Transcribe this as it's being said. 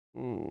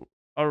Ooh.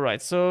 All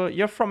right, so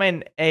you're from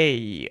an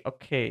A.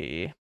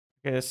 Okay.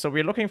 Okay, so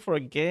we're looking for a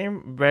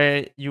game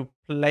where you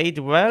played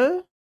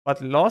well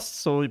but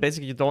lost, so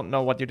basically you don't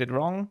know what you did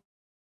wrong.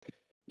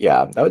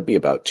 Yeah, that would be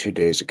about 2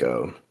 days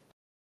ago.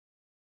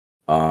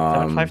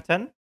 7 5 Um,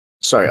 10.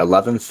 sorry,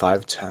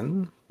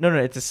 11-5-10? No, no,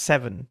 it's a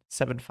 7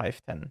 7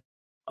 5 10.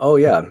 Oh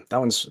yeah, that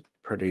one's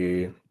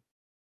pretty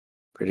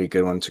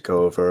good one to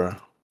go over.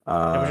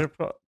 Yeah, we I should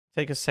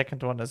take a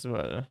second one as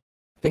well.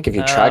 think if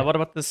you track, What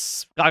about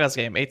this Gagas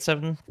game? 8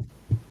 7.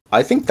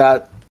 I think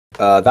that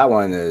that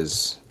one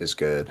is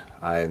good.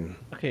 I'm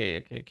Okay,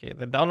 okay, okay.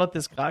 Then download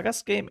this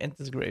Gragas game and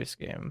this Graves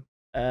game.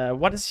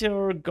 What is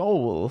your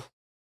goal?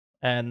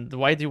 And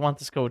why do you want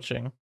this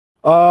coaching?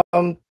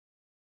 um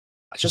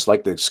I just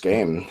like this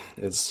game.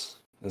 It's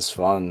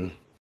fun,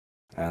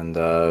 and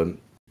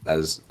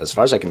as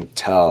far as I can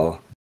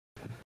tell,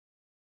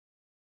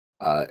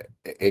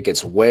 it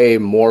gets way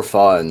more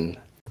fun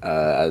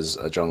as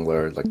a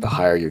jungler. Like the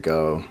higher you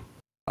go,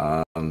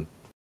 um,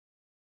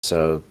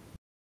 so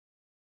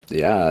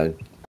yeah,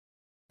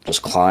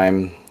 just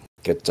climb,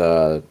 get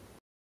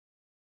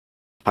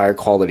higher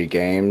quality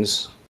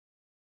games,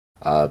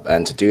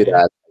 and to do Okay.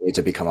 that, you need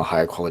to become a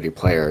higher quality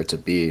player to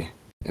be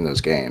in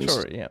those games.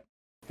 Sure, yeah.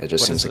 It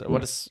just What seems is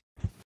like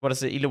what is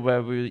the elo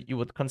where you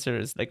would consider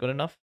is like good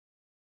enough?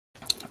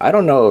 I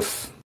don't know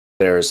if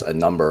there's a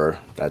number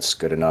that's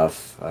good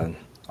enough.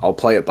 I'll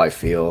play it by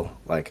feel.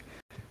 Like,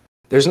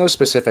 there's no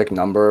specific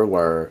number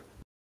where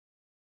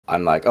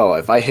I'm like, oh,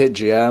 if I hit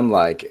GM,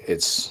 like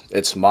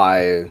it's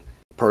my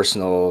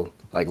personal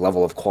like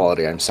level of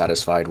quality I'm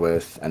satisfied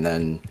with, and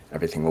then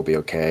everything will be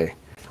okay.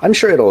 I'm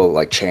sure it'll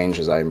like change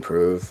as I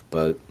improve,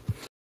 but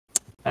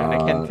I mean, I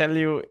can uh, tell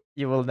you,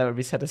 you will never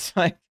be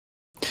satisfied.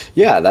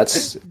 yeah,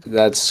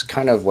 that's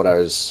kind of what I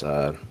was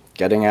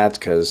getting at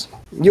because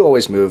you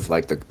always move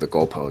like the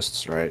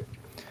goalposts, right?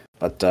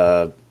 But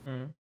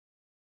Mm.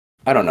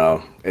 I don't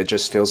know. It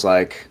just feels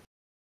like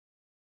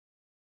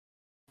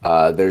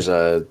there's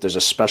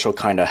a special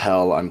kind of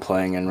hell I'm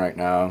playing in right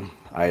now.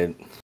 I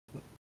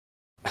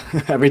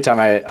every time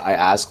I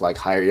ask like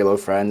higher elo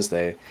friends,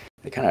 they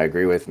kind of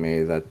agree with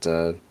me that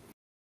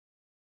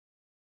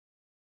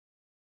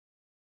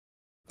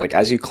like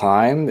as you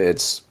climb,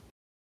 it's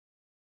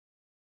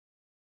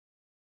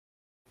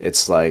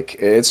like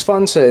it's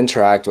fun to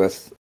interact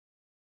with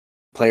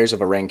players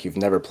of a rank you've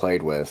never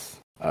played with,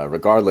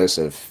 regardless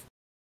if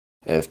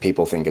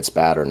people think it's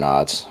bad or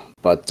not.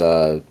 But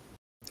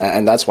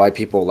and that's why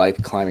people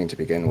like climbing to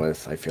begin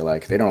with. I feel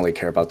like they don't really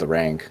care about the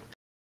rank.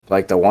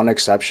 Like the one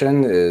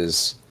exception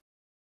is,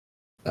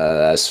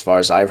 as far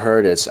as I've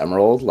heard, it's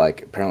Emerald.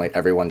 Like apparently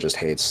everyone just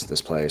hates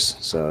this place.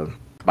 So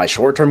my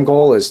short-term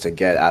goal is to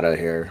get out of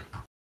here.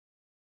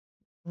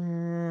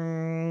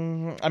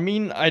 I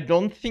mean, I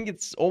don't think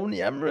it's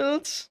only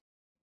emeralds.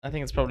 I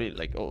think it's probably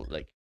like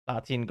like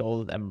platinum,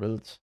 gold,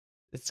 emerald.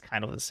 It's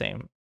kind of the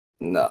same.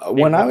 No, I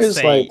when I would was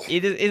say like,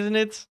 it is, isn't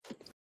it?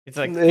 It's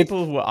like it,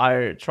 people who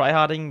are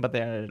tryharding, but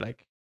they're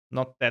like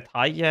not that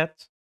high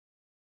yet.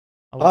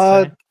 I would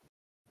uh, say.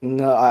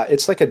 no,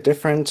 it's like a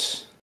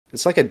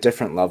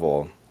different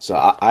level. So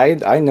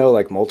I know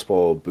like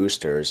multiple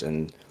boosters,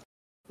 and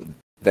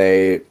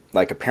they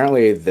like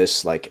apparently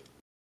this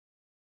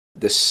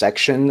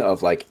section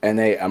of like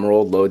NA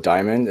Emerald Low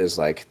Diamond is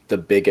like the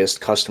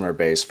biggest customer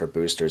base for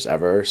boosters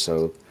ever.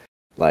 So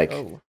like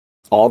Oh.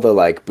 all the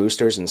like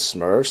boosters and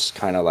Smurfs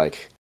kind of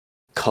like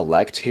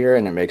collect here,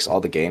 and it makes all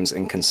the games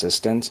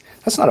inconsistent.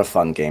 That's not a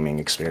fun gaming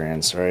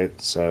experience, right?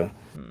 So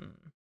Hmm.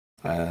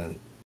 uh,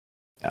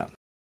 yeah,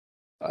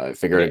 I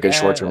figured a Okay. good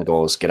short-term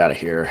goal is get out of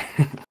here.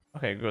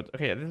 Okay. Good.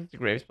 Okay. This is the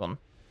Graves one.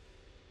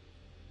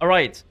 All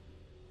right.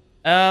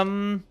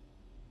 Um.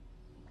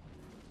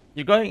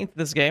 You're going into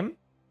this game.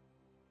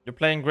 You're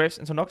playing Graves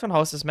into Nocturne.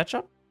 How is this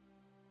matchup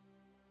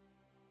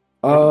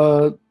for you?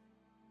 uh,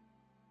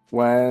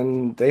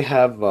 when they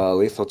have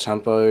lethal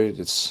tempo,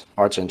 it's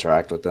hard to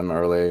interact with them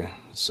early.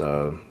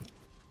 So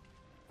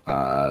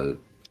uh,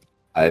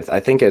 I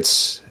think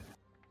it's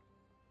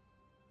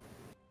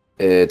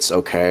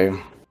okay.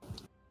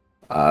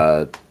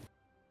 Uh,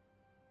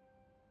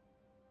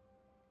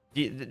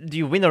 Do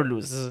you win or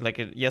lose? This is like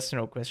a yes or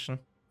no question.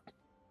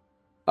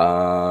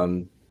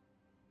 um,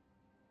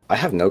 I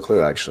have no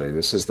clue actually.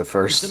 This is the You do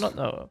first, not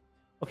know.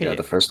 yeah, Okay.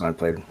 the first one I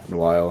played in a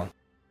while.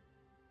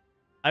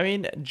 I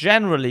mean,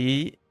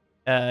 generally,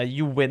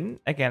 you win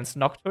against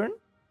Nocturne.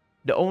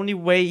 The only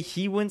way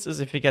he wins is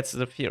if he gets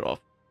the fear off.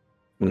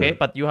 Okay, Mm,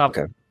 but you have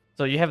okay,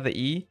 so you have the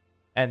E,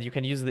 and you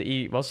can use the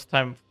E most of the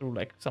time through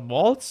like some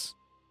walls,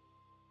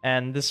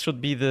 and this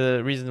should be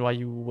the reason why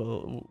you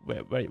will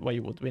why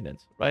you would win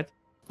it, right?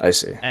 I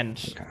see. And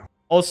Okay.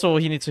 also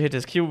he needs to hit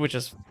his Q, which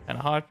is kind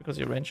of hard because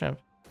you're range champ,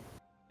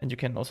 and you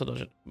can also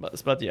dodge it.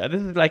 But yeah,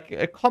 this is like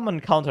a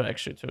common counter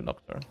actually to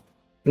Nocturne.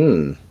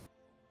 Hmm.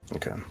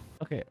 Okay.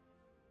 Okay.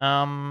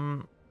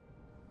 Um,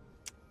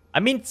 I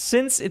mean,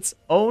 since it's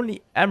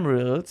only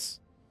emeralds,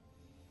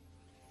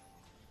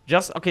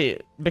 just okay,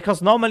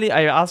 because normally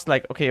I ask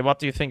like, okay, what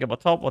do you think about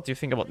top? What do you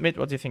think about mid?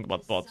 What do you think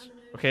about bot?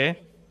 Okay.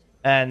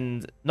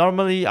 And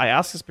normally I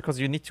ask this because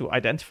you need to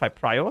identify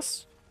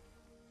priors.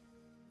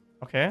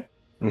 Okay.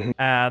 Mhm.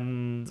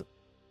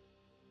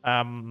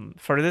 And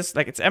for this,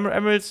 like it's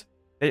Emeralds,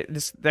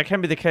 there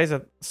can be the case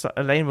that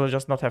a lane will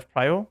just not have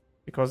prio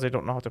because they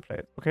don't know how to play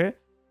it. Okay.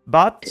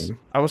 But Okay.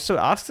 I will still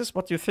ask this: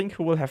 what do you think?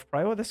 Who will have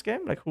prio this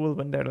game? Like who will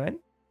win their lane?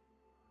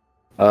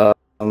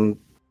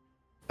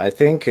 I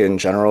think in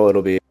general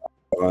it'll be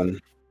on.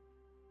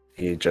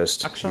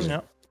 He's Action,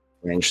 yeah.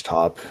 range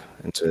top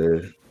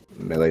into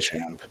melee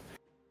champ.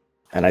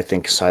 And I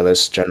think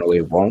Silas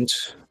generally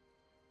won't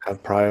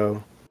have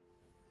prio.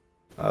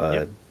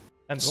 Yep.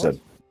 And So,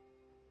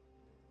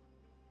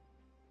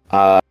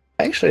 what?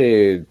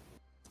 actually,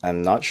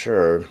 I'm not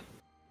sure.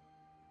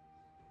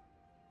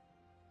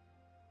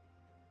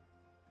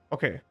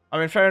 Okay. I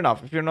mean, fair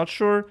enough. If you're not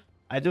sure,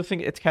 I do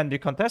think it can be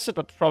contested,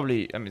 but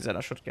probably, I mean,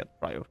 Zena should get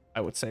prio,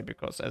 I would say,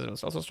 because Ezreal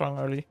is also strong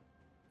early.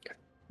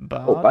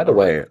 But, Oh, by the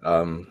way, right.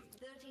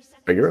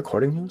 are you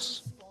recording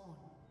this?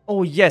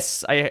 Oh,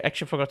 yes. I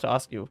actually forgot to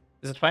ask you.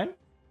 Is it fine?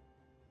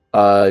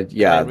 Yeah,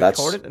 Can I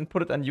record it and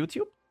put it on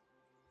YouTube?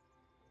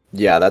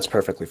 Yeah, that's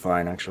perfectly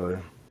fine, actually.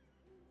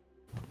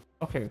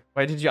 Okay.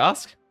 Why did you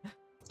ask?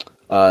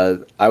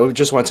 I would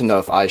just want to know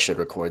if I should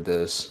record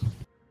this.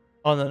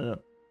 Oh, no.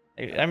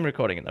 I'm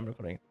recording it. I'm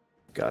recording it.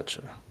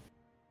 Gotcha.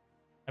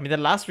 I mean, the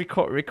last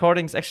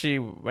recordings actually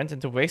went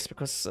into waste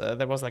because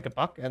there was like a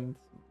bug and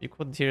you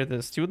couldn't hear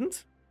the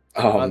student.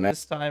 Oh, but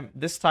man.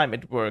 this time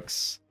it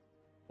works.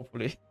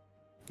 Hopefully.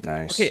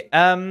 Nice. Okay.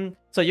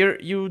 So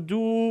you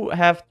do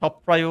have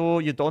top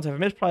prio, you don't have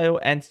mid prio,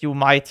 and you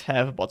might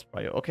have bot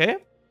prio. Okay.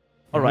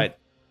 All right.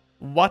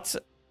 What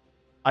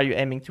are you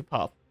aiming to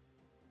path?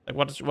 Like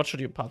what should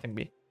your pathing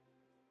be?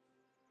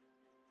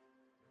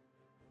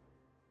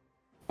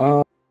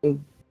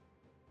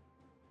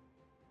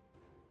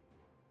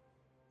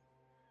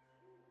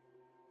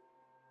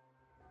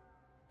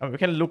 We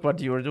can look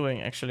what you were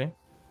doing actually.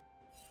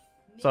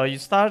 So you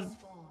start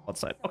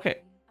outside.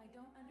 Okay.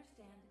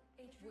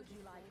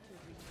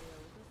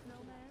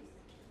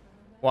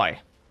 Why?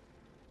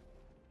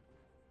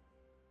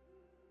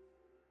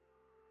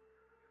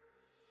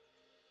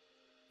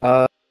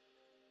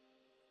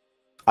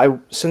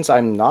 Since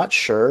I'm not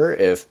sure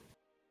if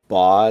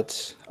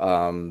bot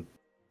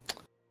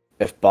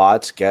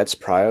gets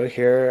prio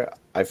here,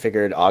 I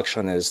figured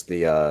auction is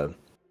the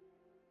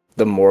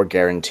more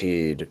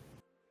guaranteed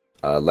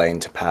lane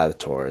to path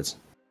towards.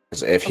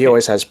 Because if he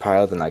always has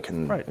prio, then I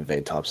can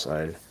invade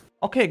topside.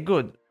 Okay,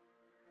 good.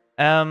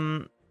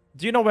 Do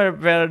you know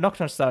where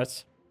Nocturne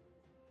starts?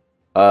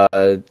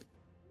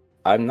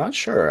 I'm not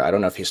sure. I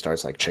don't know if he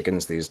starts like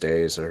chickens these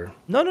days or.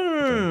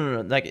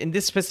 No. Like in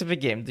this specific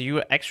game, do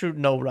you actually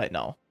know right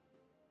now?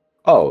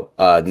 Oh,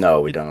 no,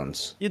 we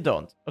don't. You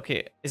don't.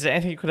 Okay. Is there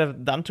anything you could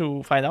have done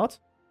to find out?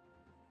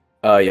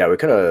 Yeah, we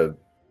could have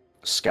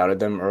scouted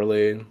them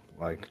early,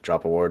 like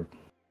drop a ward.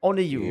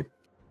 Only you.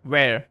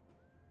 Where?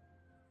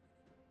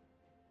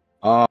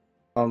 Oh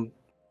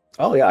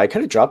yeah, I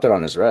could have dropped it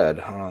on his red.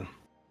 Like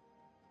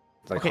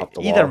okay, hop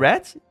the either wall.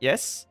 red,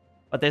 yes,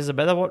 but there's a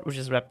better word which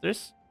is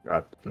Raptors.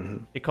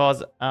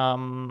 Because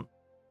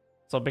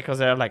because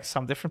there are like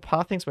some different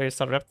pathings where you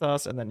start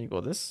Raptors and then you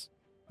go this.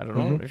 I don't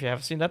know if you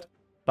have seen that,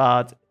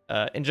 but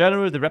in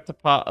general the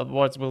Raptor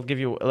words will give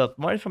you a lot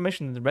more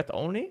information than the red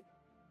only.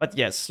 But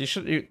yes,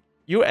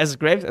 you as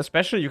Graves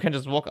especially, you can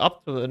just walk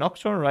up to the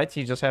Nocturne, right?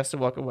 He just has to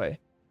walk away.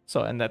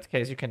 So in that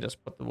case, you can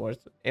just put the words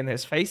in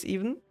his face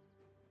even.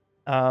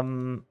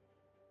 And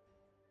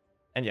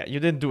yeah, you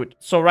didn't do it.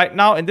 So right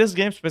now in this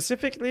game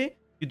specifically,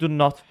 you do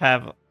not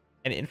have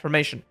any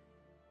information.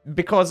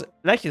 Because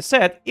like you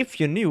said, if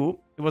you knew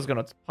he was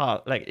gonna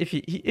pass, like if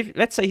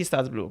let's say he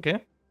starts blue,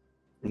 okay?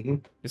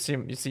 You see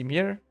him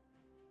here.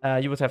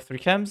 You would have 3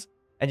 cams,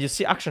 and you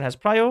see Action has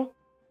prio.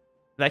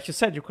 Like you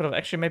said, you could have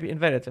actually maybe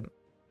invaded him.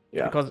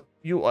 Yeah. Because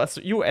you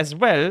as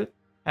well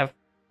have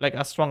like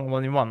a strong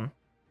 1v1.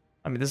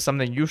 I mean, this is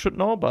something you should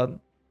know, but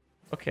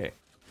okay.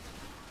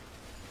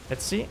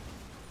 Let's see.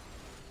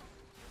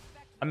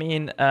 I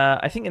mean,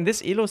 I think in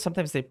this elo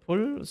sometimes they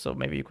pull, so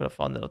maybe you could have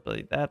found out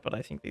like that, but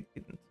I think they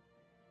didn't.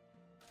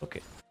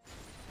 Okay.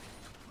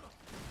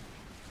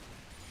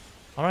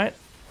 All right.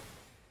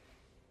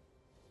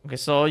 Okay,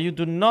 so you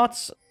do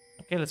not.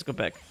 Okay, let's go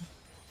back.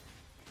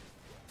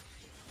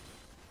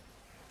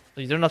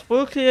 So you do not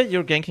full clear.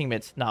 You're ganking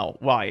mid now.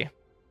 Why?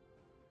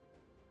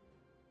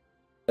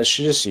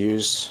 She just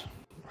used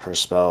her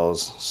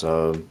spells,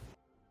 so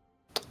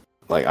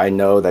like I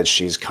know that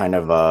she's kind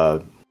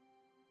of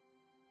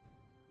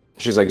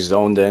she's like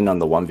zoned in on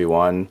the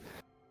 1v1.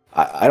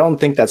 I don't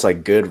think that's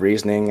like good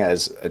reasoning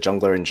as a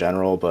jungler in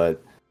general,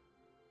 but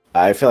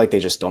I feel like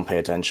they just don't pay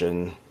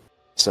attention.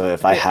 So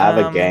if I have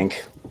a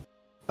gank,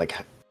 like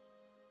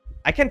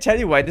I can tell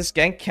you why this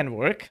gank can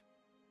work.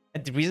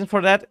 And the reason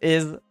for that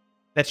is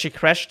that she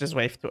crashed this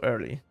wave too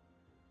early.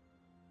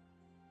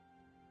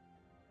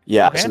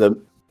 Yeah, okay. So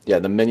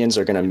the minions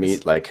are gonna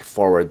meet like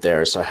forward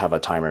there, so I have a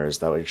timer. Is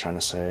that what you're trying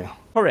to say?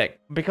 Correct.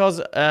 Because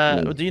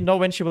do you know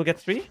when she will get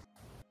 3?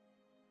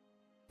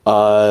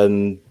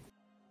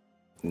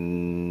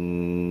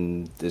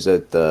 Is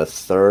it the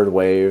third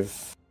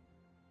wave?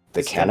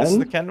 The This cannon? is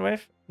the cannon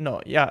wave?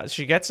 No, yeah,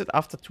 she gets it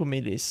after 2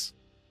 melees.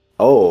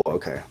 Oh,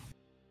 okay.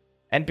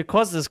 And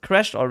because this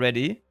crashed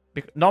already,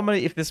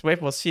 normally if this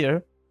wave was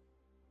here,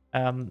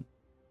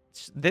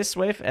 this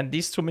wave and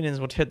these 2 minions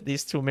would hit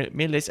these 2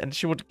 melees, and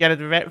she would get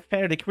it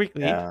fairly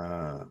quickly.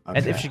 Okay.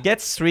 And if she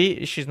gets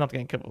 3, she's not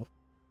getting killed.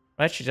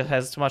 Right? She just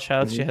has too much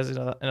health. She has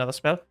another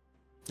spell.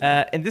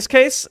 In this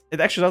case, it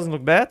actually doesn't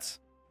look bad.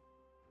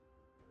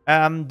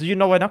 Do you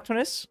know where Nocturne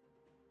is?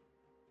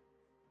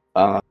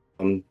 Let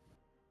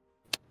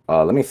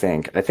me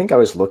think. I think I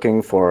was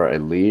looking for a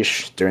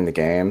leash during the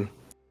game.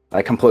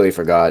 I completely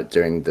forgot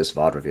during this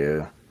VOD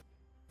review.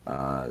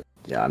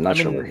 Yeah, I'm not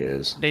sure where he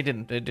is. They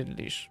didn't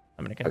leash.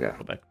 I mean, I can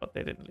go back, but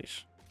they didn't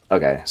leash.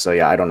 Okay, so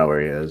yeah, I don't know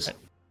where he is. Right.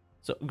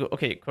 So,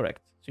 okay,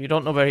 correct. So you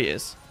don't know where he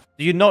is.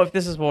 Do you know if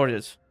this is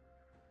warded?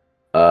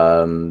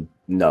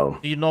 No.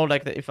 Do you know,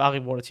 like, if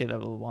Ari warded here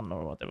level 1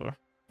 or whatever?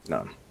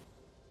 No.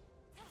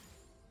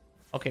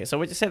 Okay, so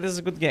would you say this is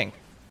a good gank?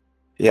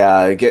 Yeah,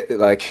 I get,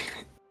 like,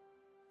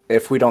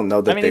 if we don't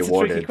know that they it's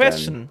warded, a tricky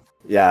question. Then,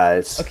 yeah,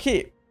 it's...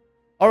 Okay,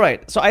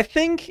 alright, so I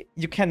think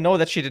you can know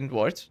that she didn't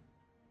ward.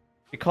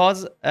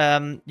 Because,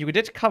 you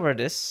did cover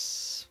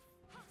this.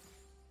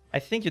 I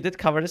think you did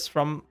cover this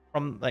from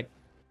like...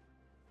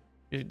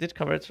 You did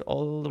cover it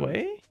all the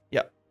way?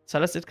 Yeah,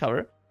 Silas did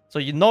cover. So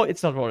you know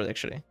it's not warded,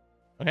 actually.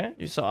 Okay,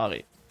 you saw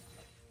Ari.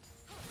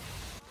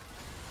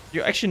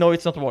 You actually know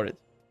it's not warded.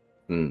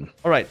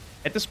 Alright,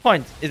 at this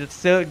point, is it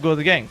still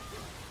good gang?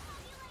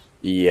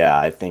 Yeah,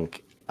 I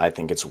think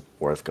it's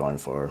worth going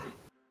for.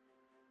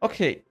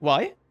 Okay,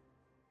 why?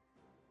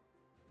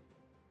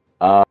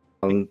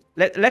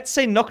 Let's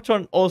say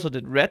Nocturne also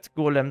did red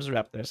golems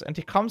raptors, and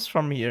he comes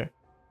from here.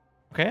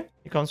 Okay,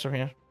 he comes from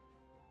here.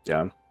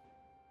 Yeah.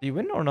 Do you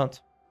win or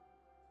not?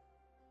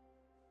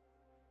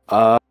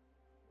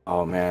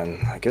 Oh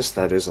man, I guess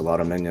that is a lot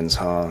of minions,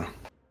 huh?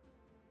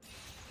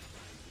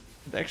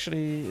 It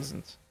actually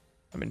isn't.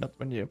 I mean, not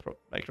when you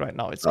like right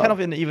now. It's kind of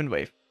an even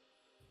wave.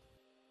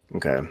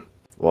 Okay.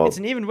 Well, it's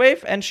an even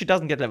wave, and she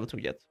doesn't get level 2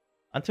 yet.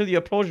 Until you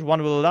approach,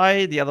 one will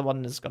die. The other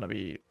one is gonna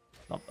be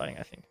not dying,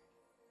 I think.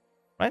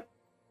 Right?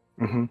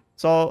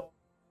 So,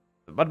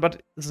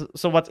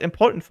 so what's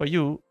important for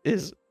you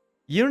is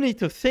you need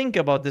to think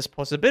about this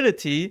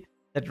possibility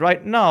that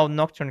right now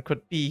Nocturne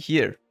could be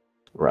here.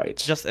 Right.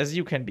 Just as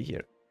you can be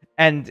here.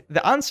 And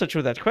the answer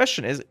to that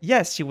question is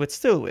yes, you would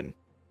still win.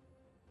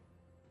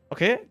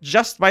 Okay?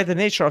 Just by the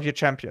nature of your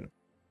champion.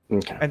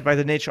 Okay. And by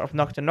the nature of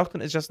Nocturne.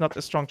 Nocturne is just not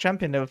a strong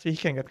champion. Level 3, he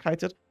can get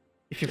kited.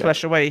 If you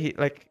flash away,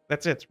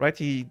 that's it, right?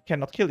 He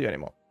cannot kill you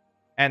anymore.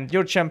 And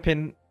your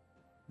champion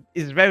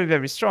is very,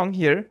 very strong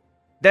here.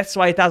 That's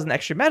why it doesn't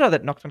actually matter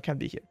that Nocturne can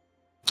be here.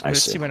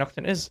 Let's see where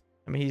Nocturne is.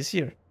 I mean, he's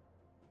here.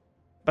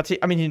 But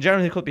in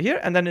general, he could be here,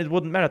 and then it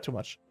wouldn't matter too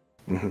much.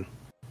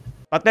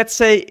 But let's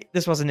say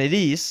this was an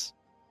Elise,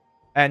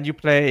 and you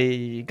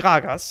play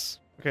Gragas,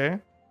 okay?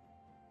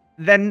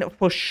 Then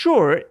for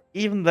sure,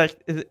 even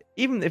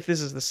if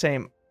this is the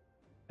same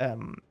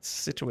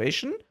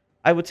situation,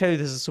 I would tell you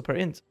this is super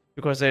int,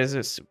 because there is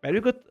this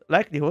very good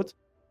likelihood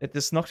that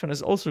this Nocturne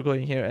is also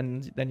going here,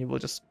 and then you will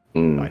just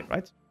die,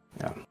 right?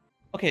 Yeah.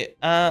 Okay,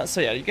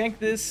 so yeah, you gank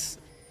this.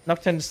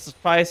 Nocturne is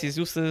surprised, he's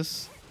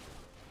useless.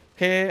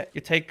 Okay, you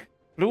take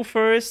blue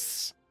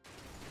first.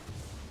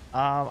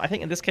 I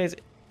think in this case,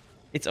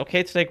 it's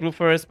okay to take blue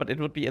first, but it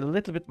would be a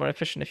little bit more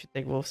efficient if you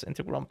take wolves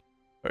into Gromp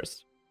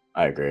first.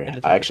 I agree.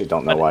 I actually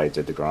don't know why I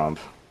did the Gromp.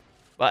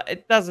 But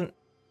it doesn't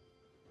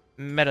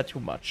matter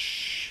too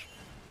much.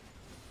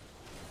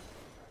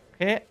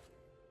 Okay.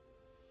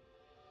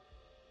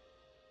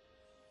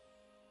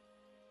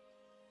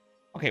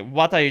 Okay,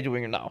 what are you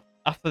doing now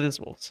after this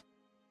wolves?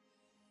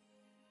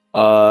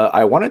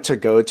 I wanted to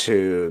go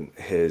to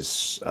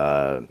his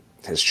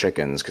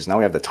chickens because now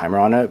we have the timer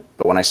on it.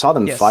 But when I saw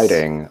them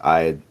fighting,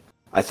 I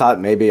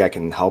thought maybe I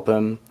can help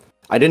him.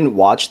 I didn't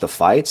watch the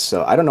fights,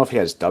 so I don't know if he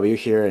has W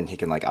here and he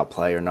can like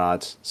outplay or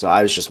not. So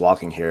I was just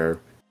walking here.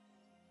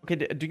 Okay,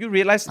 do you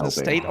realize the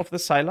state of the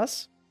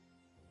Silas?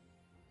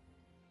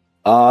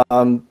 Yeah,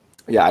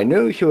 I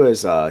knew he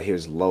was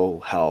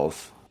low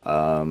health.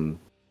 Okay,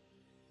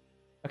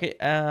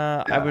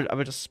 I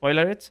will just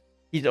spoiler it.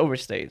 He's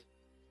overstayed.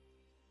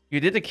 You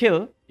did a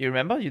kill. You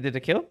remember? You did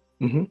a kill.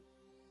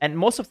 And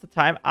most of the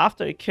time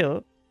after a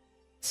kill,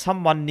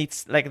 someone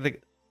needs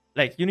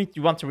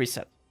you want to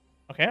reset.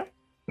 Okay.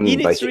 He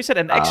needs to reset,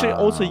 and actually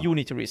also you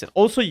need to reset.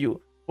 Also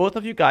you, both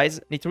of you guys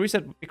need to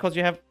reset because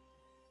you have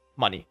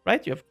money,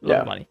 right? You have a lot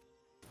of money.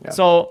 Yeah.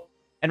 So,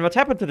 and what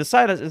happened to the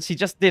Silas is he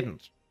just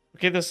didn't.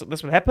 Okay, this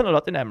will happen a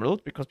lot in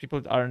Emerald because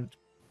people aren't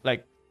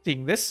like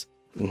seeing this.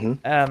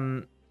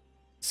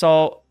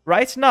 So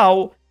right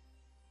now,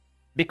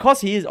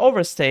 because he is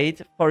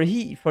overstayed, for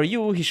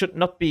you he should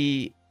not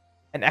be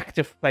an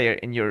active player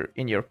in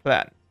your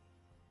plan.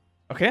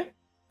 Okay.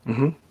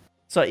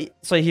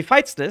 So he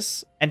fights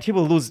this, and he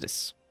will lose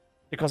this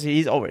because he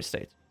is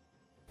overstayed.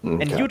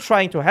 And you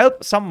trying to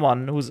help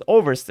someone who's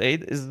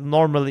overstayed is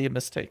normally a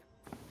mistake.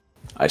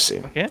 I see.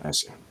 Okay. I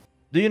see.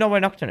 Do you know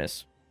where Nocturne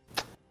is?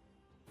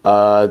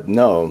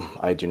 No,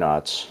 I do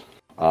not.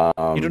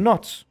 You do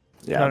not.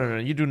 Yeah. No.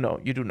 You do know.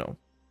 You do know.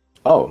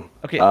 Oh.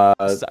 Okay.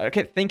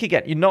 Okay. Think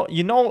again. You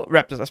know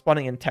raptors are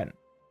spawning in 10.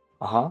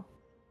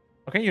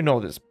 Okay. You know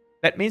this.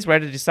 That means where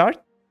did he start?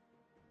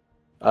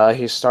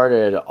 He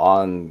started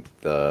on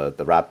the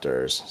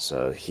raptors,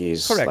 so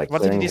he's correct. like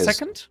What did he clearing do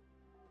second?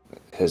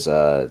 His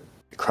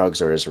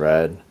Krugs or his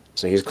red.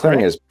 So he's clearing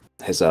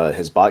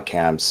his bot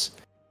camps,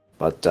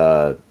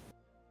 but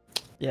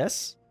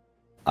yes.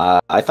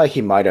 I thought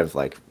he might have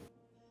like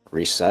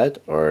reset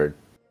or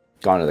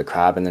gone to the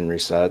crab and then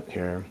reset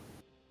here.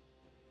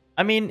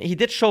 I mean, he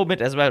did show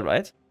mid as well,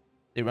 right? Do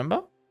you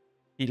remember?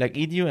 He like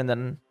eat you and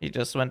then he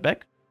just went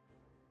back.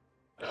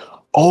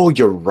 Oh,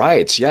 you're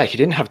right. Yeah, he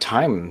didn't have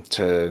time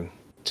to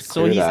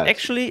so he's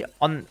actually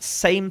on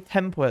same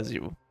tempo as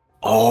you.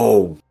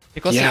 Oh.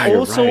 Because yeah, he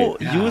also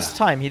right. used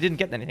time. He didn't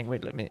get anything.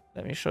 Wait, let me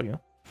show you.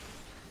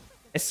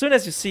 As soon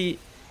as you see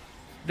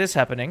this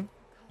happening,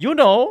 you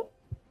know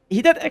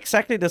he did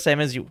exactly the same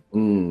as you.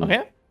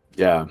 Okay?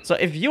 Yeah. So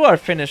if you are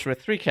finished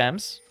with 3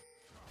 camps,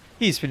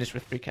 he's finished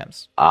with 3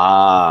 camps.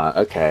 Ah,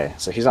 okay.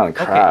 So he's on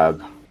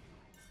crab.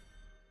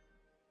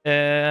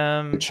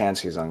 Okay. Good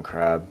chance he's on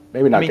crab.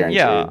 Maybe not guaranteed.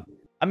 Yeah.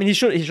 I mean, he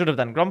should have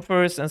done Grom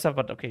first and stuff,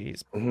 but okay,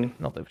 he's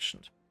not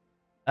efficient.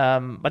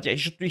 But yeah,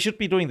 he should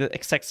be doing the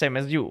exact same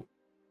as you.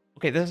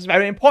 Okay, this is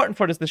very important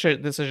for this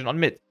decision on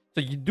mid.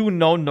 So you do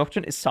know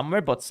Nocturne is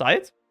somewhere bot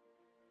side.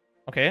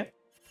 Okay.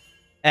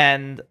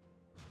 And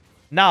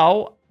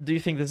now, do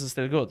you think this is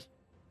still good?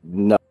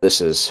 No,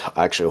 this is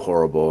actually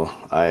horrible.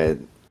 I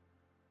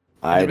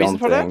don't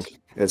think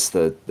it's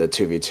the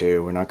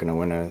 2v2. We're not going to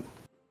win it.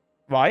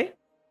 Why?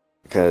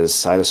 Because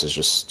Silas is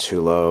just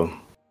too low.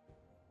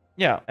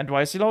 Yeah, and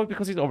why is he low?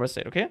 Because he's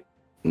overstayed, okay?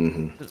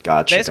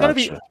 Gotcha,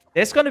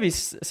 There's gonna be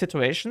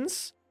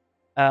situations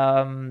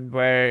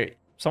where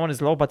someone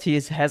is low, but he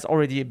has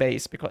already a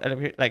base. Because,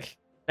 like,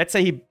 let's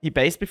say he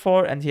based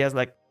before and he has,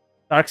 like,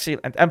 Dark Seal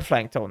and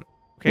Amplifying Tone.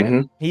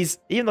 Okay?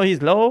 Even though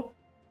he's low,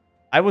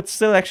 I would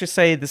still actually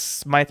say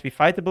this might be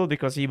fightable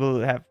because he will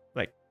have,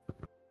 like,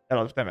 a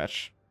lot of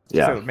damage.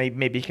 Yeah. So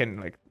maybe he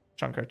can, like,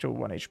 chunk her to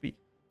 1 HP.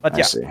 But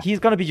yeah, he's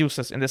gonna be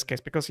useless in this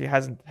case because he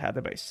hasn't had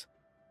a base.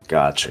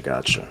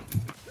 Gotcha.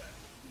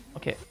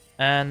 Okay,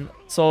 and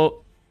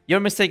so your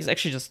mistake is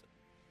actually just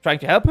trying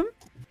to help him.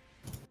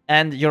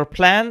 And your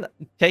plan,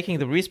 taking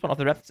the respawn of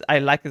the Raptors, I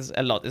like this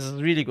a lot. This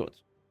is really good.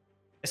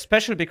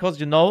 Especially because,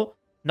 you know,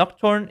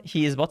 Nocturne,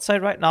 he is bot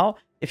side right now.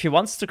 If he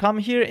wants to come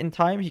here in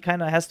time, he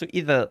kind of has to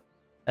either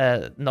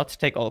not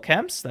take all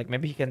camps. Like,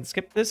 maybe he can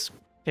skip this,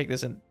 take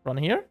this and run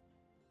here.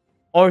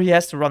 Or he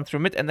has to run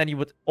through mid, and then you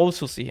would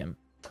also see him.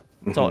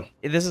 So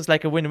this is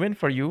like a win-win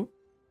for you,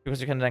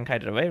 because you can then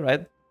kite it away,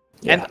 right?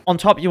 Yeah. And on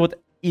top, you would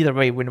either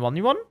way win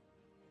 1v1.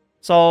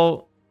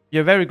 So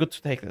you're very good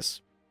to take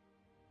this.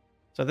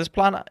 So this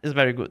plan is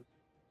very good.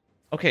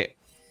 Okay.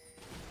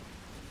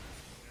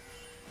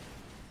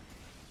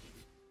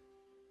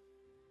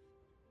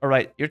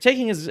 Alright, you're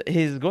taking his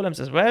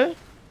golems as well.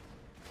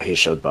 He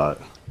showed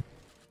bot.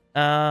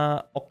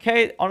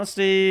 Okay,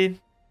 honestly,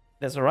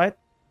 that's alright.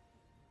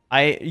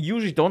 I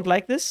usually don't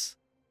like this,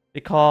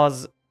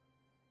 because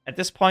at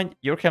this point,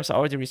 your camps are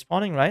already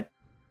respawning, right?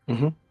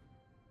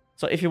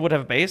 So if you would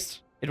have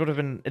based, it would have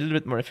been a little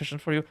bit more efficient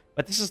for you.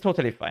 But this is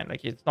totally fine.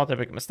 Like, it's not a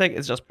big mistake.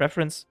 It's just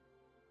preference.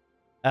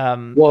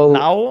 Well,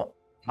 now,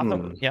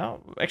 yeah,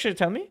 actually,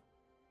 tell me.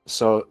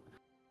 So,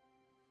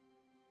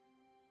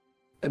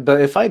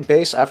 but if I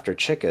base after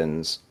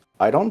chickens,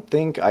 I don't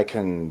think I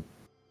can.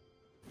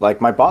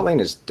 Like, my bot lane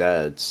is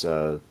dead,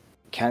 so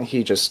can't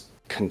he just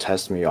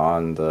contest me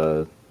on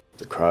the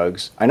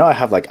Krugs? I know I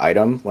have like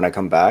item when I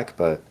come back,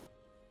 but.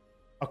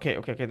 Okay.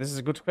 This is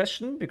a good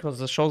question, because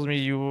this shows me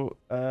you're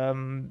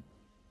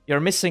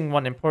missing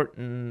one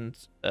important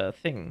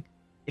thing.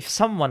 If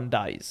someone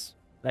dies,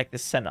 like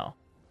this Senna,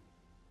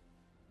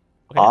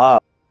 how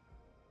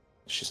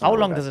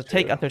long does it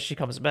take until she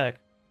comes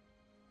back?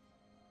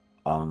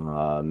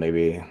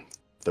 Maybe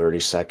 30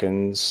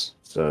 seconds.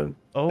 So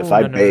if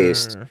I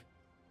based,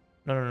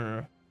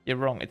 no, you're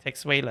wrong. It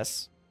takes way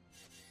less.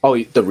 Oh,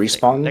 the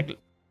respawn. Like,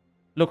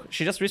 look,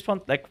 she just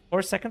respawned like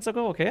 4 seconds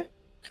ago. Okay.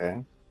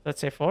 Let's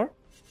say 4.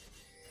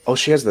 Oh,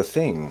 she has the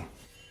thing.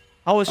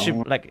 How is she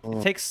like?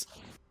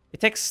 It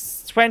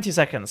takes 20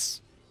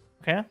 seconds.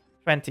 Okay,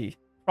 20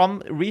 from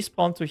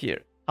respawn to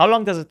here. How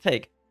long does it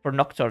take for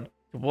Nocturne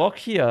to walk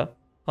here,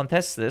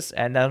 contest this,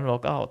 and then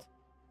walk out?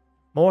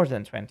 More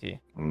than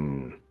 20.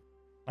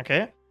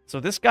 Okay,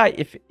 so this guy,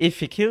 if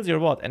he kills your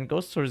bot and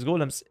goes to his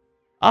golems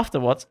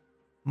afterwards,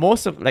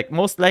 most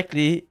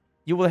likely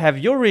you will have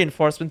your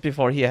reinforcement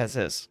before he has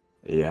his.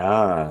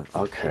 Yeah.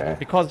 Okay.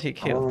 Because he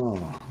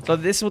killed. So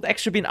this would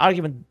actually be an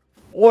argument.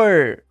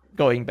 Or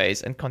going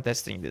base and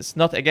contesting this,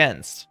 not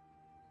against.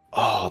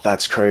 Oh,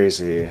 that's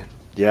crazy.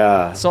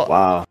 Yeah. So,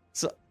 wow.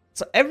 So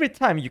every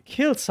time you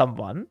kill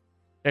someone,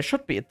 there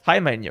should be a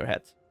timer in your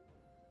head.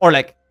 Or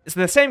like, it's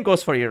the same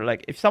goes for you.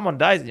 Like, if someone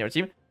dies in your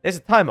team, there's a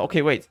timer.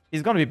 Okay, wait.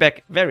 He's gonna be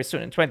back very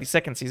soon. In 20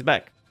 seconds, he's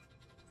back.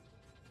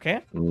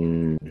 Okay?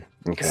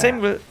 Okay. Same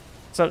with...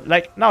 So,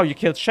 like, now you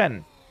killed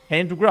Shen.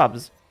 Can you do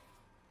grubs?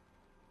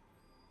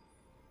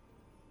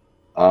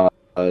 I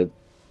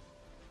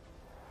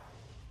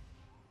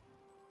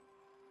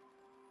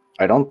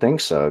don't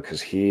think so,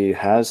 because he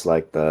has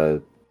like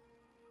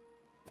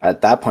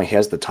at that point he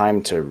has the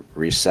time to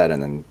reset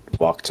and then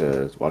walk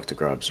to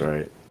grubs,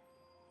 right?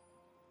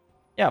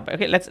 Yeah, but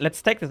okay,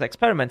 let's take this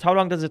experiment. How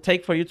long does it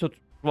take for you to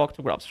walk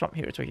to grubs from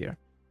here to here?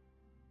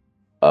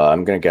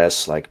 I'm gonna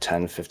guess like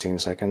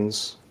 10-15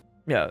 seconds.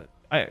 Yeah,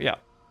 yeah.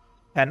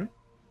 10.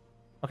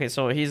 Okay,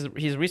 so he's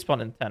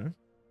respawned in 10.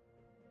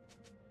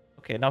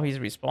 Okay, now he's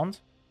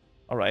respawned.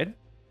 All right.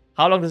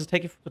 How long does it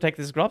take you to take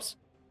these grubs?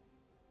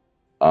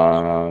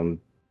 That's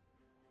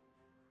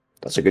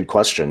a good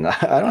question.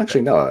 I don't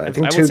actually know. I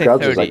think 2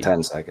 grubs is like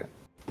 10 seconds.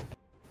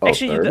 Oh,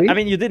 actually, I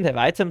mean, you didn't have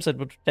items, so it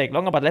would take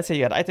longer. But let's say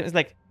you had items, it's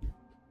like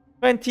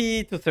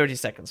 20 to 30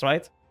 seconds,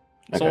 right?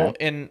 Okay. So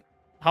in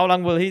how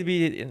long will he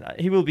be?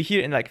 He will be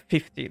here in like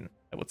 15,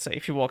 I would say,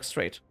 if you walk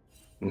straight,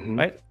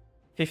 right?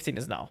 15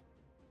 is now.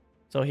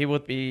 So he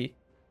would be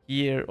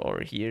here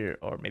or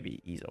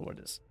maybe ease over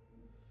this.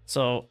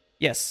 So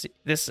yes,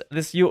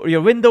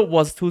 your window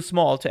was too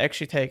small to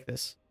actually take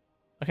this.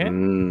 Okay.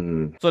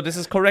 So this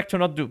is correct to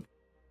not do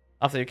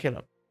after you kill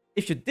him.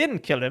 If you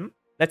didn't kill him,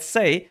 let's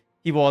say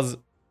he was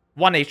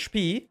 1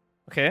 HP,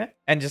 okay,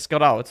 and just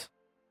got out.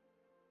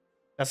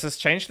 Does this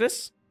change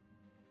this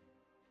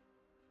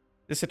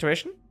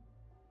situation?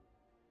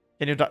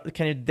 Can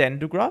you then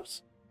do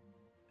grabs?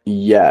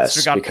 Yes,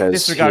 disregard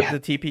the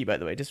TP, by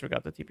the way.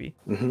 Disregard the TP.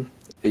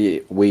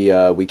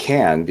 We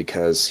can,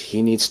 because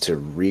he needs to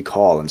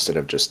recall instead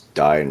of just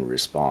die and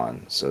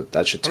respawn. So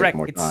that should take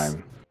more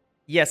time.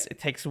 Yes, it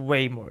takes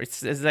way more.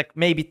 It's like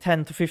maybe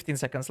 10 to 15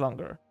 seconds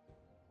longer.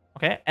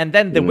 Okay, and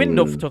then the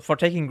window for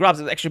taking grabs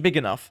is actually big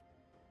enough.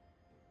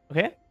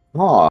 Okay.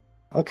 Oh,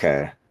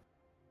 okay.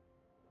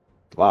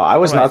 Wow, I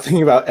was not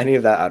thinking about any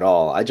of that at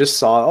all. I just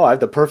saw, oh, I have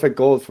the perfect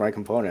gold for my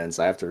components.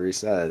 I have to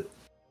reset.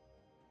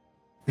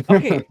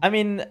 Okay, I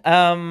mean,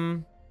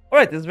 all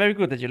right, it's very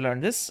good that you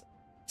learned this.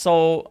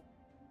 So,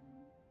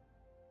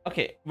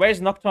 okay,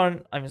 where's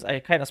Nocturne? I mean, I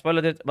kind of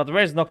spoiled it, but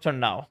where's Nocturne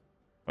now?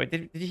 Wait,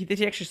 did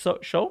he actually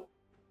show?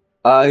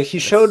 He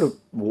showed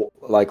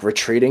like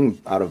retreating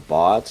out of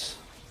bot.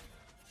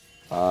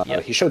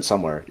 He showed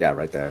somewhere. Yeah,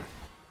 right there.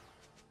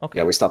 Okay.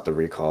 Yeah, we stopped the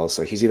recall,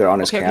 so he's either on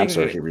his camps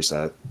or he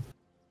reset.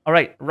 All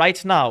right,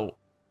 right now.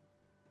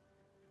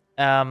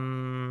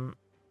 Do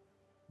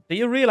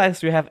you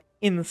realize you have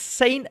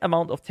insane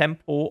amount of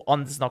tempo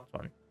on this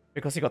Nocturne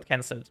because he got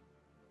cancelled?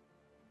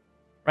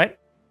 Right?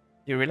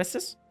 Do you realize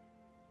this?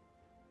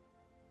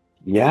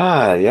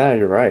 Yeah,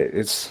 you're right.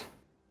 It's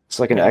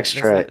like an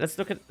extra. Let's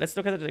look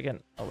at it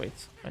again. Oh wait,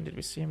 when did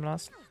we see him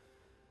last?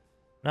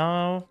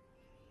 No.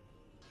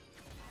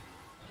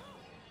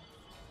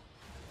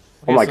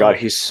 Okay, oh my god,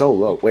 he's so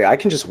low. Wait, I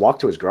can just walk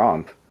to his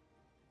Gromp.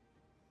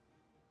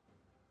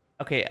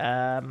 Okay,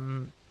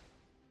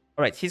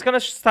 alright, he's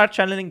gonna start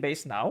channeling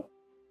base now,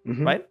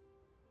 right?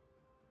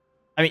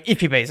 I mean,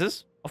 if he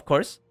bases, of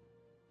course.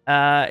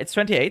 It's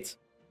 28.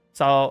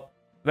 So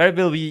where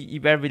will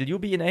you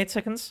be in 8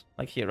 seconds?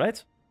 Like here,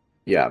 right?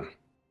 Yeah.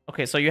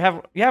 Okay, so you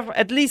have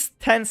at least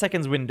 10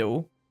 seconds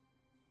window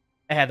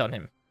ahead on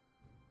him.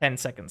 10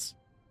 seconds.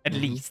 At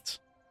least.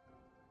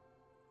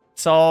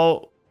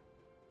 So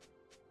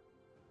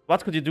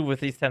what could you do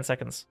with these 10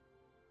 seconds?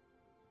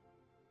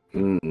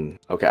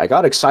 Okay, I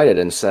got excited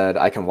and said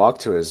I can walk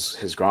to his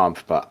Gromp,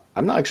 but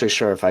I'm not actually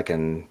sure if I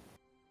can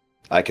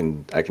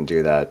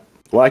do that.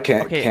 What I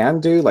can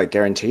do, like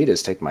guaranteed,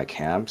 is take my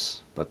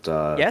camps, but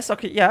yes,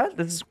 okay, yeah,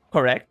 this is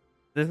correct.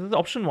 This is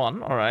option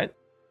 1, all right.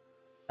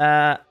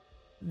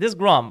 This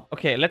Gromp,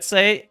 okay, let's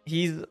say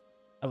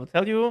I will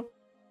tell you,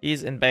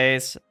 he's in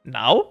base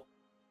now,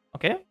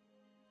 okay?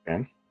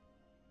 Okay.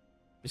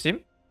 You see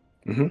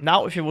him?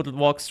 Now, if you would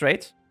walk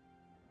straight.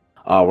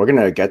 We're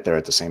gonna get there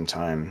at the same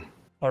time.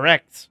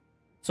 Correct.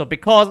 So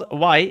because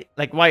why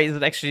is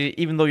it actually,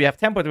 even though you have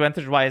tempo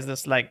advantage, why is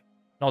this like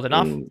not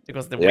enough?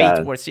 Because the wait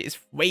towards you is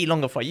way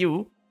longer for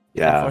you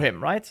than for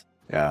him, right?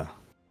 Yeah.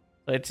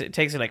 So it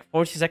takes you like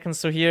 40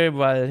 seconds to here,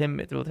 while him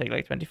it will take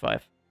like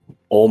 25.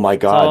 Oh my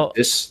god,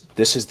 so,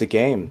 this is the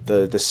game.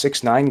 The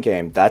 6-9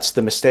 game. That's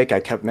the mistake I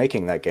kept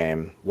making that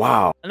game.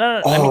 Wow.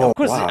 No, I mean, of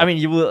course, wow. I mean,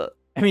 you will.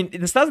 I mean,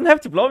 this doesn't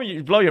have to blow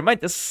your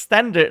mind. This is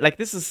standard. Like,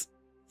 this is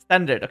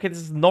standard. Okay,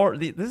 this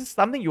is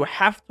something you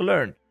have to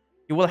learn.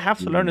 You will have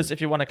to learn this if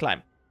you want to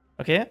climb.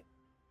 Okay?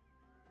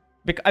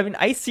 I mean,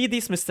 I see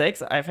these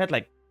mistakes. I've had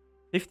like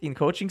 15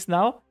 coachings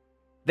now.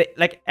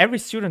 Like every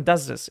student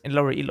does this in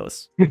lower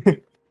elos.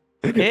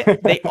 Okay?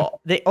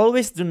 They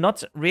always do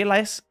not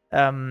realize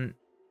the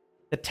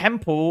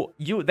tempo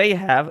they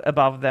have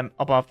above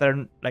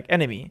their like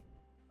enemy.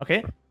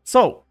 Okay?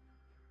 So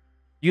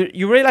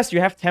you realize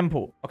you have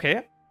tempo,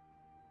 okay?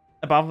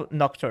 Above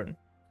Nocturne.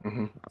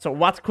 So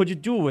what could you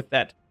do with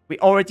that? We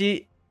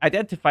already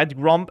identified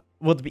Gromp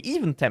would be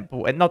even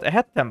tempo and not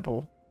ahead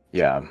tempo.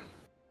 Yeah.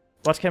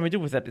 What can we do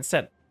with that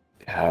instead?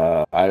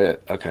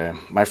 Okay.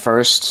 My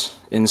first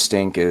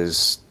instinct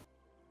is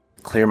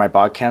clear my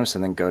bot camps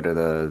and then go to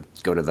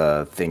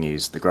the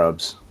thingies, the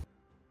grubs.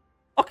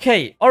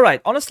 Okay, all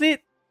right. Honestly,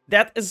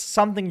 that is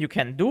something you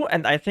can do,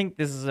 and I think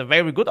this is a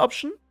very good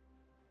option.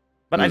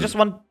 But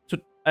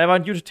I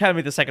want you to tell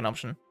me the second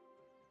option.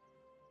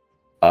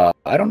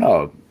 I don't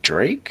know.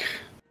 Drake?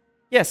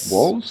 Yes.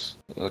 Wolves?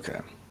 Okay.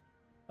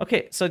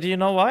 Okay, so do you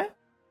know why?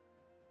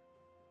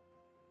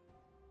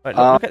 Right,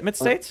 look at mid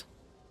state.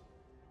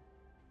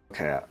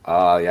 Okay.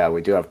 Yeah,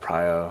 we do have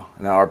Prio.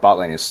 Now our bot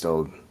lane is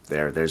still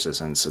there. Theirs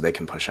isn't, so they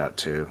can push out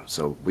too.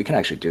 So we can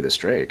actually do this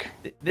Drake.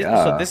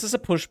 So this is a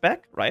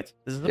pushback, right?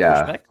 This is a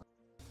pushback.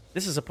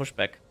 This is a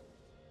pushback.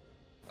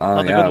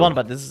 Not a good one,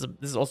 but this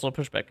is also a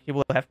pushback. He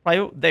will have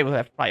Prio. They will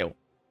have Prio.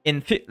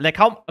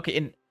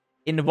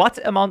 In what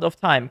amount of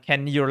time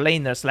can your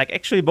laners, like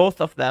actually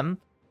both of them,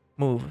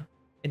 move?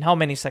 In how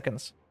many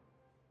seconds?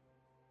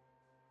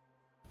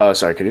 Oh,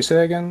 sorry. Could you say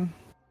that again?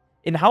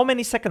 In how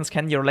many seconds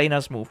can your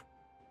laners move?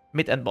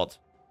 Mid and bot.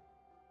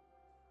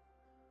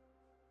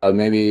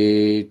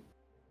 Maybe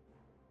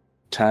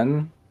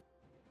 10.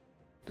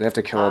 They have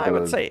to kill. I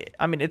would say.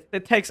 I mean,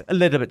 it takes a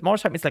little bit more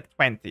time. It's like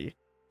 20.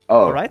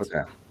 Oh, all right.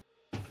 Okay.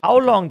 How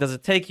long does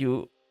it take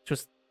you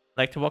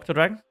to walk to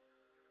dragon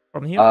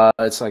from here?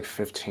 It's like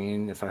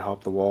 15 if I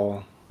hop the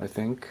wall. I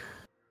think.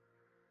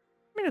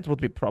 I mean, it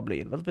would be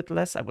probably a little bit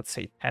less. I would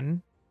say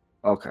 10.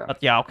 Okay. But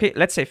yeah, okay.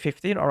 Let's say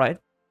 15. All right.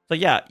 So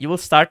yeah, you will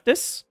start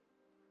this.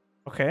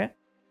 Okay.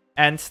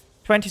 And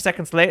 20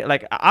 seconds later,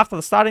 like after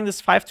starting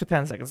this, 5 to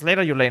 10 seconds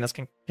later, your laners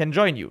can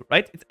join you,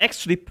 right? It's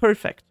actually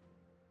perfect.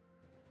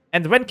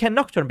 And when can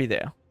Nocturne be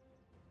there?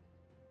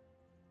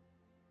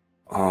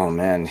 Oh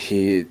man,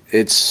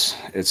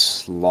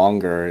 it's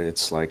longer.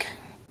 It's like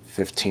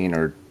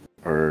 15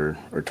 or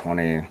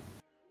 20.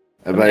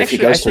 But if he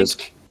goes to his...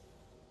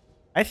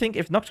 I think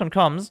if Nocturne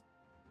comes,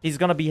 he's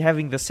gonna be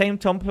having the same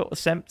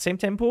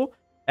tempo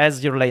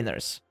as your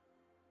laners.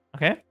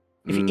 Okay?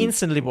 If he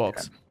instantly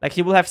walks. Okay. Like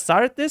he will have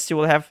started this, he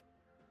will have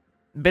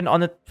been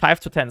on it 5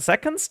 to 10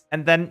 seconds,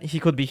 and then he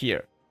could be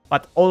here.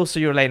 But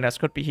also your laners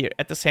could be here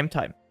at the same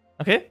time.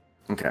 Okay?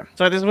 Okay.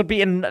 So this would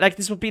be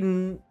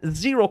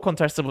zero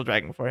contestable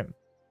dragon for him.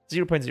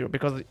 0.0,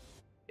 because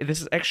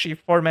this is actually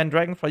 4-man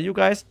dragon for you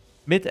guys.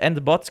 Mid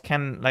and bot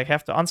can like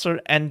have to answer,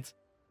 and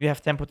you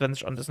have tempo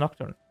advantage on this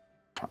Nocturne.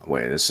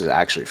 Wait, this is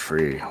actually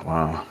free.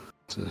 Wow.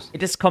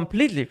 It is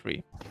completely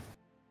free.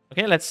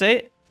 Okay, let's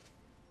say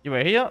you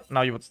were here,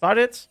 now you would start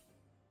it.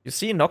 You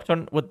see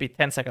Nocturne would be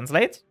 10 seconds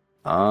late.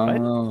 Oh,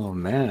 right?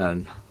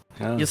 Man.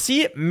 Yeah. You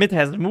see mid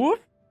has moved.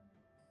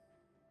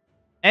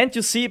 And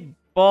you see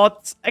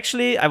bot...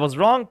 Actually, I was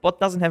wrong. Bot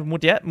doesn't have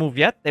move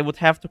yet. They would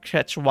have to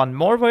catch one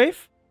more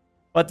wave.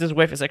 But this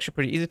wave is actually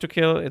pretty easy to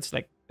kill. It's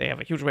like they have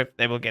a huge wave.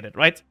 They will get it,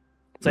 right?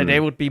 So they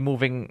would be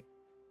moving...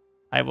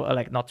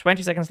 like not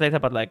 20 seconds later,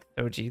 but like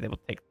 30. They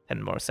would take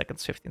 10 more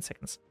seconds, 15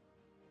 seconds.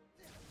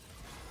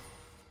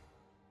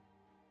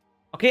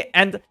 Okay,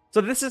 and so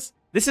this is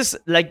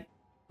like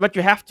what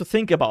you have to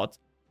think about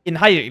in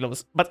higher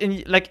elos. But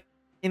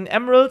in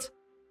Emerald,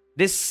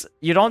 this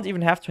you don't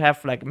even have to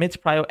have like mid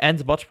prio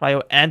and bot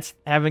prio and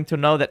having to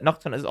know that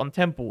Nocturne is on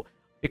tempo,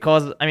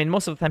 because I mean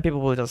most of the time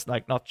people will just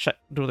like not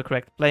do the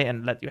correct play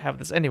and let you have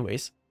this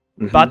anyways.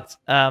 But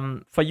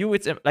for you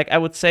it's like I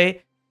would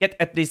say get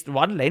at least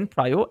one lane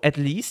prio at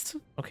least.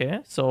 Okay,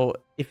 so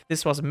if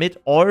this was mid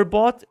or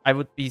bot, I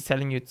would be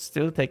telling you to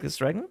still take this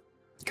dragon.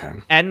 Okay.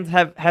 And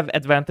have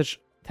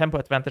tempo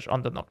advantage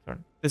on the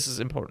Nocturne. This is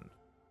important.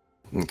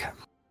 Okay.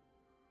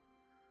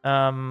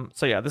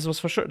 So yeah, this was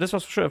for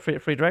sure a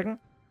free dragon.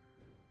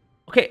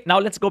 Okay, now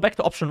let's go back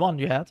to option 1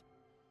 you had.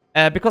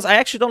 Because I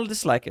actually don't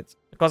dislike it.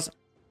 Because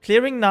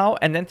clearing now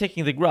and then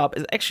taking the grub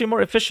is actually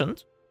more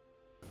efficient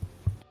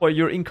for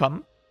your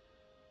income.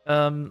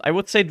 I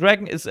would say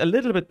dragon is a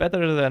little bit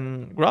better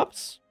than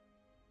grubs.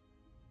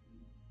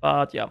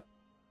 But yeah.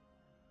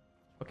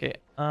 Okay.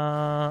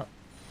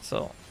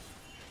 So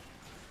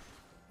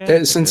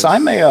since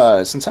I'm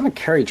a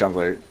carry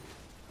jungler,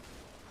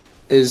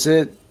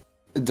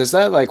 does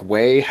that like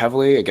weigh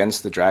heavily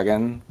against the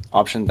dragon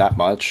option that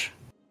much?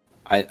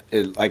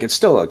 It's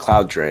still a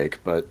cloud drake,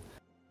 but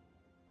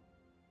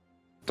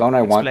don't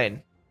I want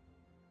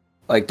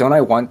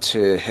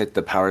to hit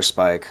the power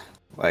spike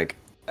like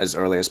as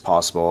early as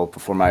possible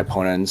before my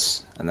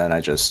opponents, and then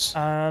I just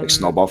like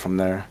snowball from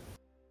there?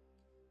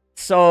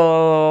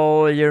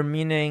 So you're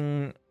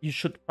meaning you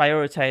should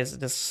prioritize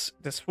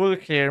this full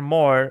clear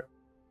more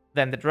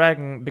than the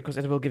dragon because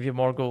it will give you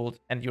more gold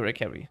and you're a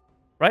carry,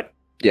 right?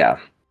 Yeah,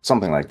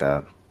 something like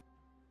that.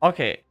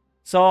 Okay,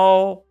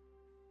 so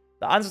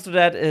the answer to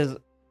that is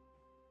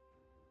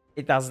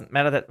it doesn't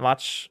matter that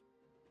much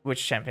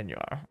which champion you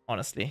are,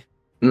 honestly.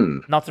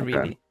 Not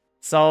really.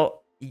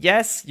 So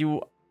yes,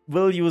 you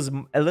will use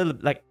a little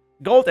like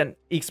gold and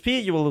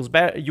XP. You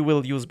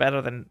will use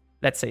better than,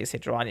 let's say,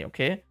 Sejuani,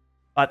 okay?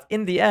 But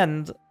in the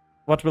end,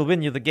 what will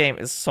win you the game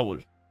is soul,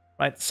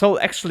 right? Soul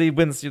actually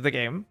wins you the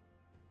game.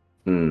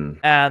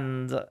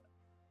 And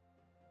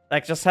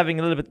like just having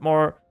a little bit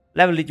more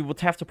level lead, you would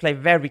have to play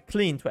very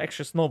clean to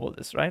actually snowball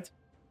this, right?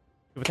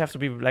 You would have to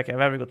be like a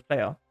very good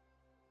player.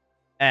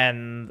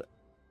 And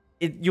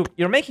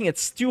you're making it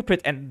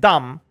stupid and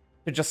dumb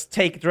to just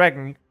take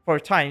Dragon 4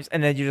 times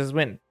and then you just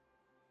win.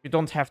 You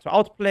don't have to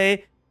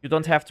outplay. You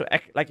don't have to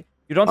act like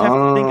you don't have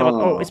to think about,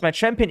 oh, is my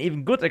champion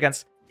even good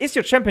against? Is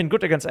your champion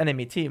good against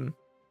enemy team?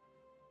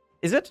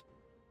 Is it?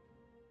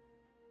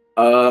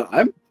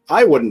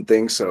 I wouldn't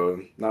think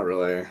so. Not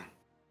really.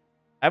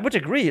 I would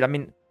agree. I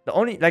mean, the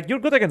only like you're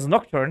good against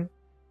Nocturne,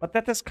 but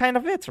that is kind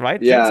of it,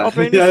 right? Yeah, that's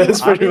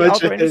pretty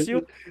much it.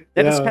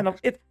 That is kind of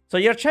it. So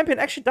your champion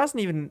actually doesn't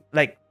even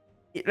like.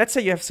 Let's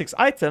say you have 6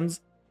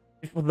 items.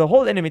 If the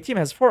whole enemy team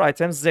has 4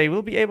 items, they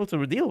will be able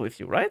to deal with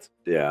you, right?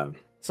 Yeah.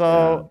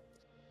 So,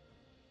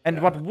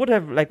 and what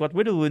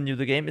would win you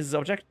the game is the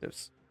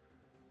objectives.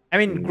 I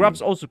mean,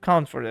 grubs also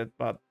count for it,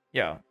 but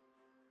yeah.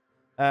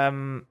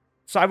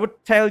 So I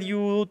would tell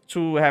you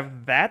to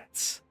have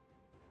that.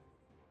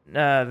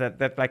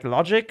 That like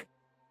logic.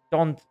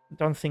 Don't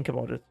think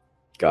about it.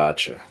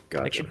 Gotcha.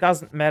 Like, it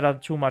doesn't matter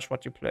too much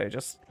what you play.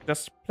 Just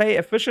play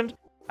efficient.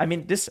 I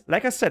mean, this,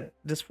 like I said,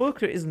 this full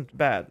clear isn't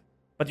bad,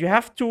 but you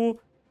have to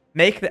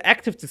make the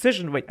active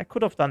decision. Wait, I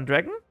could have done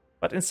Dragon,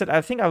 but instead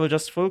I think I will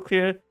just full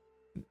clear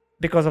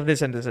because of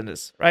this and this and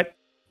this, right?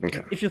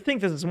 Okay. If you think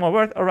this is more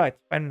worth, all right,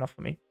 fine enough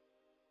for me.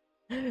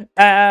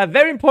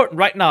 Very important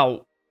right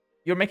now.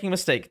 You're making a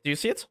mistake. Do you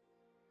see it?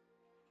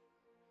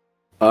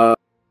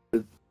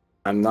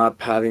 I'm not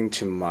padding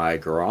to my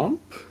Gromp.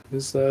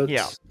 Is that?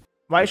 Yeah.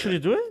 Why should you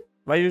do it?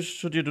 Why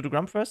should you do the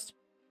Grump first?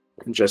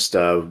 Just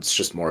it's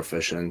just more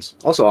efficient.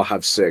 Also, I'll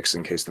have 6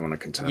 in case they want to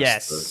contest.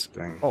 Yes. The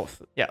thing.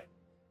 Both. Yeah.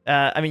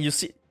 I mean, you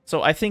see.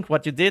 So I think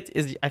what you did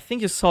is, I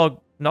think you saw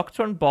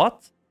Nocturne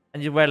bot,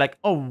 and you were like,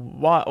 "Oh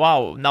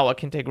wow, now I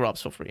can take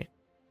Grubs for free,"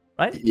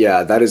 right?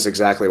 Yeah, that is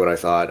exactly what I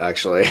thought,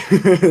 actually.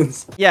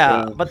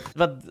 Yeah,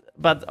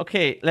 but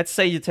okay. Let's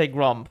say you take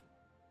Grump.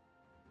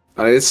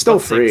 It's still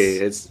free.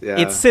 It's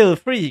still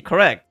free,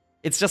 correct?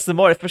 It's just the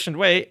more efficient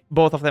way.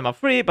 Both of them are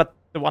free, but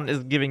the one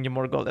is giving you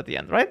more gold at the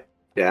end, right?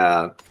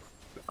 Yeah.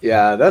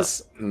 Yeah,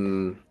 that's...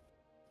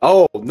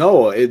 Oh,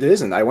 no, it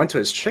isn't. I went to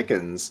his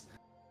chickens.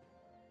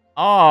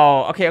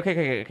 Oh, okay.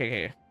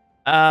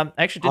 I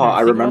actually didn't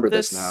I remember about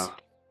this now.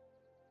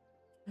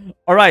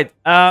 Alright,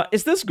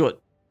 is this good?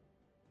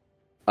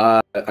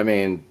 I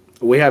mean,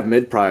 we have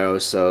mid-prio,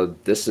 so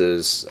this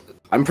is...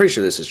 I'm pretty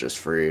sure this is just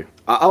free.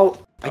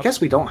 I guess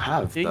we don't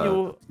have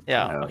you?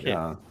 Yeah, okay.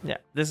 Yeah,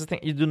 this is the thing.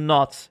 You do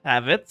not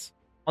have it.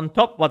 On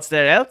top, what's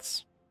there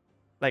else?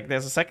 Like,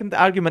 there's a second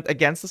argument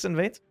against this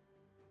invade?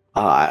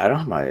 I don't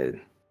have my...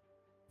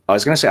 I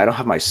was gonna say I don't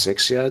have my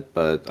 6 yet,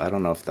 but I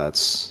don't know if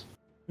that's...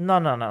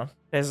 No.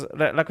 There's,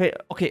 like,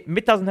 okay,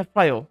 mid doesn't have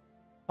prio.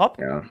 Top?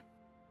 Yeah.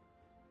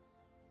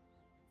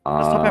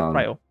 Does top have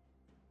prio?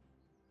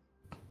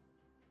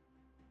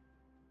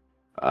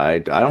 I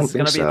don't think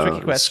so. This is gonna be a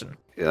tricky question.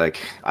 Like,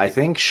 I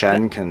think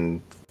Shen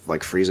can,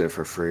 like, freeze it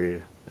for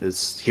free.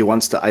 He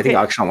wants to... I think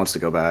Akshan wants to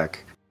go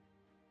back.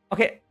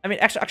 Okay, I mean,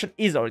 Action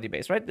is already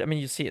based, right? I mean,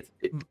 you see it.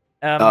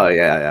 Oh,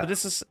 yeah. So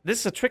this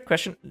is a trick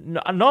question.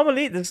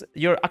 Normally,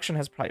 your Action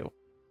has prio,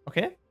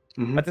 okay?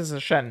 But this is a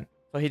Shen,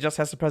 so he just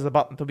has to press a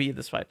button to be in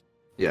this fight.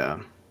 Yeah.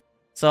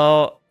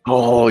 So...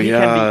 Oh,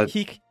 yeah.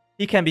 He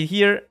can be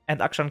here,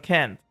 and Action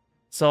can't.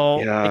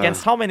 So,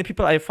 against how many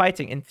people are you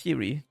fighting, in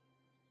theory?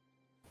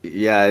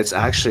 Yeah, it's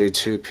actually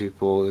 2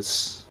 people.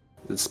 It's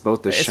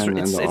both the Shen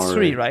and the Ari. It's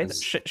 3, right?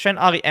 Shen,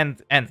 Ari,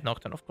 and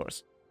Nocturne, of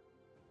course.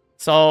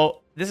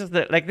 So this is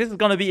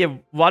gonna be a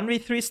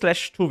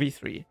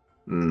 1v3/2v3.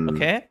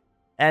 Okay?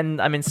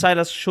 And I mean,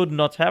 Silas should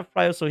not have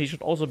prio, so he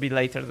should also be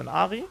later than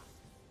Ari.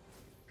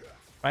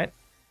 Right?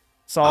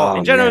 So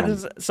in general,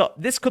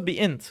 this could be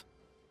int,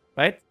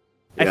 right?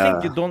 Yeah.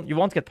 I think you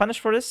won't get punished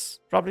for this,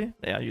 probably.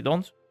 Yeah, you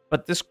don't.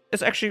 But this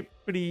is actually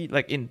pretty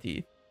like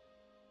inty.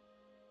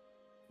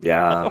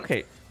 Yeah. But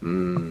okay.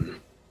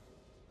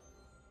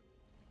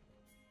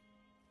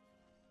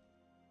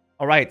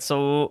 All right.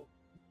 So,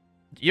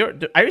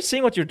 are you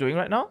seeing what you're doing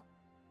right now?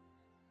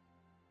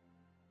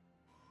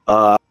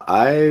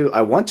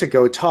 I want to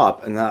go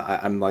top, and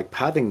I'm like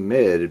pathing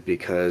mid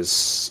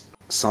because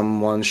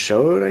someone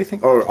showed, I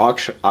think, or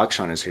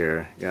Akshan is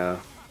here. Yeah.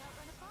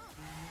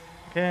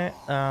 Okay.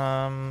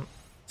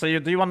 So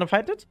do you want to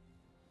fight it?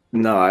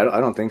 No, I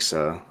don't think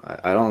so.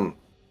 I don't.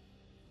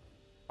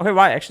 Okay.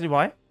 Why? Actually,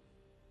 why?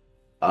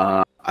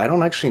 I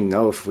don't actually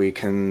know if we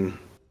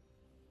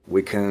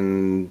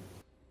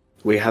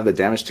have the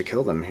damage to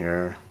kill them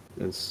here.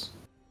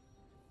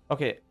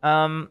 Okay,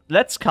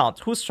 let's count.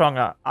 Who's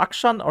stronger,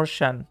 Akshan or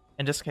Shen?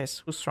 In this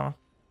case, who's stronger?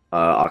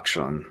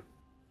 Akshan.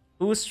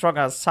 Who's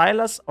stronger,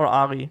 Silas or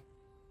Ari?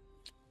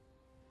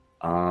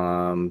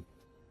 I mean,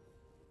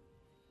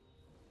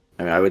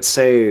 I would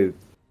say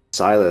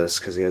Silas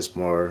because he has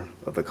more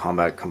of the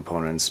combat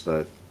components,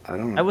 but I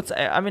don't know. I would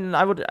say,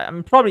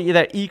 I'm probably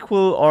either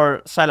equal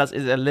or Silas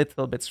is a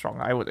little bit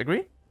stronger. I would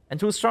agree. And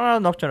who's stronger,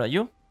 Nocturne? Are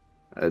you?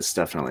 It's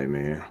definitely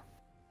me.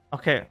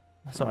 Okay,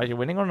 so are you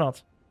winning or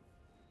not?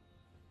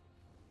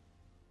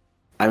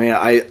 I mean,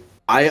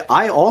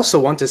 I also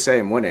want to say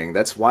I'm winning.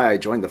 That's why I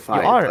joined the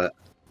fight. You are.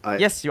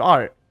 Yes, you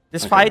are.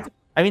 This fight.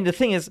 I mean, the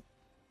thing is,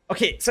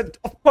 okay. So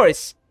of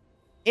course,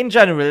 in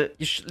general,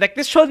 like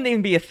this shouldn't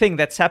even be a thing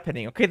that's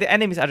happening. Okay, the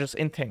enemies are just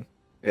inting.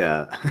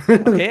 Yeah.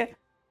 Okay,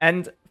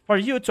 and for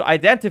you to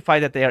identify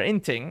that they are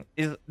inting,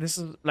 this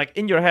is like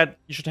in your head,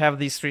 you should have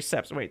these 3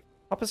 steps. Wait,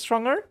 top is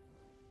stronger,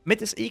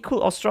 mid is equal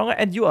or stronger,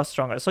 and you are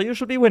stronger. So you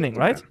should be winning,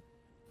 right?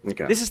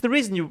 Okay. This is the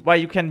reason why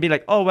you can be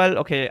like, oh well,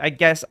 okay, I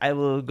guess I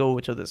will go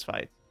to this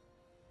fight.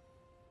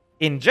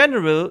 In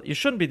general, you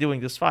shouldn't be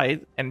doing this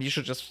fight, and you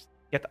should just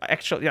get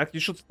you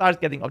should start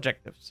getting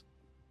objectives.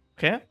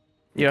 Okay?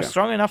 You're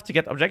strong enough to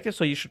get objectives,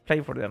 so you should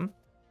play for them.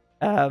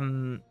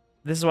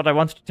 This is what I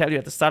wanted to tell you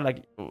at the start.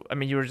 Like, I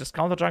mean, you were just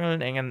counter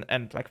jungling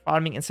and like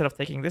farming instead of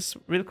taking this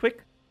real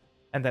quick,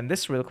 and then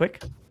this real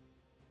quick.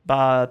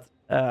 But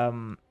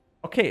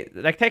okay,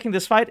 like taking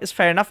this fight is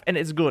fair enough and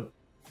it's good.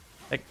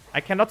 Like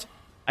I cannot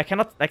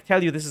like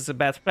tell you this is a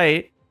bad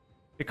play,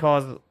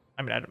 because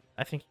I mean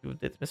I think you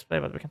did misplay,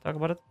 but we can talk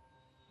about it.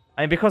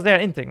 I mean, because they are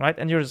inting, right?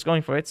 And you're just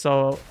going for it.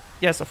 So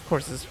yes, of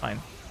course, this is fine.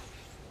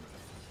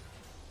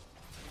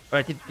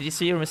 Alright, did you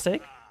see your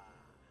mistake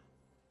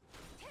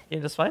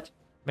in this fight?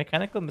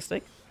 Mechanical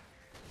mistake?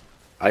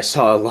 I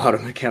saw a lot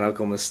of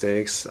mechanical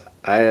mistakes.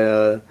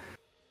 Actually,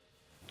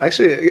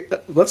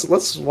 let's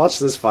watch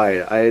this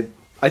fight.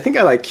 I think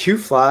I like Q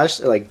flashed,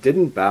 it like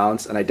didn't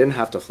bounce, and I didn't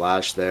have to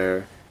flash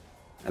there.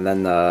 And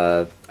then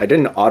I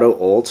didn't auto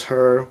ult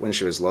her when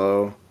she was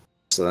low,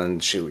 so then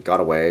she got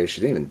away. She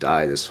didn't even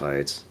die this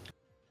fight.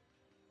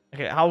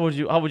 Okay, how would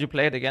you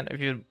play it again if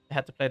you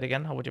had to play it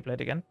again? How would you play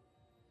it again?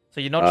 So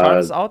you know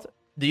Charles out.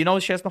 Do you know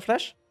she has no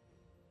flash?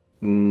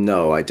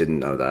 No, I didn't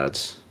know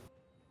that.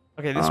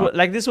 Okay,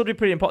 this would be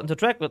pretty important to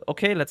track. But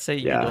okay, let's say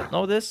you don't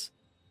know this.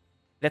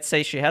 Let's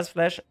say she has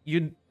flash.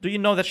 Do you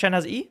know that Shen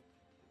has E?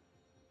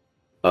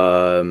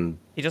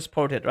 He just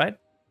ported, right?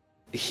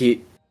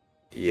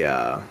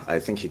 Yeah, I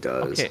think he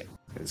does. Okay.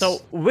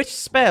 So which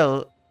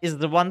spell is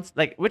the one,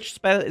 like which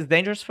spell is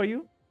dangerous for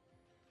you?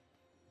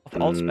 Of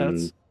all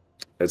spells?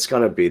 It's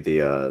gotta be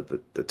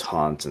the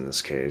taunt in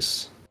this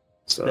case.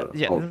 So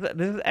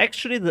this is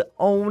actually the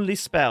only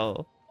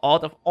spell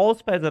out of all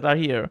spells that are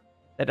here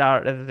that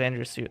is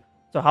dangerous to you.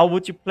 So how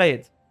would you play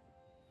it?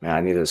 Man,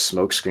 I need to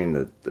smoke screen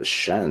the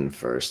Shen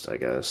first, I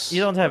guess.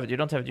 You don't have it. You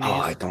don't have it.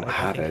 I don't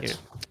have it.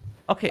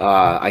 Okay.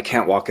 I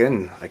can't walk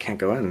in. I can't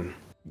go in.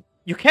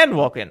 You can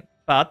walk in,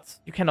 but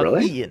you cannot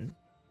really? E in.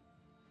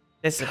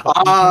 This is you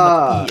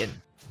cannot E in.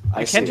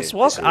 You can just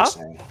walk up.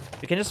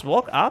 You can just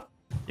walk up.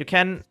 You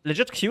can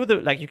legit queue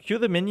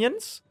the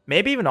minions.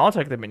 Maybe even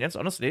auto the minions,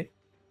 honestly,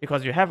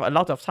 because you have a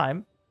lot of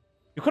time.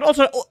 You could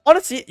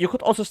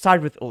also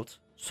start with ult,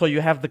 so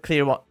you have the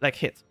clear one, like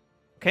hit.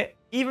 Okay,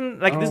 even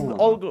like this is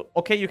all good.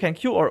 Okay, you can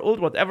Q or ult,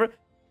 whatever.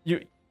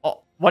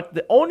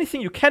 The only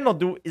thing you cannot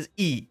do is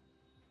E,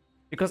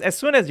 because as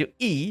soon as you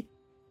E,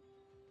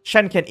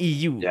 Shen can E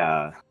you.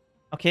 Yeah.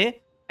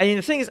 Okay, and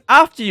the thing is,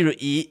 after you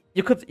E,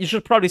 you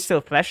should probably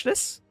still flash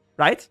this,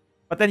 right?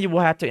 But then you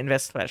will have to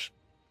invest flash.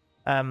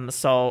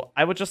 So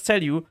I would just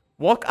tell you,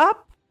 walk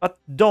up, but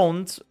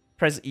don't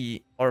press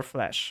E or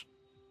flash.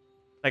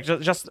 Like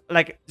just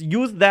like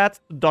use that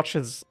to dodge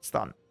his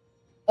stun.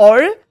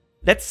 Or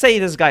let's say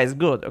this guy is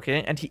good,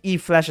 okay, and he E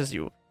flashes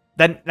you.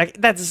 Then like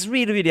that is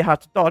really, really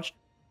hard to dodge.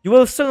 You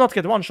will still not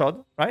get one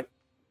shot, right?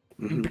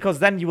 Because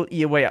then you will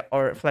E away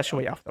or flash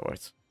away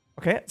afterwards.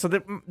 Okay, so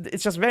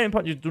it's just very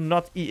important you do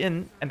not E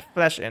in and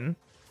flash in,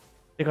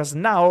 because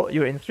now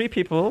you're in 3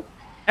 people.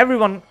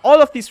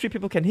 All of these 3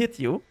 people can hit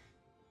you,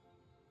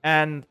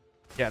 and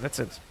yeah, that's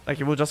it. Like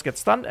you will just get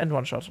stunned and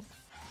one shot.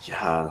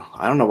 Yeah,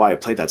 I don't know why I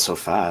played that so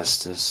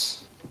fast.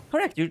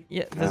 Correct. You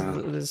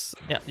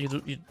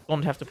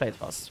don't have to play it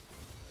fast.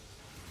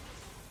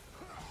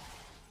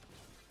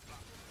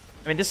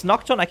 I mean, this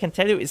Nocturne, I can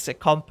tell you, is a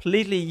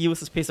completely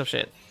useless piece of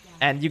shit.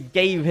 And you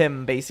gave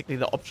him basically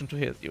the option to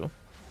hit you.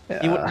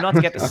 Yeah. He would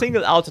not get a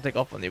single auto attack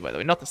off on you, by the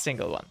way. Not a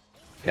single one.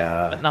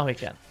 Yeah. But now he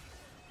can.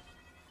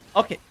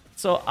 Okay,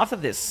 so after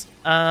this,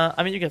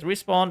 I mean, you get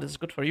respawned. This is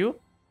good for you.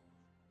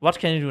 What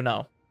can you do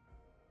now?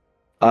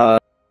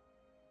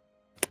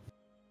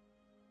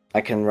 I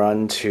can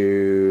run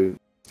to...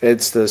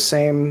 It's the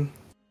same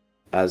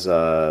as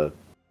a...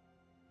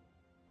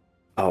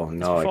 Oh,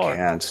 no, I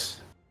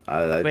can't.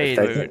 Wait.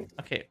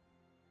 Okay.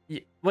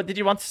 What did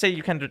you want to say?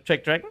 You can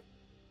take Dragon?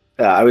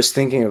 Yeah, I was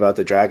thinking about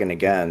the Dragon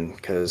again,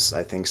 because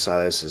I think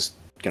Silas is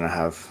going to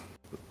have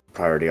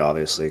priority,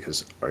 obviously,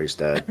 because Ari's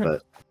dead,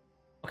 but...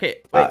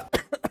 Okay, wait.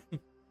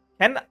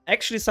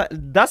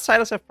 Does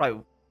Silas have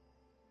priority?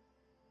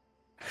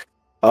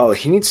 Oh,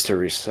 he needs to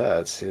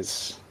reset.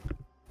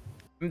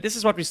 This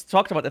is what we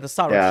talked about at the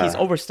start. Yeah. He's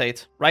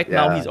overstayed. Right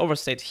now, he's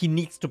overstayed. He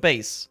needs to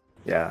base.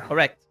 Yeah.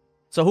 Correct.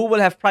 So who will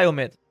have prio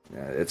mid?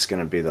 Yeah, it's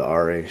gonna be the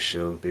Ari.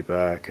 She'll be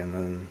back, and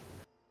then...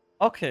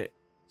 Okay.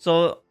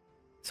 So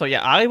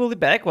yeah, Ari will be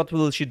back. What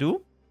will she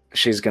do?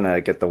 She's gonna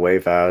get the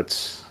wave out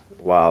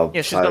while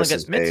she's gonna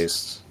get mid.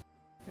 Based.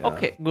 Yeah.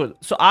 Okay, good.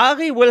 So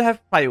Ari will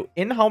have prio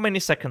in how many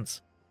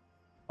seconds?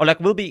 Or like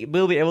will be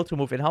able to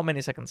move in how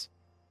many seconds?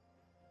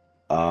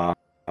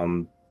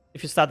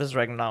 If you start this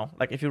dragon now,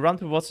 like if you run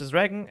towards this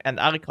dragon and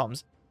Ari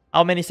comes,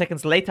 how many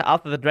seconds later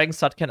after the dragon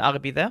start can Ari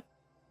be there?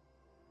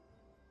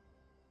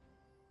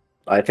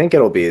 I think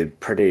it'll be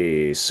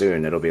pretty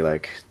soon. It'll be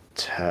like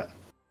 10.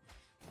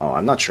 Oh,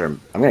 I'm not sure.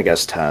 I'm gonna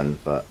guess 10,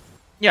 but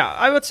yeah,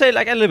 I would say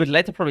like a little bit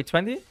later, probably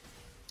 20.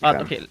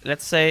 But okay. okay,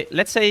 let's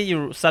say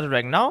you started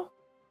rank now,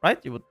 right?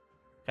 You would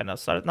kind of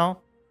start it now.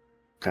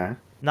 Okay.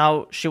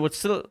 Now she will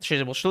still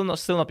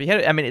not be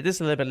here. I mean, it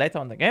is a little bit later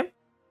on the game,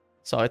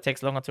 so it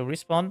takes longer to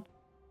respawn.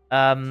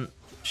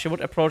 She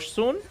would approach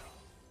soon.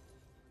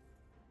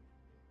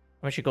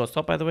 When she goes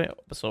top, by the way,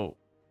 so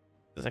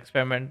this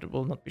experiment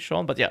will not be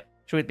shown. But yeah,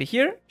 she would be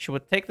here. She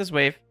would take this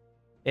wave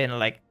in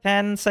like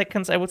 10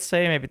 seconds, I would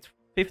say, maybe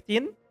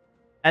 15,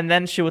 and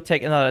then she would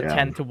take another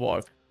 10 to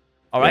work.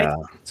 All right. Yeah.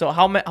 So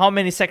how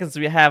many seconds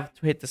do we have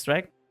to hit this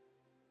drag?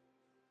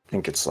 I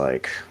think it's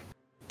like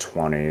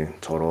 20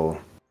 total.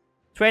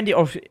 20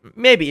 or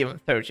maybe even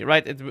 30,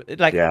 right?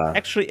 It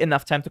actually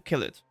enough time to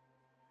kill it.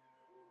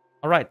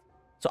 All right.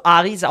 So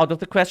Ari is out of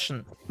the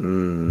question.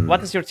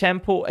 What is your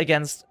tempo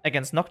against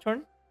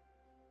Nocturne?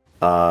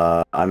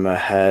 I'm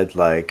ahead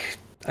like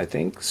I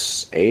think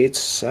 8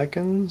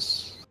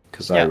 seconds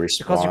because I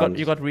respawned. Because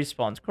you got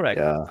respawned,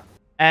 correct? Yeah.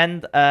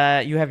 And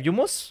you have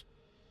Yumus.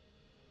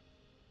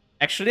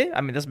 Actually,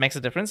 I mean this makes a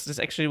difference. This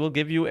actually will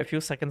give you a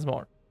few seconds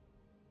more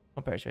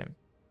compared to him.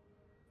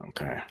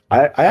 Okay.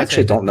 I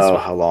actually don't know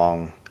how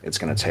long it's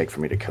gonna take for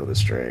me to kill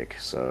this Drake.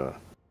 So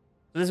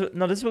this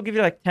will give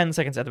you like 10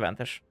 seconds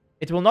advantage.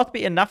 It will not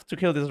be enough to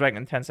kill this dragon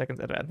in 10 seconds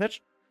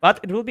advantage, but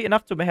it will be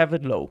enough to have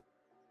it low.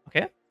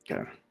 Okay?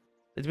 Okay.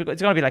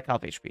 It's gonna be like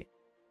half HP.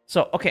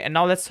 So, okay, and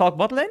now let's talk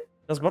bot lane.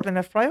 Does bot lane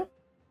have prio?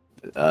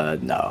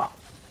 No.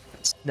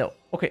 No.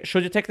 Okay,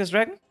 should you take this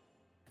dragon?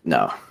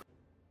 No.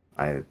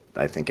 I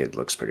think it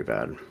looks pretty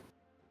bad.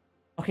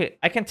 Okay,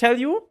 I can tell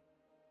you,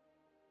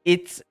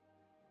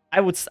 I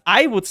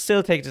would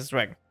still take this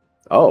dragon.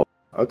 Oh,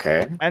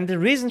 okay. And the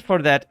reason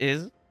for that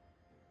is,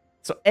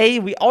 so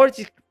we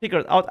already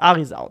figured out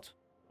Ari's out.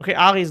 Okay,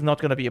 Ari is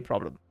not gonna be a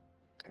problem.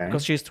 Okay.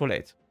 Because she's too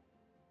late.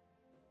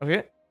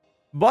 Okay?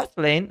 Bot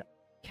lane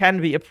can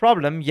be a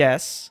problem,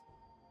 yes.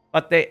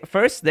 But they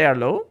are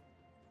low.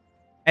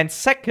 And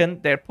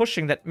second, they're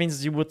pushing. That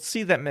means you would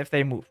see them if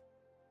they move.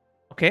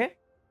 Okay?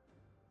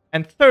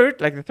 And third,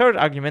 like the third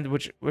argument,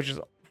 which is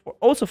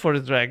also for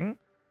the dragon,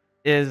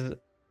 is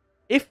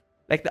if,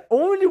 like, the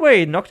only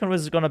way Nocturne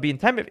is gonna be in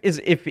time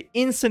is if he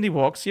instantly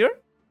walks here.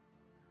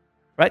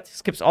 Right?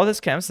 Skips all his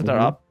camps that are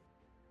up.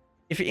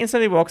 If he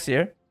instantly walks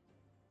here,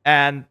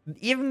 and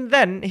even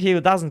then, he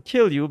doesn't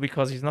kill you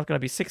because he's not gonna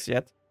be 6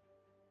 yet.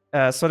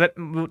 So that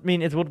would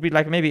mean it would be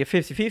like maybe a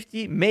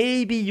 50-50.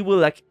 Maybe you will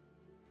like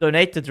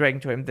donate the dragon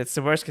to him. That's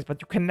the worst case,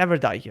 but you can never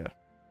die here.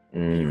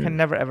 You can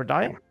never ever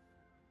die.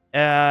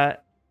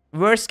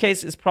 Worst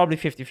case is probably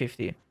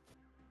 50-50.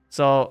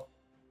 So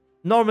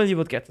normally you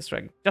would get this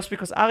dragon. Just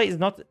because Ari is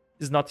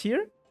not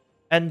here,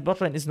 and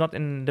botlane is not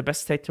in the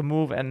best state to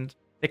move, and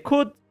they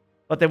could,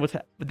 but they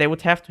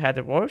would have to have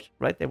a ward,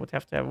 right? They would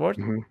have to have a ward.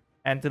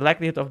 And the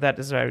likelihood of that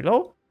is very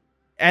low.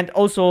 And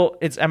also,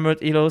 it's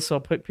Emerald Elo, so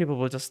people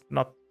will just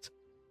not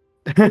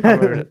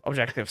cover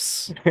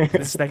objectives.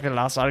 This is like the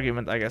last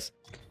argument, I guess.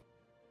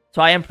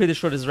 So I am pretty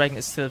sure this dragon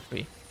is still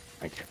free.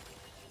 Okay.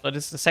 So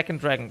this is the second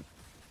dragon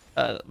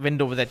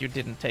window that you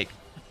didn't take.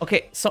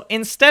 Okay, so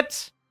instead,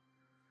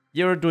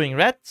 you're doing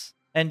red,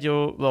 and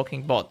you're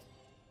walking bot.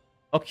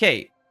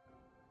 Okay.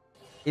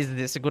 Is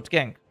this a good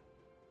gank?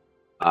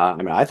 I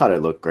mean, I thought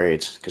it looked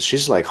great, because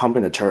she's like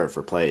humping the turret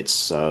for plates,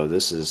 so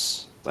this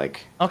is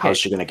like, how's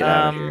she gonna get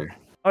out of here?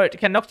 Alright,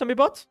 can Nocturne be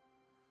bot?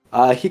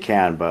 He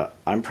can, but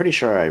I'm pretty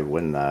sure I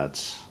win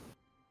that.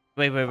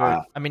 Wait.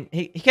 I mean,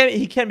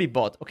 he can be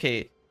bot.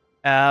 Okay.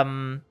 I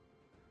mean,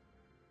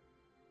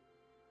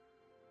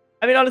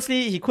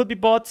 honestly, he could be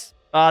bot,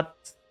 but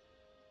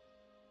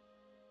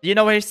do you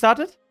know where he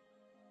started?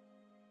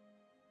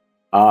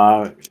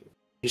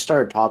 He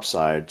started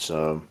topside,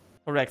 so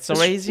correct. So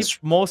where is he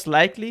most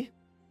likely?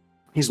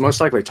 He's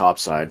most likely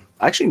topside.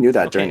 I actually knew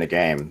that during the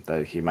game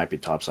that he might be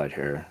topside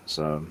here.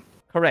 So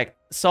correct.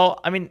 So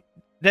I mean,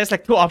 there's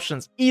like two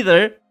options.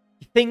 Either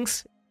he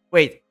thinks,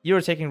 wait,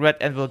 you're taking red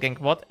and will gank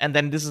bot, and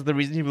then this is the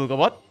reason he will go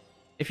bot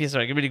if he's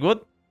like really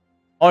good,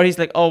 or he's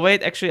like, oh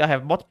wait, actually I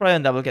have bot prior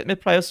and I will get mid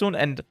prior soon,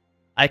 and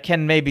I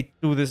can maybe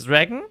do this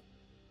dragon,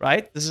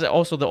 right? This is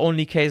also the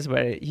only case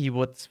where he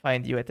would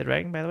find you at the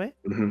dragon, by the way.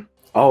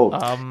 Oh,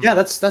 yeah,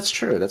 that's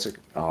true.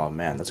 Oh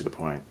man, that's a good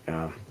point.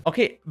 Yeah.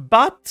 Okay,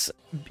 but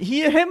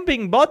him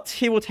being bot,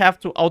 he would have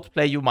to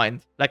outplay you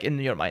mind, like in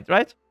your mind,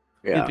 right?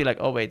 Yeah. He'd be like,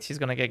 oh wait, he's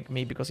gonna gank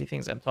me because he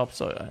thinks I'm top.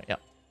 So yeah.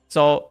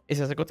 So is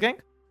this a good gank?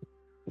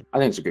 I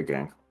think it's a good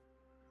gank.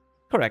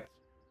 Correct.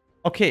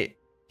 Okay,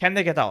 can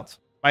they get out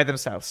by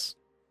themselves?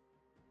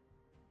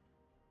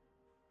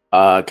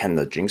 Can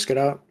the Jinx get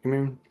out? You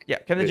mean? Yeah.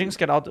 Can the Jinx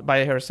get out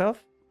by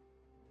herself?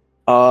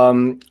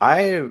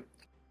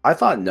 I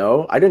thought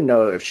no. I didn't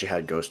know if she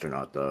had Ghost or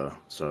not, though.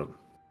 So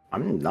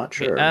I'm not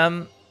sure.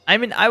 I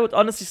mean, I would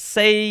honestly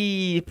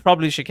say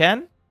probably she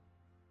can.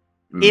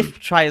 If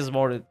Try is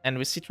warded, and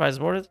we see Try is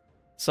warded.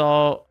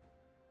 So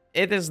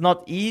it is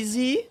not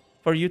easy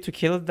for you to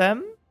kill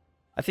them.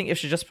 I think if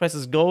she just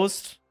presses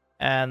Ghost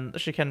and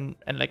she can,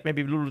 and like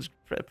maybe Lulu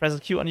presses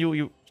Q on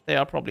you, they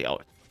are probably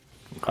out.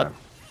 Okay. But,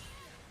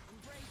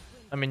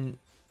 I mean,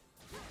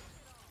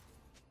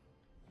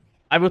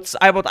 I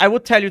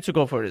would tell you to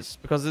go for this,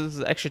 because this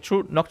is actually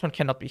true. Nocturne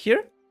cannot be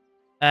here,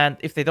 and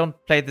if they don't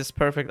play this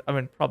perfect, I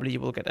mean, probably you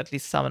will get at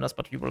least summoners,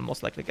 but you will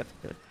most likely get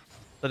the kill.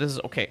 So this is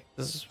okay.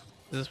 This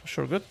is for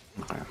sure good.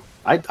 Okay.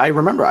 I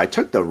remember I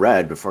took the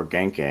red before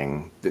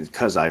ganking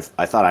because I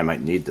thought I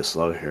might need the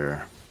slow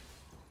here.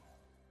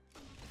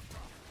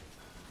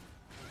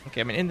 Okay,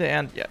 I mean, in the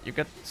end, yeah, you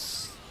can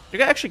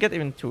actually get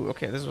even 2.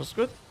 Okay, this was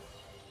good.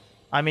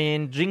 I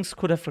mean, Jinx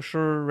could have for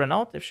sure run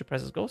out if she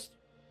presses Ghost.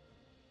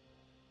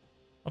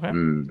 Okay.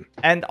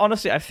 And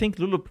honestly, I think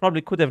Lulu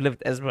probably could have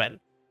lived as well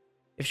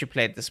if she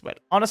played this well.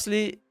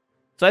 Honestly,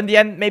 so in the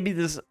end, maybe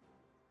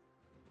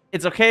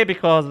it's okay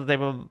because they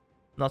will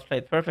not play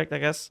it perfect, I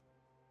guess.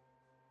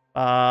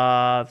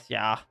 But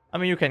yeah, I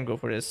mean, you can go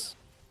for this.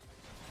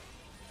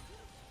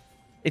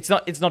 It's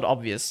not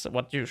obvious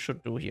what you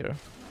should do here.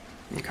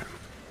 Okay.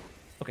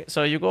 Okay,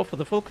 so you go for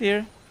the full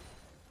clear.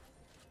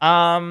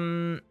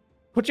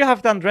 Could you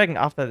have done Dragon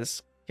after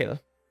this kill?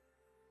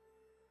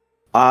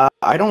 I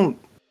don't.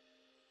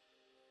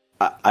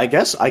 I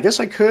guess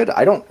I could.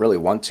 I don't really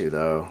want to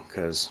though,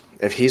 because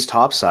if he's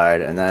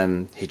topside and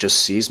then he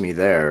just sees me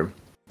there,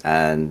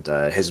 and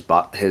his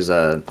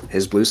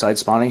blue side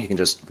spawning, he can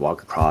just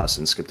walk across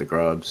and skip the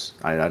grubs.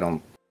 I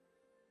don't.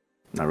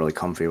 Not really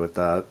comfy with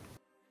that.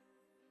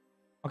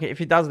 Okay, if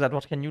he does that,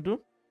 what can you do?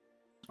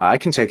 I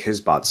can take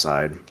his bot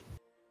side.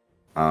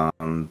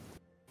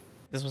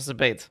 This was a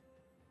bait.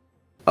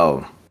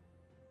 Oh.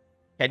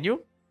 Can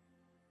you?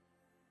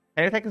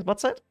 Can you take his bot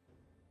side?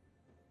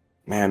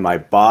 Man, my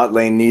bot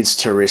lane needs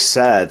to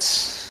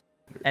reset.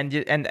 And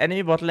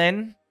any bot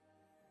lane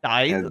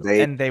died,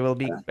 and they will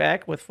be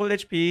back with full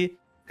HP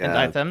and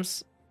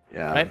items.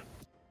 Yeah. Right?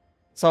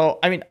 So,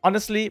 I mean,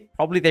 honestly,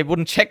 probably they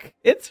wouldn't check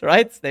it,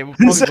 right? They would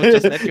probably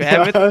would just let you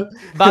have it.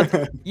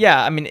 But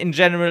yeah, I mean, in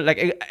general, like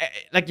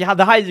yeah,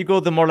 the higher you go,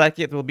 the more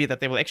likely it will be that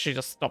they will actually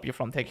just stop you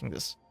from taking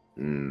this.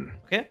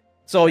 Okay?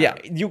 So yeah,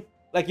 you're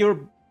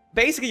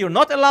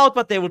not allowed,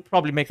 but they would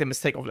probably make the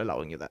mistake of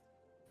allowing you that.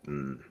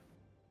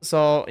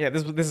 So yeah,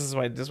 this is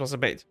why this was a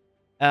bait.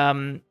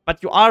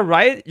 But you are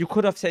right. You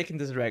could have taken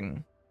this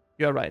dragon.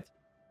 You are right.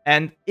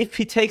 And if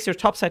he takes your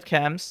topside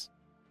camps,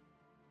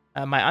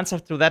 my answer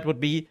to that would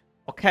be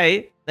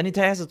okay. Then he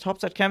has the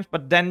topside camps,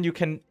 but then you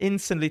can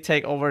instantly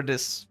take over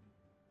this,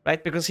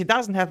 right? Because he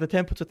doesn't have the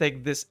tempo to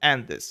take this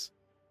and this.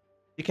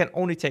 He can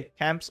only take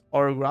camps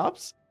or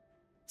grabs.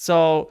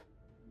 So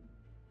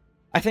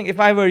I think if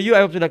I were you,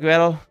 I would be like,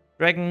 well,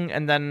 dragon,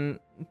 and then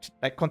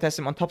like contest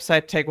him on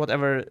topside, take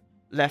whatever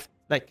left,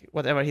 like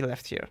whatever he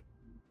left here.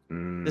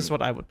 This is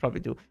what I would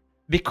probably do.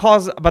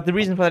 But the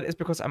reason for that is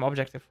because I'm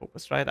objective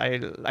focused, right?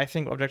 I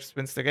think objectives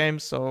wins the game,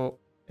 so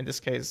in this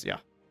case, yeah.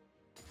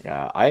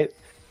 Yeah,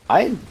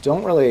 I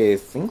don't really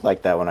think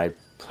like that when I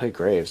play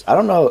Graves. I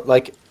don't know,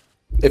 like,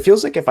 it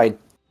feels like if I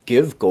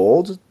give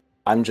gold,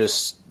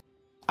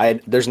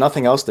 there's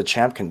nothing else the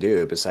champ can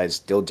do besides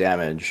deal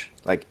damage.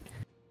 Like,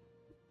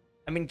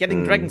 I mean,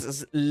 getting dragons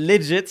is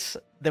legit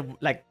the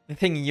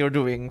thing you're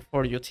doing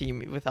for your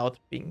team without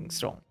being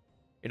strong.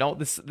 You know,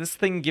 this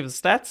thing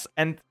gives stats,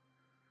 and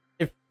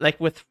if like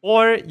with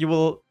 4, you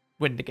will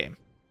win the game.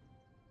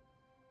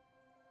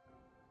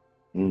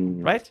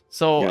 Right?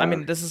 So yeah. I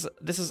mean, this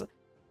is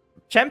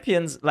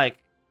champions like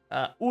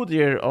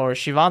Udyr or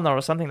Shyvana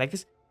or something like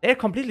this. They're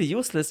completely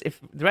useless if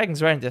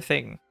dragons weren't a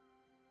thing.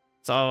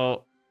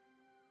 So,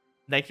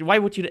 like, why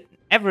would you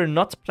ever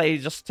not play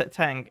just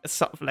tank,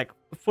 like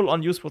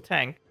full-on useful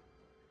tank,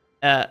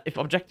 if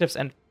objectives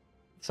and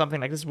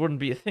something like this wouldn't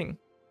be a thing?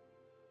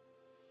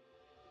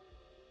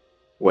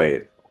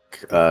 Wait,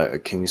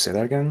 can you say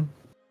that again?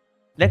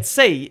 Let's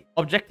say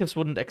objectives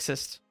wouldn't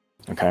exist.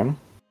 Okay.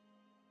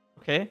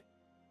 Okay.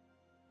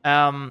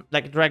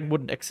 Like dragon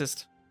wouldn't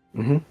exist.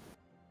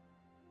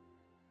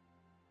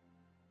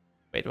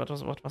 Wait, what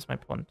was my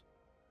point?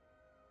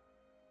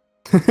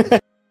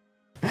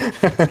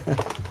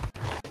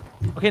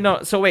 Okay,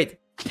 no. So wait,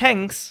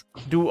 tanks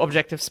do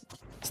objectives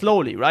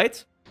slowly,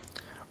 right?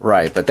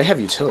 Right, but they have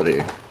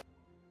utility.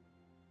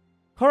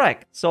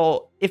 Correct.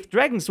 So if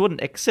dragons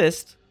wouldn't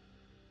exist,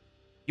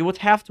 you would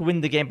have to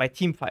win the game by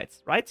team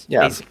fights, right?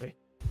 Yeah. Basically,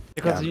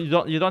 because you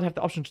don't have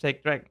the option to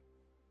take dragon.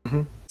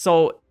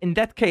 So in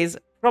that case,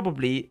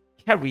 probably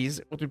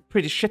carries would be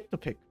pretty shit to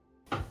pick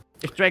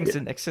if dragons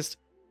didn't exist.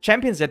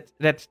 Champions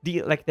that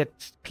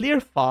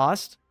clear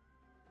fast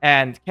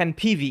and can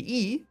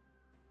PvE,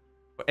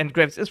 and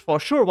Graves is for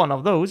sure one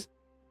of those.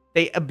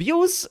 They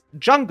abuse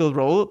jungle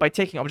role by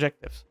taking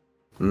objectives.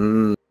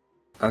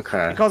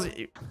 Okay. Because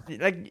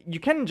like you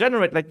can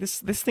generate like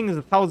this thing is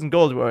 1,000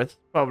 gold worth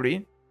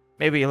probably,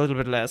 maybe a little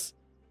bit less,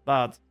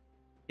 but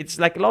it's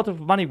like a lot of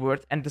money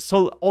worth, and the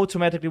soul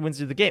automatically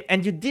wins you the game.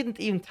 And you didn't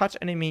even touch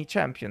enemy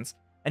champions,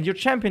 and your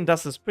champion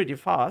does this pretty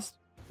fast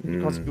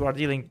because you are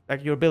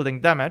you're building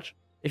damage.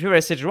 If you were a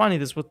Sejuani,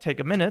 this would take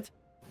a minute,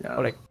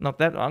 or like not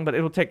that long, but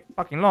it would take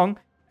fucking long,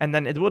 and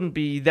then it wouldn't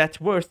be that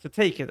worth to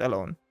take it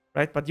alone.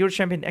 right? But your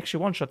champion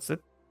actually one-shots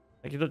it.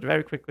 Like, you do it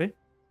very quickly.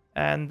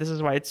 And this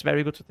is why it's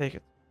very good to take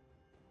it.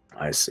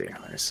 I see.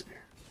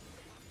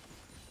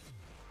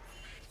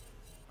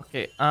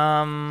 Okay,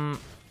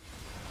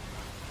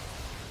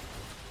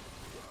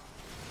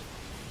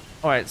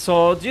 Alright,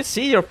 so do you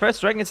see your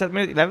first dragon is at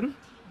minute 11?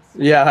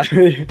 Yeah,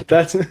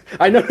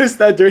 I noticed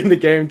that during the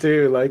game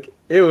too. Like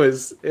it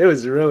was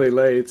really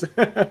late.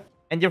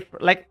 And you're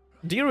like,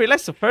 do you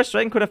realize the first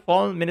dragon could have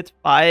fallen minute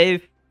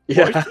 5?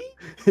 Yeah.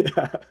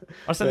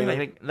 Or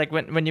something like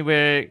when you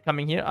were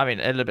coming here. I mean,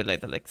 a little bit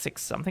later, like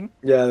 6 something.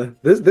 Yeah,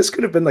 this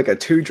could have been like a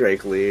 2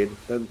 Drake lead.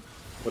 That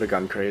would have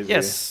gone crazy.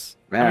 Yes.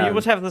 Man. I mean, you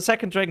would have the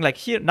second dragon like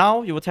here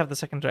now. You would have the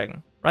second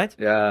dragon, right?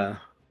 Yeah.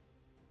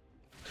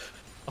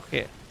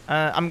 Okay.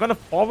 I'm gonna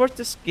forward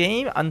this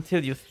game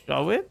until you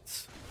throw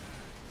it.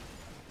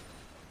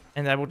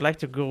 And I would like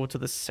to go to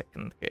the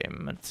second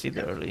game and see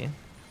the early,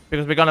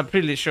 because we're gonna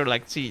pretty sure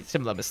like see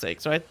similar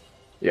mistakes, right?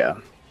 Yeah.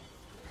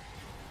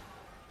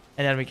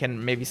 And then we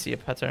can maybe see a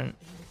pattern.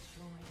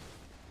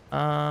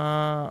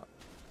 Right.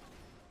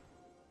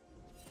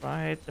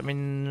 I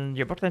mean,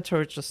 your bot lane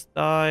turret just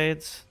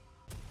died.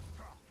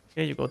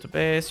 Okay, you go to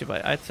base, you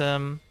buy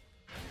item.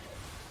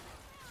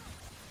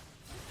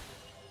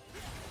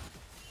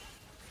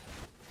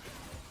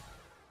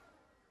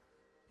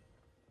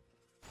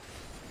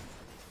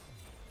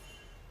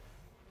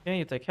 Okay,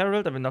 you take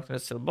Herald, I've been knocked in a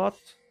still bot.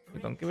 We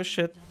don't give a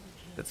shit.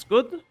 That's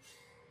good.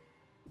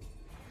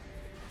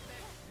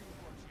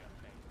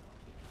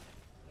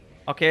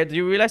 Okay, do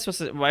you realize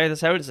why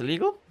this Herald is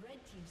illegal?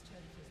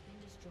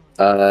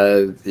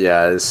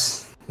 Yeah,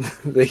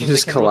 they can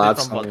just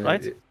collapse from bot,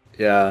 right?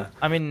 Yeah.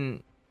 I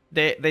mean,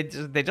 they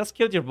just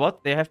killed your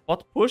bot. They have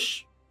bot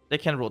push. They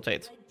can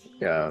rotate.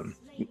 Yeah.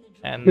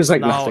 And there's like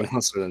now, nothing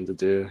else for them to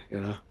do.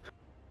 Yeah.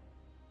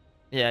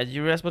 Yeah,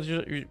 you realize what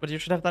you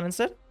should have done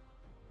instead?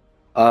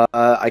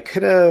 I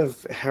could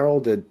have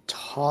heralded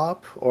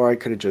top, or I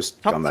could have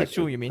just top gone back T2,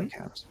 to you mean?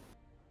 camps.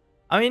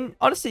 I mean,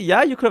 honestly,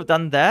 yeah, you could have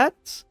done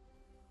that,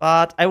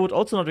 but I would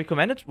also not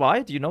recommend it.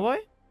 Why? Do you know why?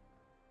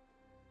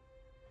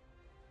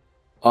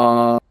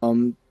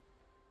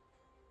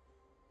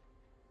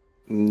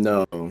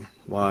 No.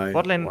 Why?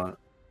 Bot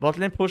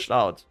lane pushed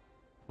out.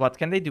 What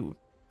can they do?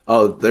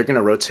 Oh, they're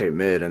gonna rotate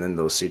mid, and then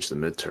they'll siege the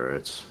mid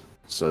turrets.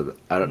 So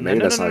maybe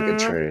that's not a good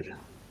trade.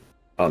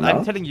 Oh no!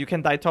 I'm telling you, you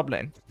can die top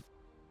lane.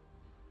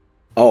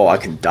 Oh, I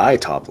can die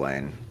top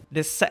lane.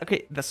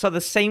 Okay, so the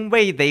same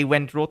way they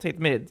went rotate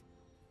mid,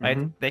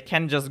 right? They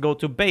can just go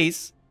to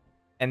base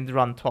and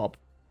run top.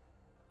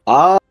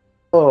 Oh.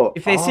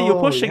 If they see you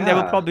pushing, they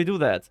will yeah. probably do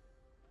that.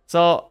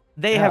 So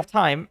they have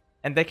time,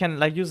 and they can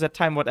like use that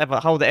time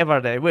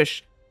however they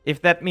wish.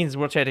 If that means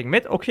rotating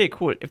mid, okay,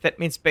 cool. If that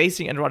means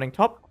basing and running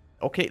top,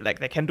 okay, like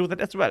they can do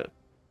that as well.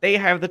 They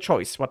have the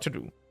choice what to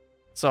do.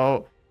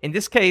 So in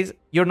this case,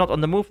 you're not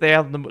on the move. They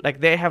have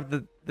they have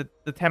the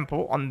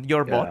tempo on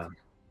your bot.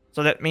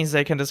 So that means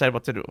they can decide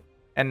what to do.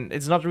 And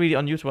it's not really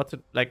on you to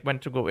when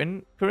to go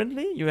in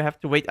currently. You have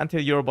to wait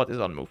until your bot is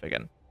on move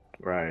again.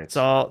 Right.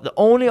 So the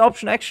only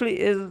option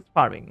actually is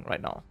farming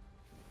right now.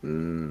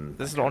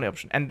 This is the only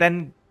option. And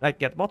then like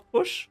get bot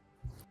push.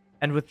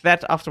 And with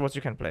that afterwards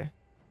you can play.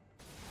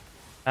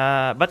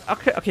 But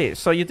okay,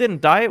 so you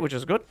didn't die, which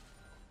is good.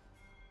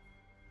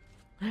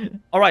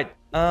 Alright.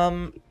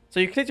 So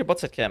you cleared your bot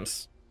side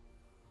camps.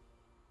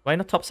 Why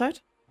not top side?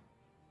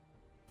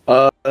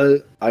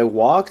 I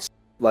walked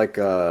like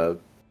to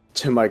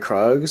my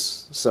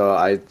Krugs, so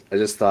I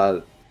just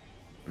thought,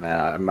 man,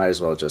 I might as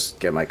well just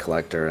get my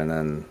collector and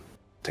then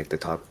take the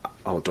top.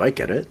 Oh, do I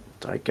get it?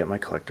 Do I get my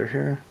collector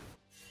here?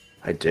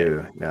 I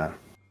do,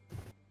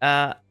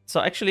 yeah. So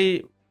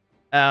actually,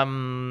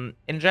 in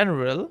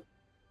general,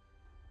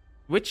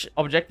 which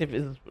objective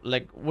is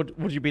like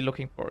would you be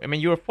looking for? I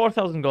mean, you're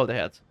 4,000 gold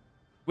ahead.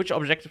 Which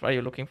objective are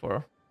you looking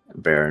for?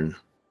 Baron.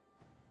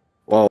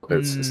 Well,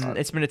 it's not...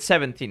 It's minute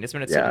 17. It's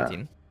minute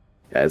 17.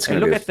 Yeah, it's gonna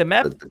look be at the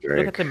map.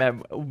 Look at the map.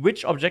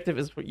 Which objective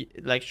is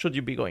like should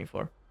you be going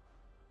for?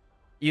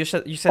 You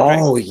said.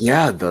 Oh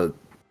yeah,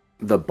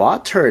 the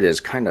bot turret is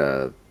kind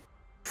of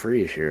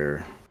free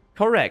here.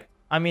 Correct.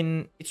 I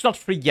mean, it's not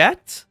free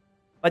yet,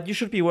 but you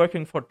should be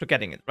working to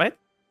getting it, right?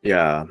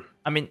 Yeah.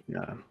 I mean,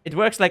 it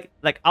works like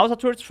outer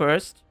turrets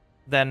first,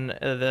 then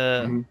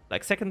the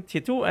like second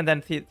tier 2, and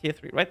then tier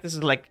 3, right? This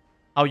is like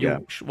how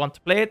you want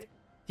to play it.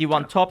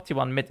 T1 top,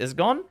 T1 mid is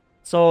gone,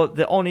 so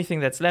the only thing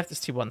that's left is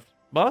T1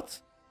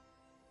 bot.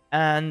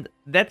 And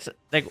that's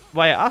like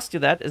why I asked you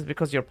that is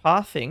because your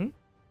pathing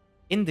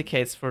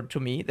indicates to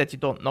me that you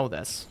don't know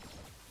this,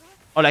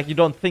 or like you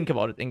don't think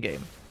about it in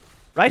game.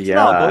 Right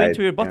now, going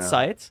to your bot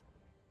side,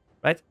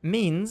 right,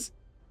 means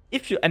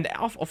if you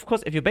of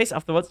course if you base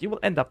afterwards, you will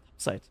end up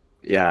top side.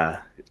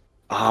 Yeah.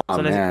 Oh,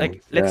 so man.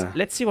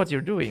 Let's see what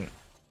you're doing.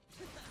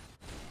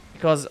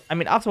 Because I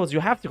mean, afterwards you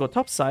have to go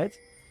top side.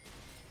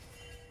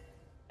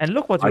 And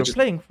look what you're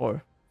playing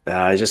for.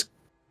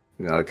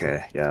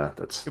 Okay, yeah,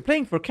 that's... You're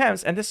playing for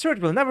camps, and this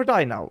turret will never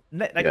die now.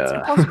 It's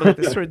impossible that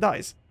this turret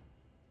dies.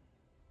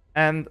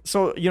 And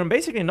so you're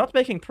basically not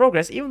making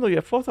progress, even though you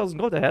have 4,000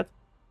 gold ahead.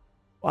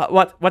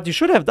 What you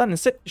should have done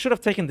instead, you should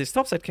have taken these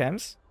topside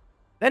camps,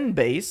 then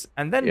base,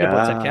 and then the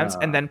bot side camps,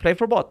 and then play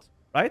for bot,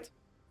 right?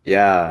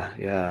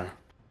 Yeah.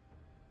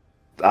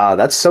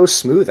 That's so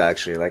smooth,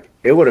 actually. Like,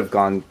 it would have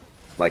gone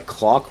like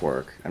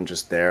clockwork. I'm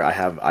just there. I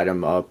have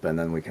item up, and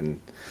then we can...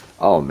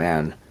 Oh,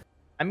 man.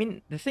 I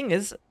mean, the thing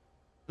is,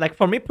 like,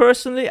 for me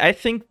personally, I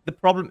think the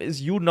problem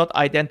is you not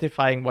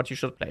identifying what you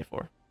should play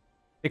for.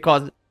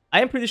 Because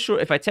I am pretty sure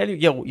if I tell you,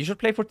 yo, you should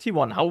play for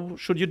T1, how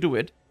should you do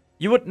it?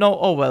 You would know,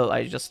 oh, well,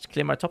 I just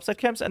clear my topside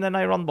camps, and then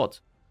I run bot.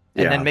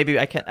 And then maybe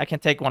I can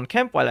take one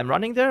camp while I'm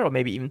running there, or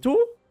maybe even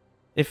two,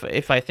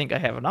 if I think I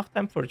have enough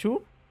time for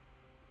two.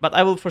 But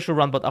I will for sure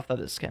run bot after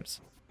this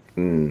camps.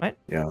 Right?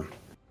 Yeah.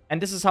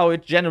 And this is how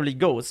it generally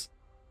goes.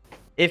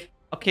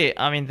 Okay,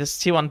 I mean, this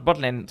T1 bot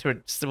lane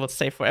turret still will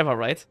stay forever,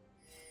 right?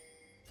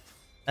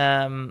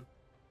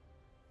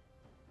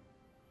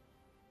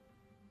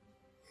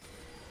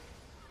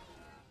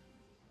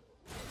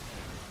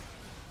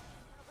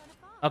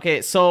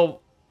 Okay, so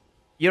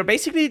you're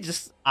basically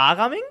just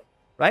Agamming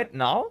right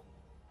now,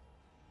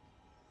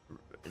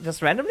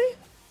 just randomly,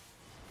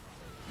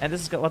 and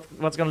this is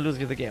what's gonna lose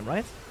you the game,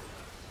 right?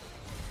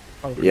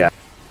 Probably. Yeah,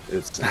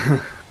 it's.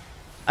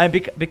 And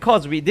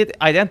because we did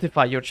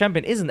identify your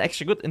champion isn't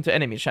actually good into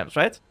enemy champs,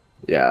 right?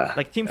 Yeah.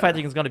 Like team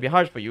fighting is gonna be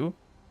hard for you,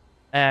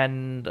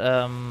 and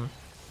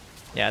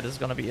yeah, this is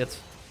gonna be it.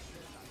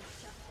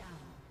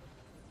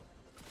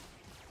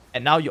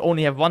 And now you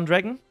only have one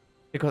dragon,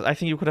 because I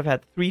think you could have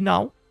had 3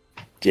 now.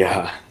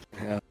 Yeah.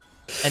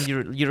 And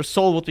your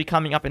soul would be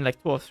coming up in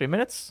like 2 or 3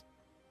 minutes.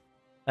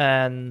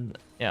 And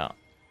yeah,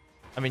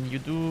 I mean you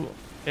do.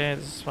 Okay,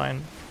 this is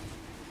fine.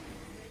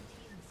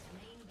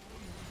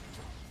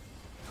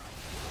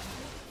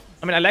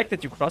 I mean I like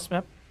that you cross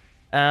map.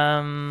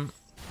 Okay.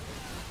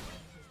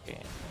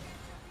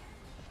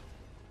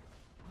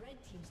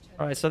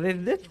 All right, so they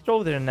did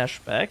throw their Nash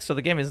back, so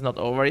the game is not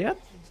over yet.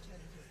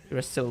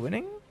 You're still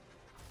winning.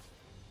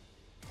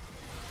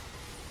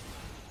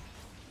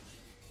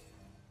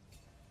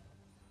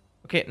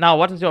 Okay, now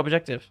what is your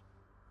objective?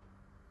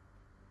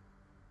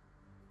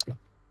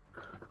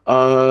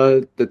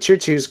 The tier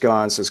 2's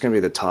gone, so it's gonna be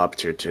the top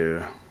tier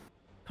 2.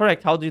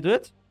 Correct. How do you do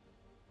it?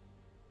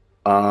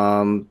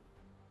 I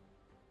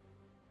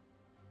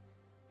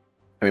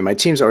mean, my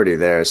team's already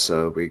there,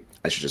 so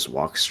I should just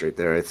walk straight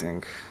there, I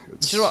think.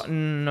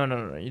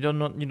 No.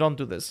 You don't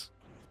do this.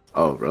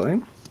 Oh,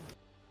 really?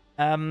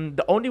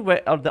 The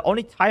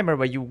only timer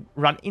where you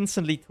run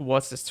instantly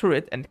towards this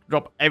turret and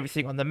drop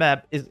everything on the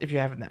map is if you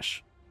have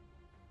Nash.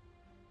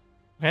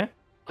 Okay?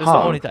 That's the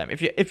only time.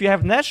 If you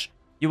have Nash,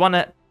 you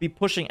wanna be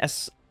pushing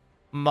as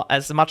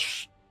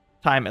much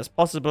time as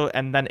possible,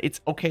 and then it's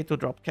okay to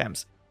drop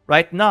camps.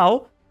 Right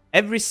now,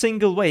 every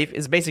single wave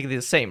is basically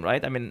the same,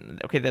 right? I mean,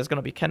 okay, there's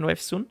gonna be Ken wave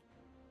soon.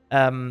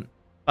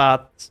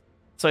 But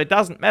so it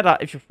doesn't matter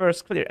if you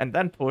first clear and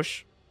then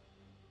push.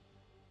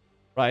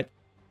 Right?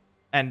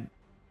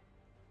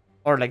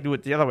 Or like do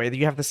it the other way.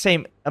 You have the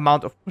same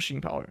amount of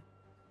pushing power.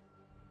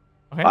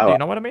 Okay, do you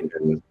know what I mean?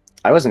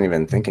 I wasn't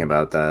even thinking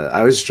about that.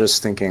 I was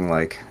just thinking,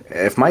 like,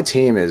 if my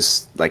team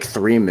is like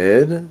 3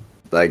 mid,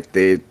 like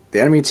the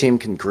enemy team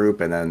can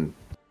group and then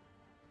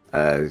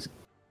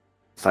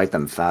fight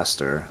them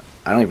faster.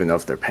 I don't even know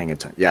if they're paying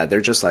attention. Yeah, they're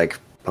just like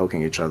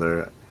poking each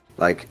other.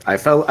 Like I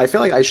feel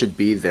like I should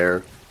be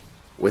there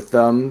with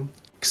them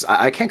because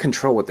I can't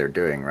control what they're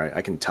doing, right?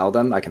 I can tell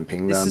them, I can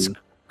ping them. This is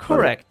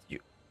correct.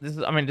 This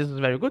is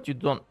very good.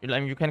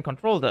 You can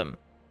control them.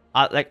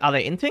 Are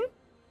they inting?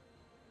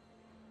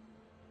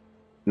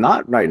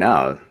 Not right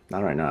now.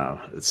 Not right now.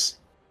 It's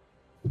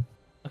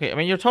okay. I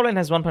mean, your top lane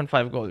has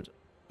 1.5 gold.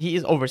 He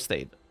is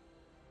overstayed.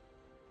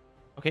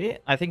 Okay,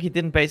 I think he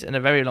didn't base in a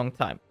very long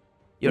time.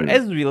 Your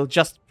Ezreal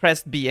just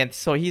pressed B, and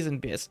so he's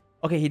in BS.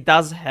 Okay, he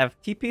does have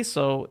TP,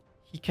 so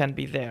he can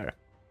be there.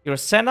 Your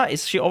Senna,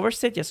 is she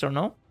overstayed? Yes or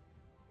no?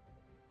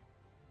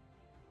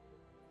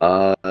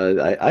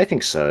 I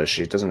think so.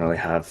 She doesn't really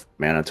have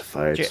mana to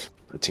fight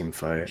a team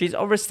fight. She's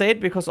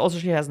overstayed because also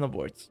she has no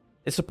wards.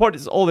 The support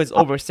is always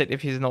overstayed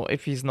if he's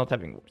not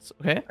having wards.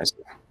 Okay. I see.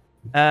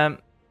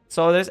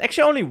 So there's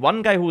actually only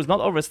one guy who is not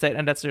overstayed,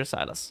 and that's your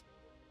Silas.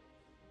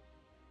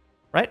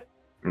 Right?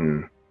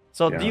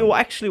 So do you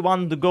actually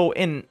want to go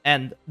in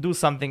and do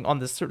something on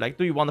this turret? Like,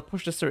 do you want to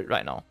push this turret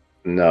right now?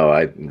 No,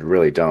 I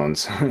really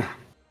don't.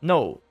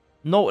 No,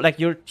 like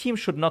your team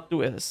should not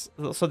do this.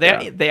 So they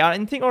are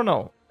inting or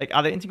no? Like,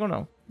 are they inting or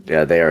no?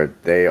 Yeah, they are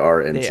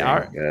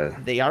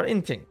inting. They are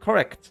inting,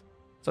 correct.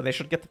 So they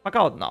should get the fuck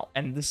out now.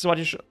 And this is what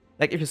you should,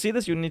 like, if you see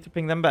this, you need to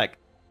ping them back.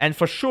 And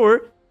for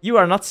sure, you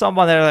are not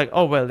someone that are like,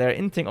 oh well, they're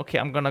inting, okay,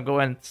 I'm gonna go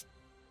int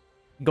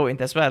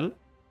as well.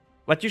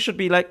 But you should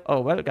be like, oh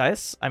well,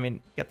 guys, I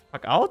mean, get the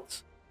fuck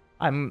out.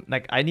 I'm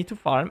like, I need to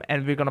farm,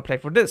 and we're gonna play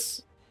for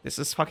this. This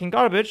is fucking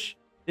garbage.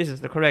 This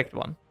is the correct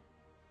one.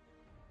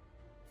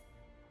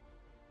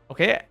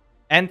 Okay,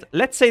 and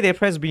let's say they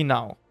press B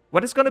now.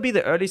 What is gonna be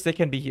the earliest they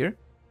can be here?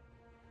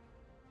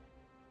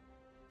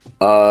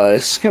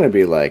 It's gonna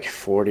be like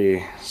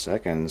 40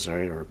 seconds,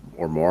 right,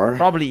 or more.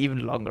 Probably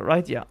even longer,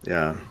 right? Yeah.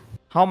 Yeah.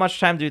 how much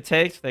time do you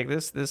take to take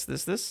this?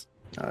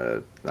 Yeah,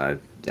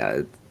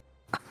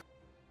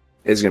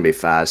 it's gonna be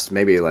fast.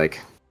 Maybe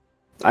like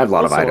I have a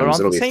lot of items.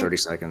 It'll be 30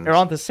 seconds.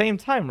 Around the same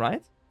time,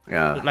 right?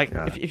 Yeah. Like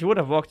if you would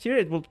have walked here,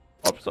 it would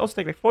also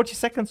take like 40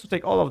 seconds to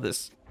take all of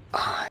this.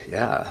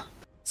 Yeah.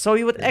 So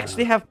you would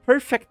actually have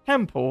perfect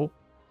tempo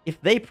if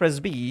they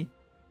press B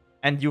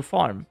and you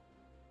farm.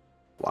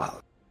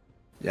 Wow.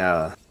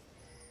 Yeah.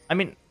 I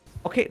mean,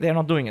 okay, they're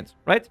not doing it,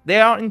 right? They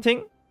are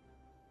inting,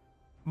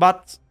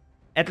 but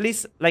at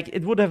least like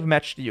it would have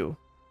matched you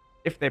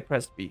if they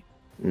pressed B.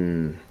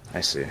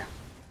 I see.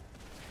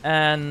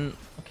 And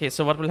okay,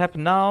 so what will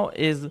happen now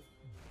is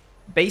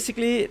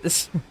basically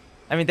this.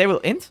 I mean, they will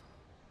int,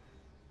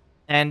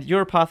 and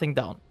you're pathing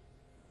down.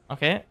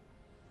 Okay,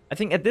 I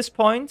think at this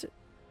point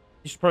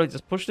you should probably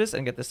just push this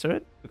and get this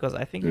turret because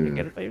I think you can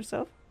get it by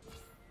yourself.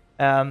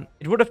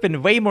 It would have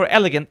been way more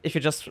elegant if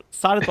you just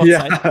started bot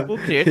side, full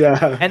cleared,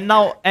 and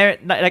now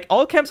like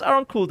all camps are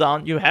on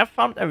cooldown. You have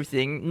farmed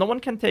everything. No one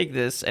can take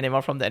this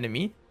anymore from the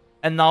enemy,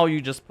 and now you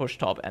just push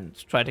top and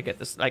try to get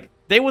this. Like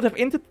they would have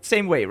inted the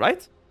same way,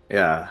 right?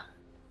 Yeah.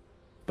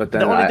 But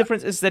then the only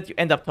difference is that you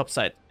end up top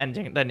side, and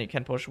then you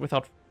can push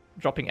without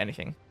dropping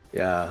anything.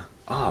 Yeah.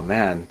 Oh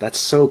man, that's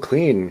so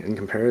clean in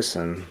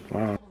comparison.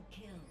 Wow.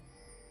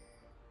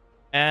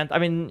 And I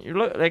mean, you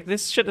look like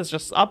this shit is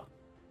just up.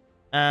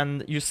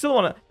 And you still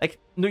want to, like,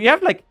 no, you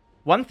have, like,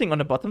 one thing on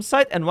the bottom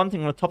side and one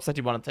thing on the top side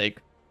you want to take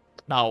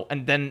now.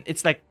 And then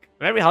it's, like,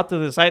 very hard to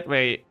decide,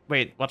 wait,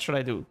 what should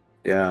I do?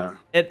 Yeah.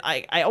 And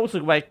I also,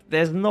 like,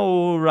 there's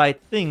no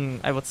right thing,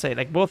 I would say.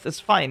 Like, both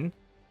is fine.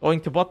 Going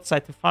to bot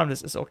side to farm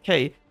this is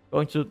okay.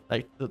 Going to,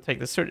 like, to take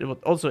the cert, it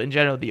would also, in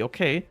general, be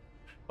okay.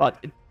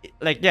 But,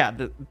 like, yeah,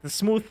 the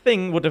smooth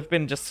thing would have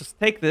been just to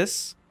take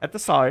this at the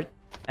start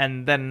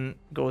and then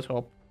go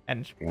top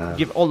and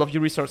give all of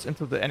your resource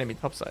into the enemy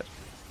top side.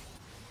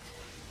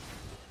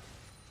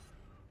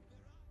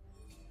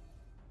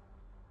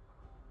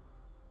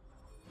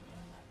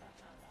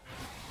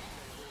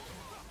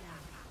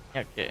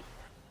 Okay.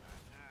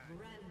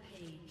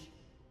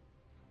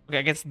 Okay,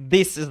 I guess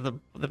this is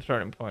the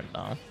turning point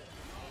now.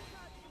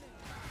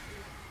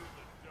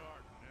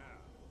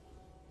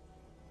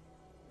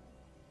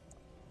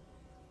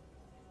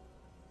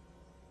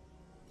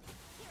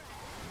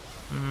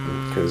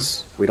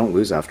 Because we don't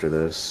lose after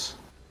this.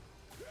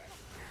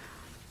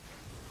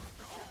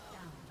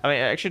 I mean,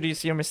 actually, do you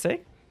see your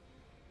mistake?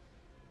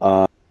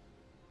 Can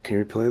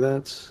you replay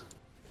that?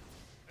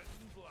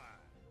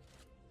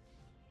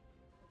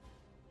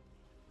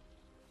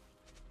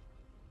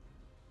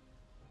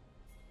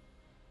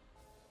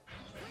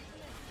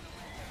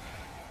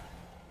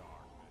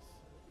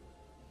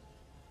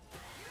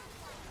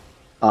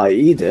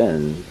 E'd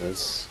in.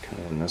 That's kind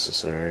of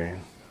unnecessary.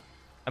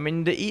 I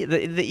mean, the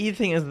E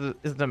thing is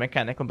the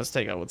mechanical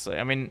mistake, I would say.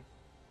 I mean,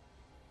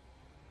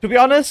 to be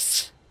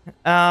honest,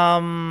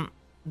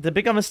 the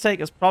bigger mistake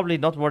is probably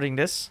not wording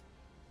this.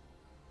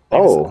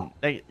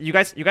 Like you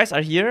guys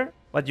are here,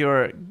 but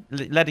you're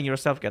letting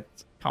yourself get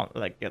flanked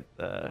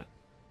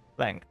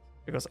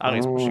because Ari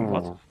is pushing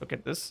bot. Look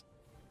at this,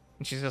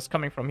 and she's just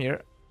coming from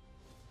here.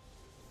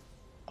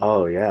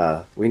 Oh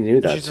yeah, we knew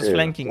that. She's just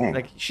flanking,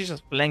 like she's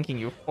just flanking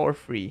you for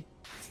free.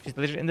 She's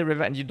literally in the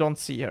river, and you don't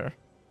see her.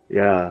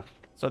 Yeah.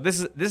 So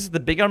this is the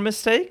bigger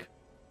mistake.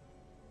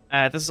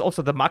 This is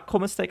also the macro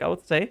mistake, I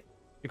would say,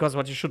 because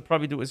what you should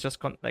probably do is just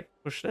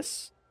push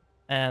this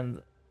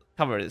and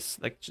cover this.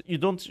 Like you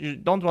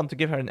don't want to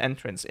give her an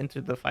entrance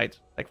into the fight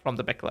like from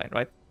the backline,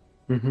 right?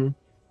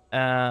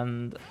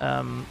 And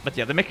but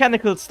yeah, the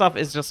mechanical stuff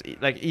is just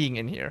like Eing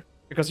in here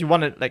because you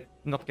want to like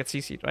not get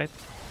CC'd, right?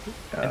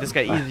 And this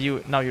guy E's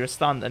you, now you're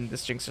stunned, and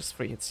this Jinx just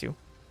free hits you.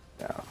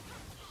 Yeah.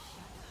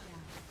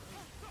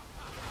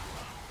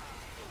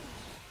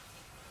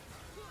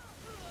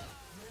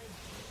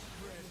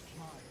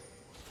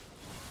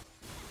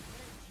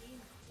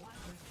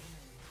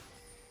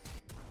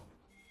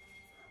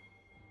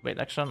 Wait,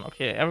 action.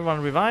 Okay,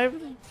 everyone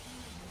revived.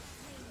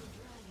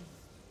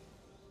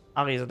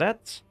 Ari is dead.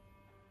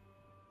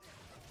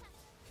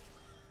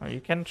 Oh, you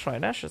can try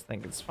dash. I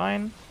think it's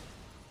fine.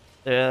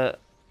 Okay,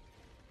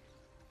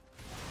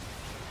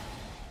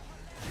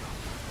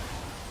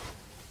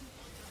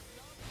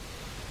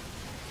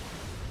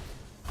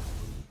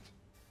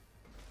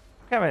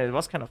 I mean, it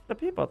was kind of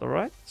flippy, but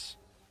alright.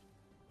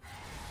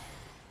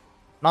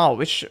 Now,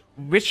 which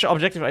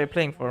objective are you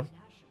playing for?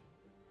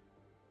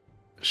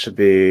 Should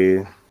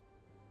be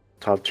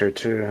top tier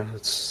 2.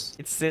 It's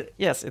still,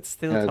 yes, it's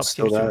still top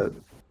tier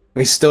 2.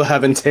 We still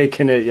haven't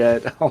taken it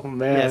yet. Oh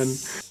man.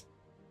 Yes.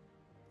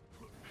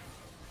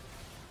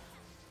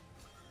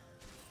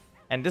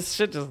 And this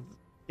shit just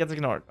gets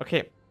ignored.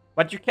 Okay.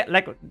 What you can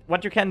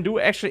do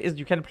actually is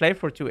you can play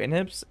for 2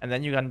 inhibs and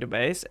then you can do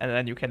base and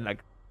then you can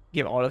like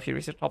give all of your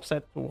research top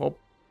set to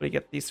hopefully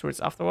get these turrets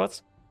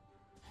afterwards.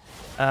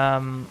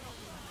 So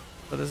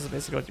this is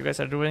basically what you guys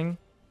are doing.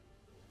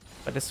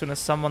 But as soon as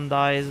someone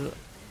dies,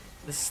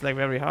 this is like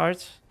very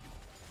hard.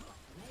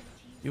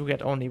 You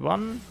get only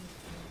 1.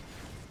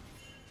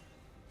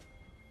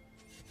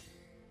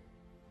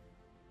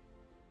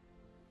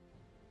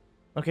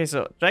 Okay,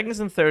 so dragon's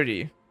in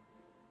 30.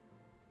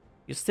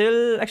 You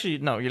still... Actually,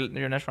 no,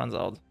 your Nash runs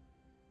out.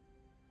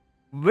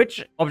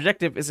 Which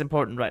objective is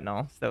important right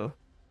now, still?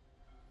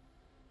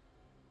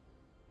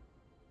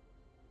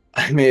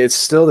 I mean, it's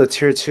still the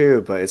tier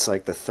 2, but it's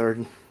like the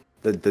third...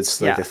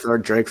 It's like the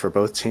third Drake for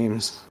both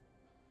teams.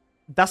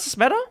 Does this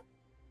matter?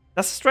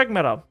 Does this dragon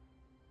matter?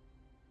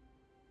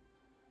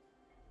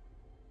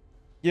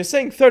 You're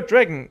saying third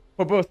dragon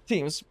for both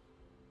teams.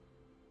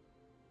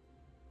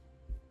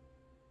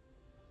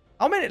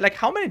 How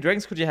many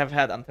dragons could you have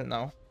had until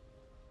now?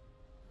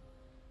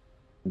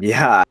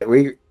 Yeah,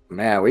 we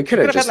could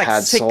have just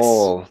had 6.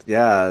 Soul.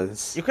 Yeah.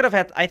 You could have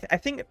had... I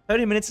think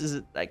 30 minutes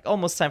is like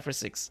almost time for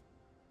 6.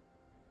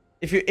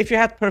 If you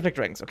had perfect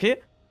dragons,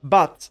 okay?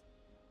 But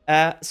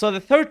so the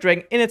third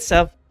dragon in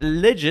itself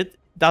legit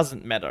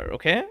doesn't matter,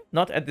 okay?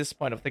 Not at this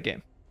point of the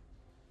game.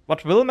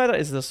 What will matter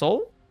is the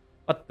soul,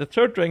 but the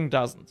third dragon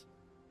doesn't.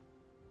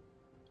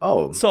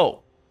 Oh.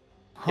 So,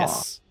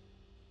 yes.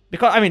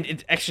 Because, I mean,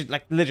 it actually,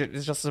 like, legit,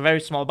 it's just a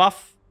very small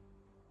buff.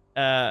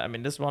 I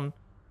mean, this one,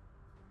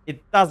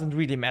 it doesn't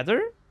really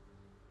matter.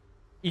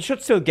 You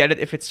should still get it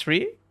if it's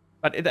free,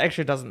 but it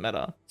actually doesn't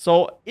matter.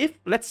 So, if,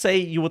 let's say,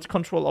 you would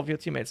control of your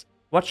teammates,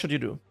 what should you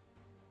do?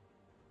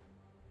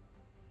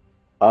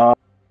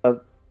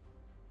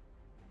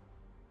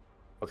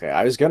 Okay,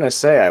 I was gonna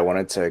say I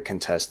wanted to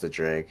contest the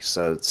Drake,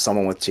 so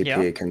someone with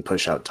TP can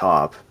push out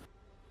top.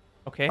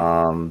 Okay.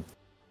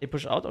 They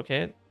push out,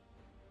 okay.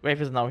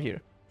 Wave is now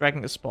here.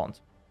 Dragon is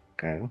spawned.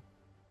 Okay.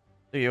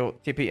 Do you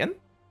TP in?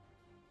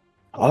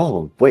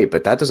 Oh, wait,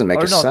 but that doesn't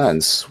make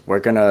sense.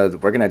 We're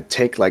gonna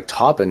take like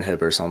top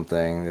inhib or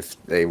something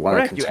if they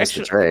want to contest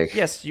the Drake.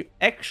 Yes, you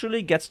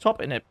actually get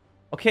top inhib.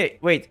 Okay,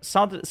 wait.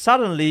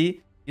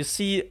 Suddenly you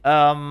see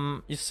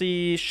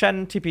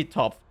Shen TP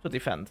top to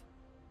defend.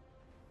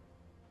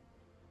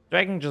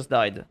 Dragon just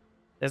died.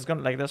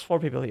 There's 4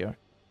 people here.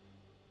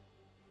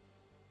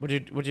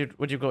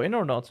 Would you go in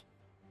or not?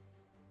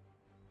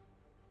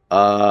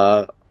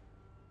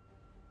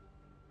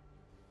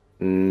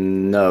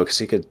 No, because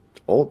he could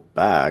ult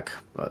back,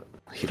 but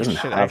he doesn't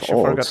have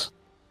ult.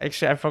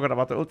 Actually, I forgot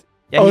about the ult.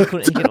 Yeah, he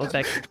can ult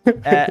back.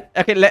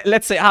 Okay,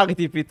 let's say Ari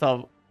TP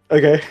top.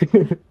 Okay.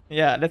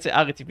 Yeah, let's say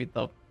Ari TP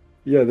top.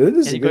 Yeah,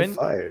 this is a good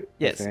fight.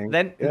 Yes,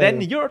 then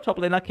your top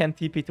laner can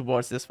TP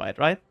towards this fight,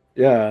 right?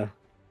 Yeah.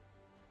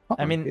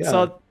 I mean,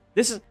 so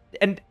this is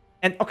and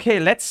okay,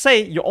 let's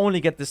say you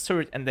only get this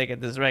turret and they get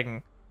this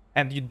dragon,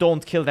 and you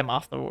don't kill them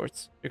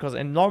afterwards, because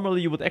normally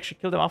you would actually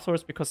kill them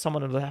afterwards because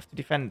someone will have to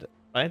defend it,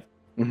 right?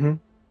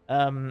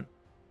 Mm-hmm.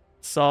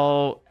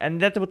 So and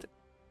that would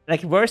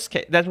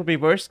be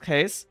worst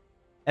case,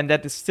 and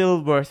that is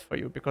still worth for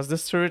you because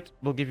this turret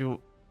will give you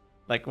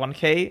like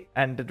 1k,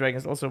 and the dragon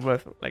is also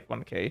worth like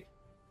 1k,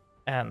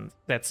 and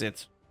that's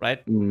it,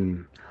 right?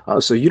 Oh,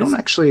 so you don't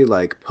actually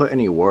like put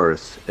any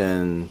worth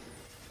in.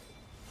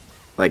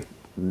 Like,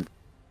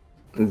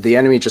 the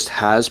enemy just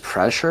has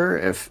pressure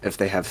if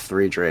they have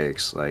 3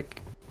 Drakes. Like,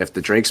 if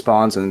the Drake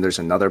spawns and there's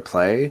another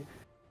play,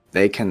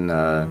 they can.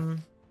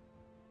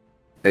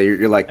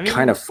 You're like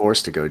kind of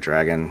forced to go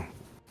dragon,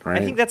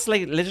 right? I think that's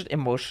like legit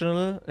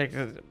emotional. Like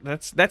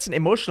that's an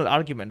emotional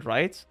argument,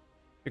 right?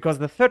 Because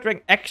the third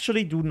dragon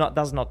actually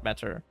does not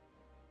matter.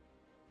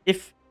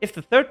 If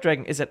the third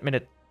dragon is at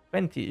minute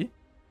 20,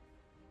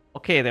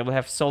 okay, they will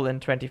have soul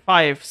in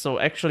 25, so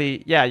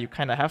actually, yeah, you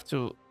kind of have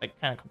to like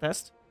kind of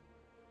contest.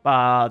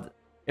 But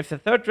if the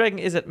third dragon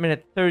is at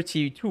minute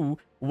 32,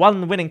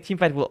 one winning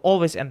teamfight will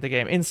always end the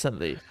game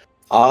instantly.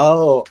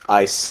 Oh,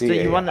 I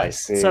see. So I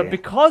see. So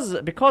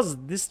because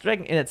this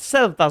dragon in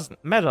itself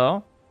doesn't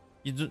matter,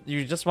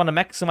 you just want to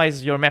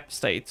maximize your map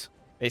state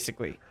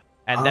basically,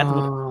 and that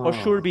would for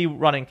sure be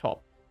running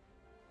top,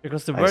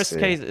 because the worst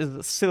case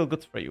is still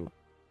good for you.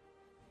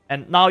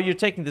 And now you're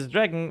taking this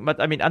dragon, but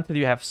I mean, until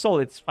you have soul,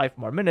 it's 5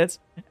 more minutes,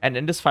 and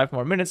in this 5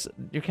 more minutes,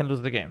 you can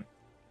lose the game.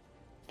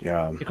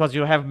 Yeah. Because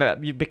you have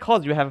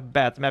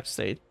bad map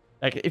state.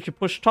 Like if you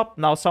push top,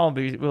 now someone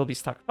will be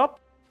stuck top,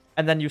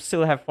 and then you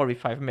still have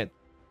 45 mid.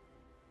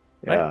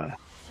 Right? Yeah.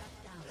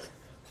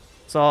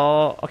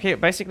 So okay,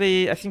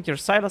 basically, I think your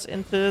Silas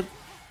entered,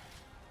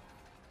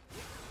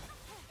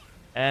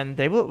 and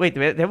they will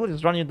They will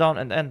just run you down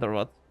and end or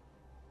what?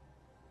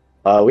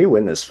 We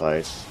win this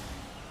fight.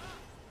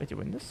 Wait, you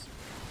win this?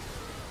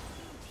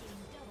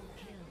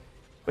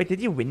 Wait, did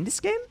you win this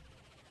game?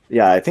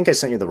 Yeah, I think I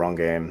sent you the wrong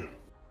game.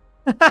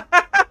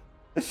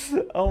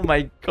 Oh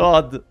my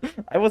god.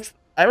 I was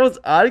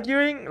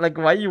arguing like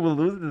why you will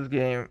lose this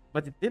game,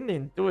 but you didn't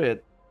even do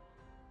it.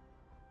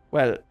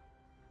 Well,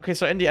 okay,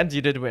 so in the end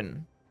you did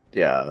win.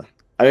 Yeah.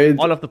 I mean,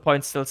 all of the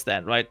points still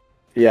stand, right?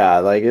 Yeah,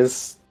 like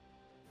it's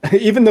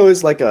even though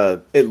it's like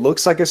it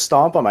looks like a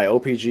stomp on my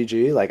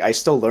OPGG, like I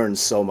still learned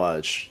so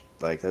much.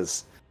 Like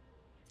this.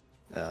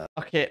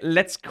 Okay,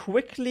 let's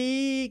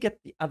quickly get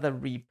the other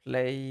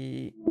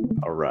replay.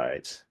 All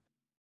right.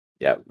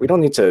 Yeah, we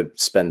don't need to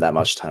spend that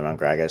much time on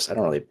Gragas. I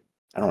don't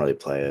really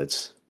play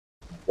it.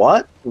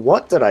 What?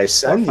 What did I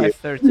send you?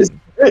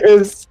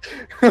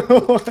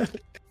 513.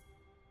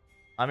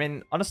 I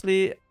mean,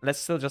 honestly, let's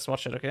still just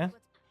watch it, okay?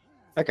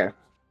 Okay.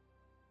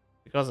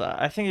 Because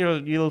I think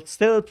you'll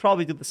still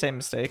probably do the same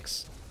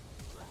mistakes.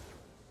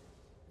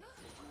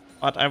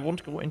 But I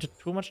won't go into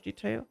too much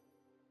detail.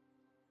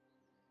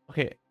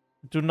 Okay,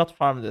 do not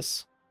farm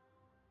this.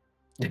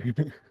 Do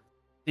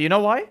you know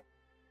why?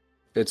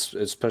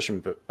 It's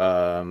pushing.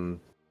 I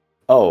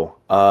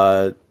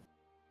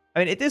I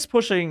mean, it is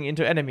pushing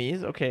into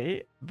enemies,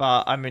 okay,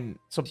 but I mean,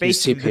 so he's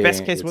basically the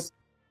best TPing. case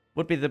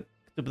would be the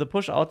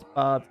push out,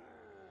 but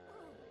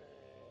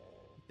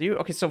do you?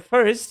 Okay, so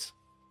first,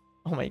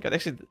 oh my god,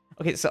 actually,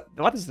 okay, so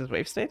what is this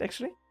wave state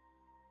actually?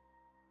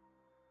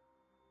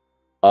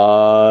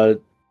 I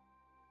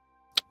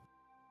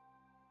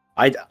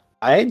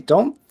I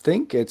don't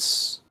think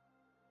it's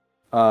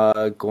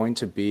going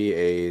to be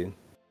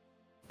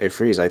a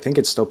freeze. I think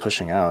it's still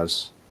pushing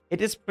out.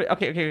 It is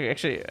okay.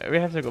 Actually, we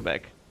have to go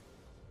back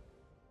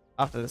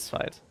after this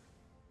fight.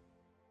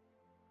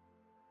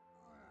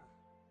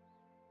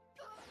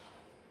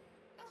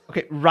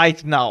 Okay,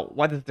 right now,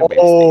 what is the wave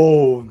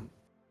state?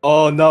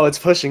 Oh no, it's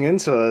pushing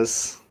into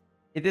us.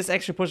 It is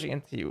actually pushing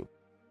into you.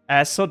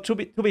 So to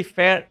be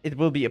fair, it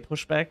will be a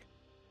pushback.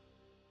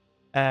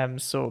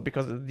 So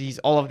because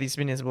all of these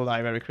minions will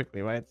die very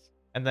quickly, right?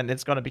 And then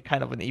it's gonna be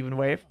kind of an even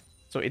wave.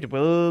 So it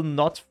will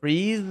not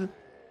freeze.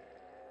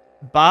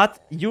 But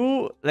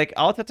you like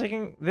out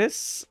attacking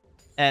this,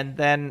 and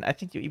then I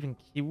think you even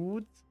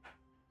queued.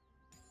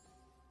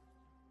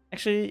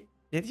 Actually,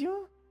 did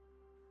you?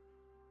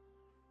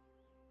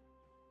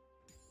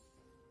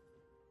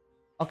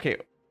 Okay.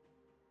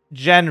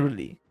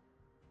 Generally,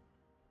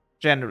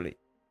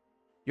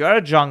 you are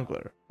a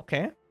jungler,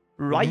 okay?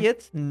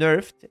 Riot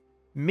nerfed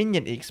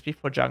minion XP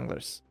for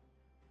junglers.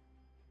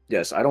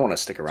 Yes, I don't want to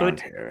stick around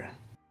here.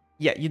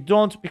 Yeah, you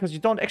don't, because you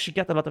don't actually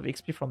get a lot of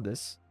XP from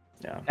this.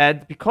 Yeah.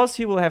 And because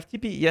he will have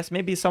TP, yes,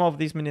 maybe some of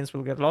these minions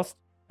will get lost,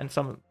 and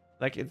some,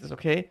 like, it is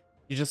okay.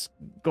 You just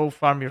go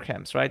farm your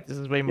camps, right? This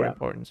is way more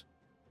important.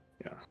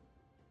 Yeah.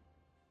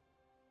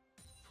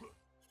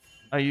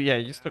 Oh,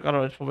 you stuck out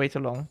of it for way too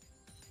long.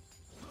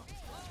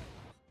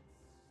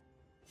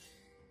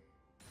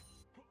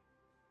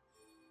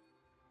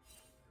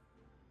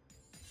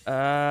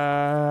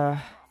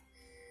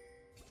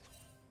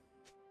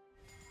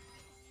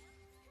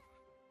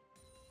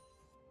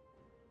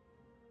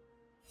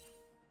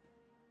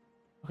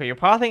 Okay, your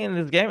pathing in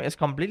this game is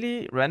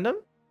completely random.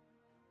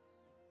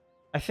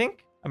 I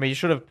think. I mean, you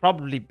should have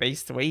probably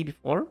based way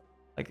before,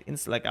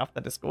 like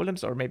after this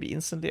golems, or maybe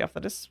instantly after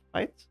this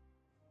fight.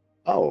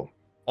 Oh.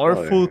 Or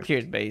full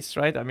cleared base,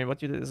 right? I mean,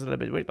 what you did is a little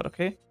bit weird, but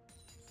okay.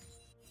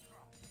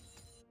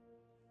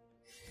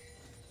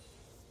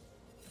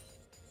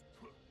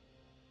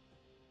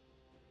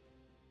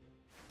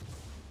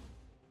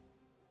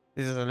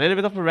 This is a little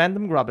bit of a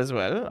random grab as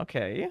well.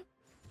 Okay.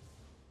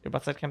 Your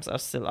bot side camps are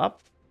still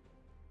up.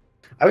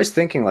 I was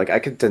thinking, like, I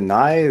could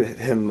deny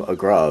him a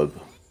grub,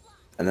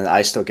 and then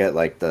I still get,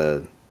 like,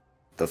 the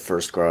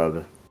first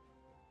grub,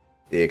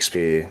 the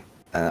XP.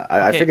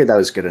 I figured that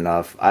was good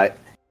enough.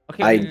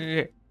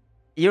 Okay.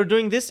 You're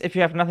doing this if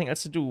you have nothing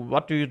else to do.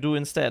 What do you do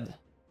instead?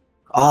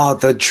 Oh,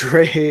 the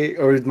Dre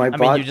or my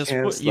bot. I mean,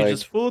 you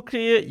just full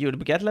clear, you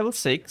get level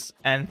 6,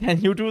 and then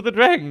you do the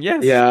dragon,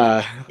 yes.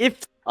 Yeah.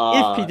 If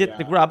he did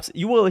the grubs,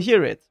 you will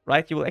hear it,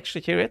 right? You will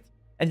actually hear it.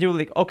 And you're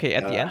like, okay,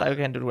 at the end, I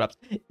can do the grubs.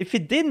 If he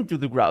didn't do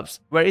the grubs,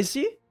 where is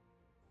he?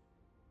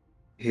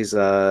 He's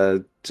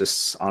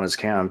just on his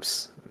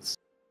camps.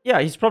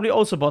 Yeah, he's probably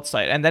also bot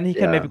side, and then he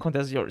can maybe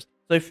contest yours.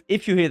 So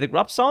if you hear the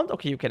grub sound,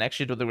 okay, you can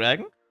actually do the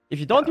dragon. If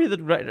you don't hear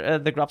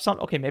the grub sound,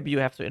 okay, maybe you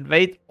have to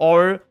invade,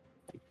 or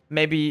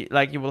maybe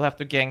like you will have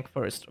to gank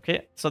first.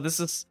 Okay, so this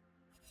is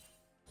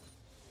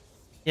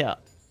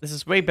this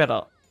is way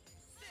better.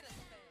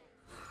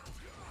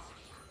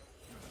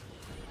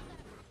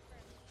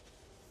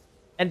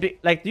 And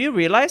like, do you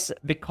realize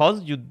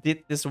because you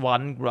did this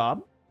one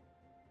grab,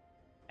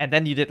 and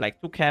then you did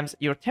like 2 camps,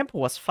 your tempo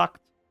was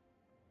fucked.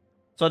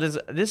 So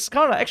this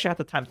counter actually had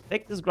the time to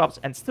take these grabs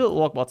and still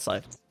walk bot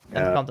side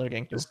and counter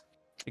gank you,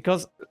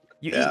 because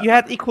you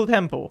had equal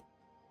tempo.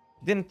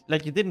 You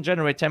didn't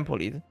generate tempo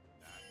lead.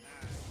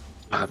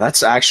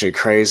 That's actually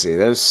crazy.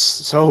 That's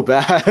so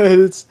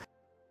bad.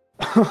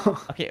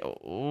 Okay,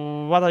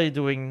 what are you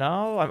doing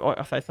now?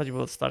 I thought you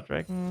will start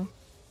dragon.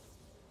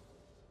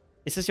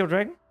 Is this your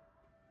dragon?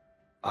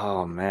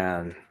 Oh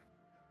man.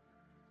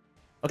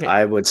 Okay.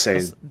 I would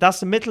say.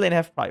 Does the mid lane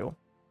have prio?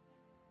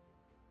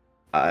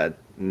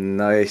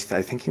 No, I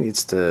think he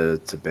needs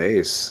to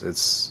base.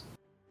 It's.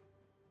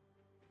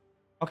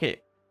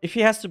 Okay, if he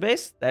has to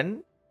base,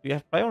 then do you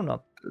have prio or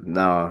not?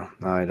 No,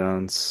 I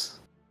don't.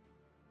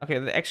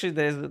 Okay, actually,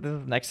 there's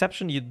an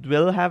exception. You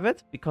will have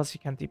it because he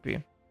can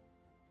TP.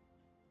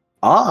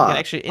 Ah. He can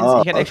actually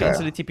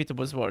instantly TP to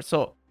boost war.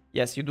 So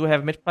yes, you do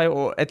have mid prio,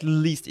 or at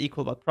least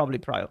equal, but probably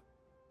prio.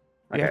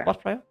 Do you have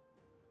bot prio?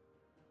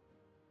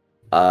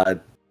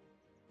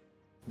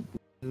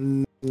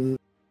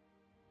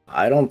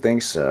 I don't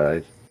think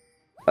so.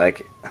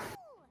 Like,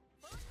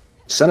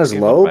 Sun is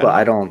low, but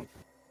I don't.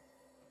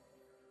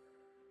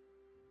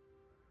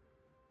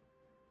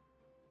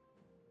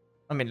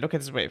 I mean, look at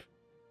this wave.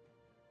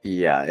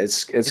 Yeah,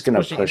 it's gonna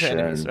pushing push into in.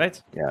 enemies,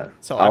 right? Yeah.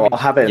 So I'll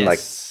have it in like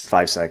yes.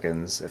 5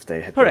 seconds if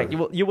they hit. Correct.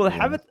 You will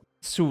have it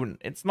soon.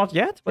 It's not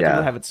yet, but you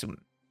will have it soon.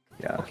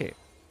 Yeah. Okay.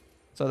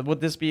 So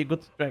would this be a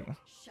good dragon?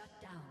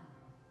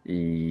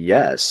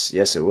 Yes,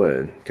 it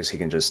would, because he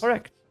can just.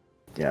 Correct.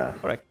 Yeah.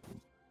 Correct.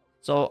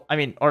 So I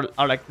mean, or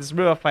like this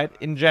river fight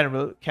in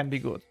general can be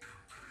good.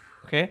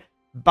 Okay,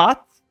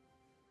 but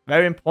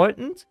very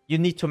important, you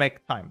need to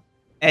make time.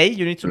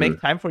 You need to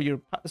make time for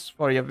your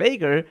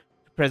Veigar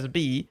to press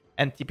B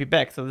and TP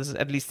back. So this is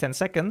at least 10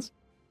 seconds.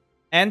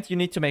 And you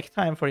need to make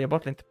time for your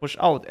bot lane to push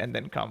out and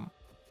then come.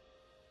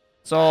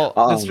 So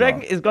this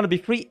dragon is going to be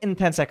free in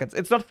 10 seconds.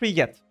 It's not free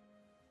yet.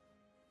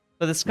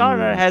 So the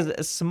Skarner has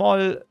a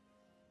small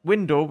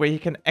window where he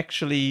can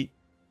actually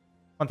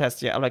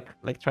contest. Yeah,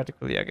 like try to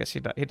clear. I guess he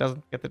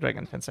doesn't get the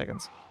dragon in 10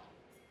 seconds.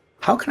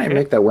 How can I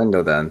make that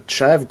window then?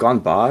 Should I have gone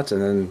bot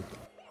and then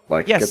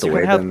get the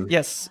wave in?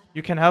 Yes,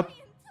 you can help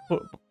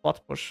bot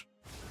push.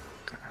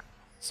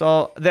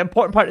 So the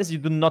important part is you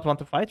do not want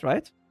to fight,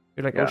 right?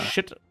 You're like, oh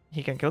shit,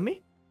 he can kill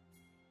me.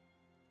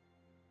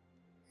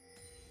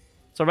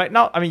 So right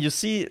now, I mean, you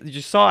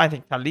saw, I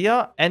think,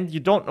 Talia, and you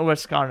don't know where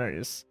Skarner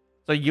is.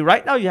 So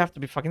right now you have to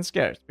be fucking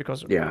scared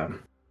because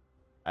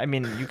I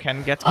mean, you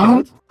can get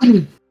killed.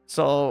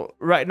 So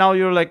right now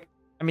you're like,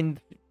 I mean,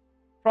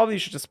 probably you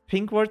should just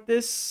pink ward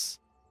this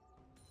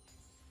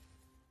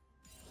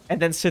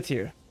and then sit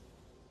here.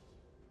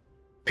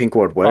 Pink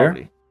ward where?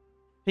 Probably.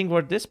 Pink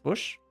ward this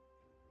bush.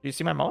 Do you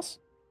see my mouse?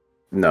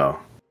 No.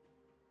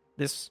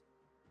 This.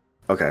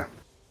 Okay.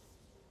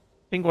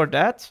 Pink ward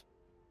that.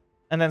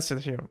 And then sit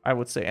here, I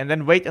would say. And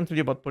then wait until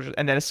your bot pushes.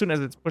 And then as soon as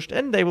it's pushed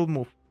in, they will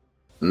move.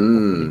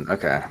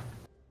 Okay.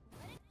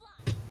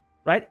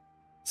 Right?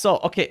 So,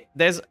 okay,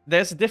 there's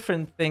a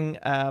different thing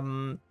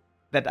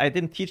that I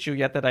didn't teach you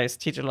yet that I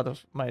teach a lot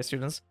of my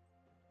students.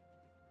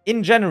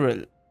 In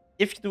general,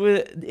 if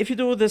you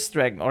do this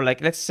dragon, or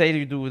like let's say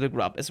you do the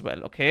grub as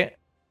well, okay?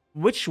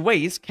 Which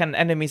ways can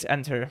enemies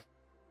enter?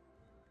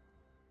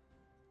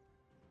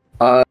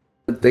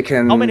 They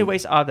can. How many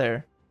ways are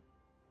there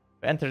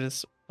to enter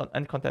this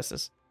and contest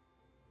this?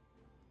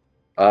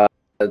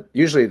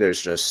 Usually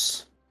there's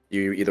just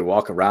you either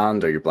walk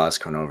around or you blast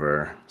cone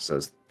over. So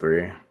it's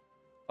 3.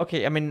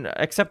 Okay, I mean,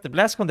 except the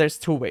blast cone, there's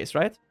 2 ways,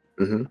 right?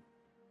 Mm-hmm.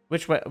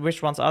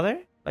 Which ones are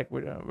there? Like,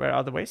 where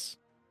are the ways?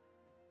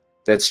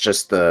 That's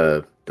just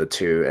the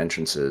 2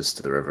 entrances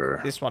to the river.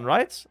 This one,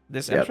 right?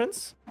 This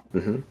entrance?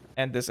 Mm-hmm.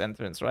 And this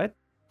entrance, right?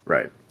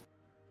 Right.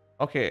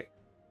 Okay.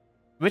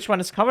 Which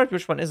one is covered?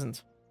 Which one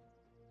isn't?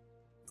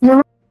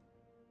 I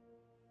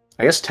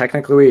guess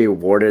technically we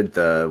warded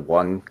the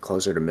one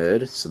closer to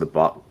mid, so the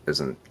bot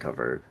isn't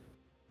covered.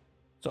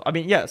 So, I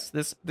mean, yes,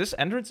 this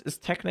entrance is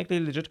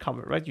technically legit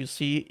covered, right? You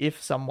see if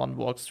someone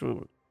walks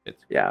through it.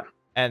 Yeah.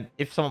 And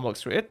if someone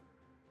walks through it,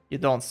 you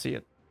don't see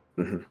it.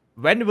 Mm-hmm.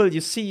 When will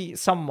you see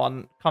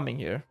someone coming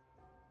here?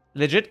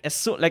 Legit, as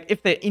soon, like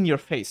if they're in your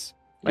face.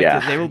 Right?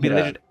 Yeah. They will be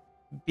legit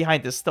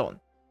behind this stone.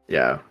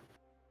 Yeah.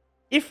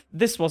 If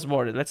this was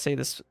warded, let's say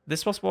this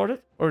was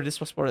warded, or this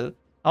was warded,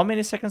 how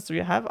many seconds do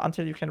you have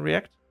until you can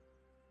react?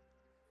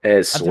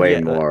 It's way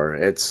more.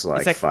 It's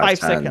like 5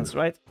 seconds,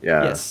 right?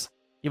 Yeah. Yes.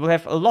 You will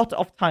have a lot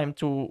of time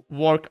to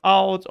work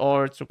out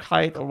or to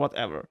kite or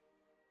whatever.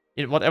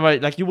 Whatever,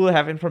 like you will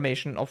have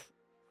information of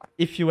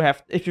if you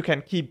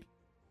can keep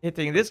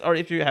hitting this or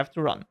if you have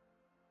to run.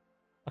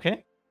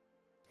 Okay?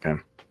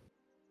 Okay.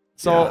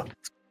 So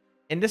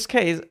in this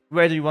case,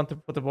 where do you want to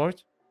put the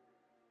board?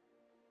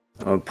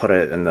 I'll put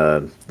it in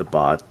the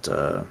bot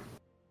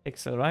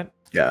Pixel, right?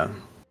 Yeah.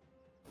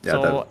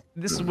 So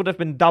this would have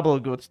been double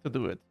good to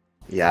do it.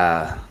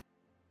 Yeah.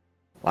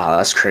 Wow,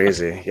 that's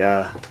crazy.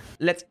 Yeah.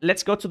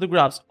 Let's go to the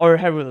grabs or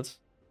heralds.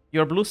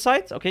 Your blue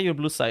side, okay, your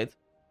blue side.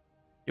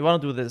 You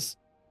want to do this.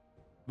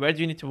 Where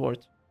do you need to ward?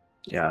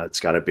 Yeah, it's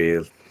got to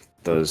be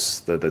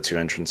those the 2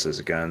 entrances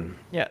again.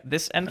 Yeah,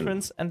 this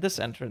entrance and this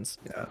entrance.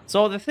 Yeah.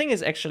 So the thing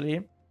is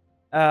actually,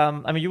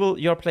 I mean,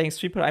 you're playing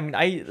sweeper. I mean,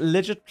 I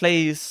legit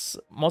plays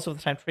most of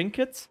the time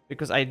trinkets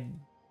because I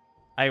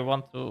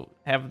want to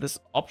have this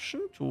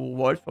option to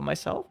ward for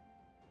myself.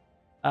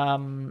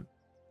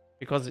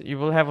 Because you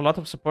will have a lot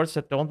of supports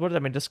that don't ward. I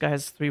mean, this guy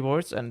has 3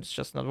 wards and it's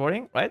just not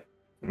warding, right?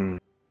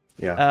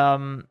 Yeah.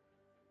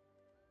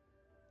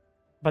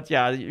 But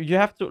yeah, you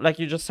have to, like,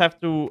 you just have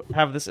to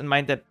have this in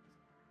mind that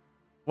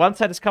one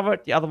side is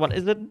covered, the other one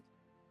isn't.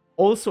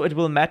 Also, it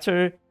will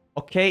matter.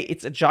 Okay,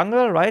 it's a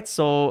jungler, right?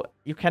 So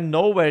you can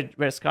know where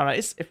Skarner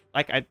is. If,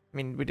 like, I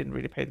mean, we didn't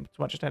really pay too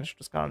much attention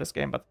to Skarner this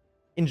game, but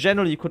in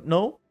general, you could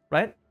know,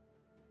 right?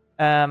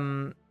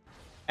 And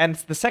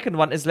the second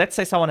one is, let's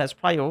say someone has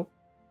prio.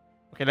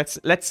 Okay,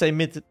 let's say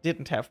mid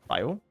didn't have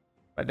prio,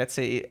 right? Let's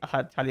say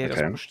Talia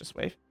just pushed this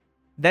wave.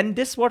 Then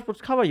this ward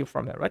would cover you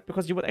from her, right?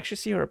 Because you would actually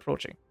see her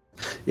approaching.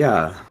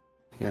 Yeah.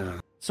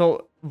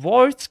 So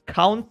wards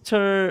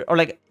counter, or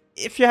like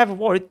if you have a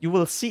ward, you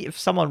will see if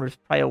someone with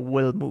prio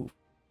will move.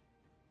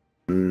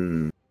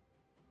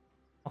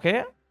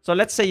 Okay, so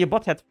let's say your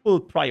bot had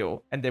full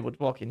prio and they would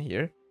walk in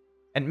here,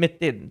 and mid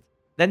didn't.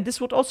 Then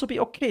this would also be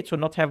okay to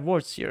not have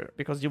wards here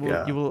because you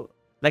will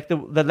Like the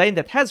lane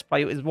that has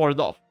prio is warded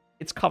off.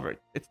 It's covered.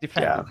 It's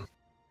defended. Yeah.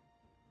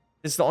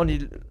 This is the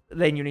only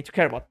lane you need to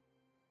care about.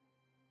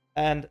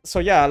 And so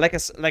yeah, like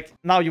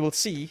now you will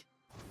see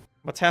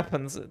what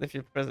happens if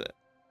you press it.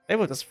 They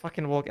will just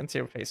fucking walk into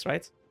your face,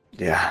 right?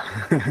 Yeah.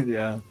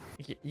 Yeah.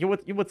 You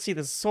would see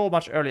this so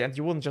much earlier, and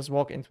you wouldn't just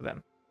walk into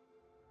them.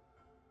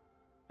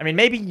 I mean,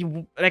 maybe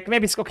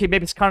maybe it's okay.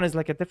 Maybe Skarner is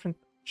like a different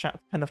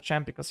kind of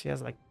champ because he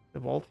has like the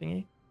wall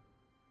thingy.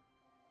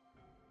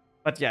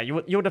 But yeah, you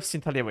would have seen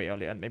Talia way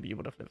earlier, and maybe you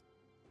would have lived.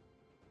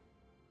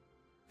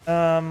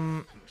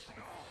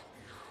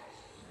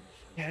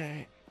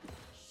 Yeah.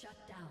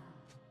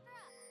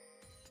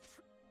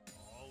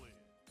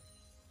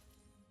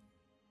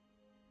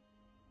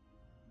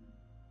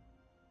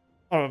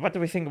 Oh, what do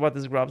we think about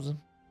this grubs?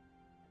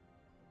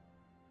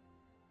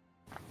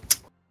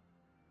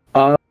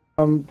 I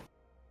mean,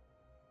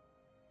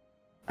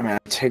 I'm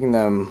taking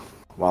them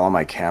while all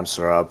my camps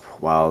are up,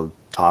 while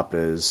top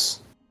is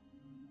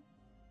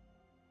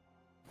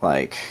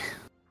like.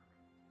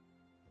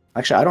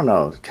 Actually, I don't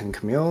know. Can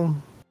Camille?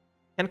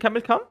 Can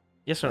Camille come?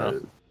 Yes or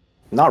no?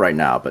 Not right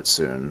now, but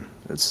soon.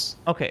 It's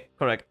okay.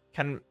 Correct.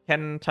 Can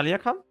Talia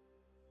come?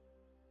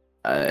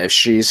 If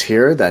she's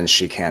here, then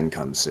she can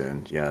come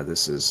soon. Yeah,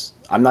 this is.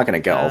 I'm not gonna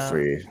get all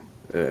three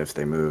if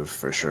they move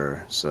for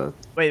sure. So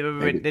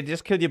wait. They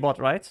just killed your bot,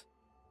 right?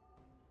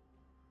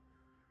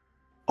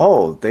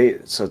 Oh,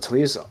 so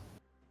Talia's.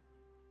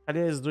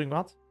 Talia is doing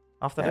what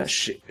after this?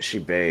 She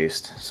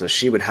based, so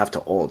she would have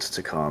to ult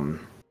to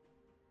come.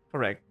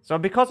 Correct. So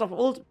because of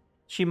ult,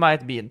 she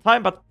might be in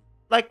time, but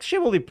like she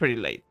will be pretty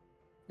late.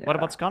 Yeah. What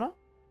about Skarner?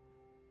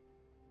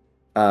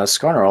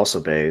 Skarner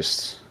also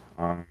based.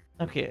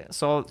 Okay,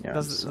 so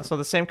so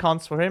the same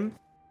counts for him.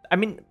 I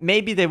mean,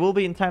 maybe they will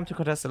be in time to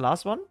contest the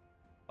last one,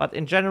 but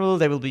in general,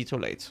 they will be too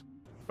late,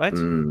 right?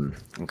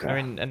 Okay. I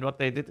mean, and what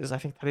they did is I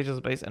think Talia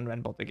just based and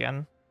ran bot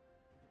again,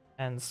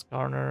 and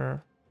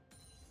Skarner.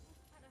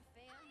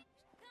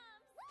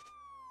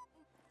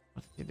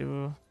 What did he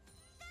do?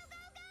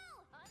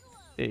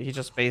 He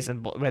just based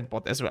and went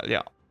bot as well.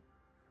 Yeah.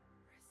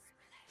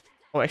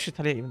 Oh, actually,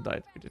 Talia even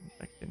died. We didn't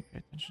pay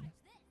attention.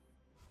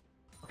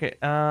 Okay.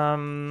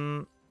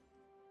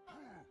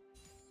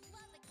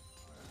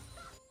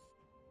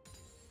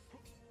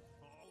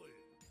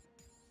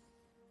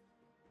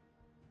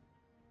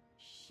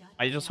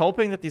 Are you just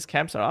hoping that these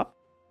camps are up?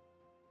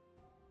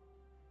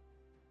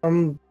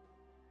 Or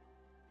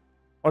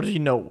do you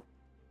know?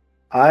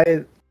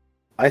 I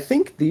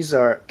think these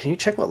are. Can you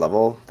check what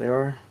level they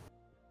are?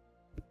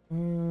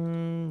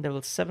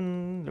 Level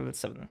 7. Level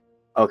 7.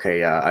 Okay,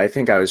 yeah. I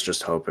think I was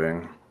just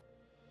hoping.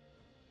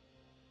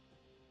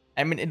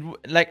 I mean,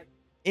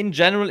 in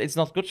general, it's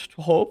not good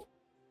to hope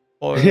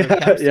or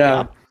camps to be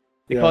up,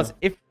 because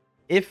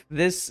if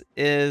this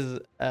is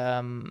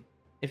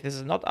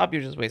not up,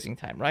 you're just wasting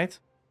time, right?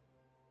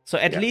 So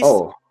at least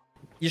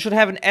you should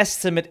have an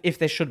estimate if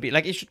they should be.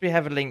 Like, you should be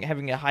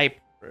having a high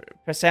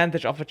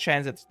percentage of a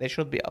chance that they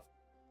should be up,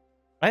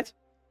 right?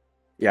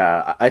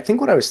 Yeah, I think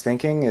what I was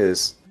thinking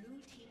is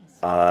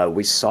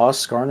we saw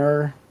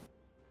Skarner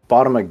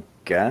bottom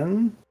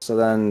again, so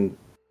then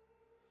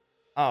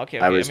okay.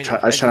 I was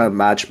trying to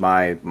match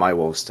my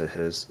wolves to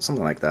his,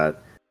 something like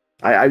that.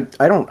 I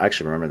don't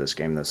actually remember this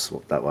game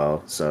that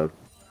well, so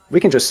we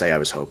can just say I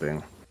was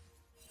hoping.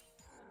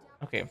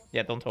 Okay,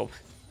 yeah, don't hope.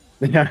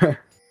 Yeah.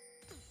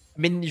 I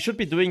mean, you should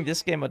be doing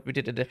this game what we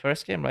did in the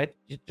first game, right?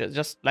 You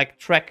just like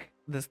track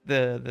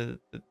the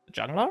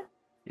jungler.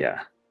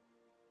 Yeah.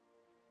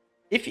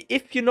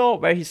 If you know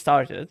where he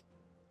started,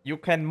 you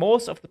can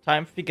most of the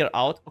time figure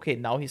out, okay,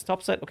 now he's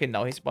top side, okay,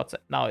 now he's bot side,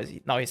 now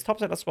he's top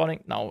side are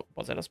spawning, now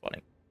bot side are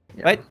spawning.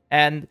 Yeah. Right?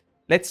 And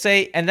let's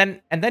say and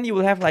then you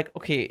will have like,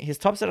 okay, his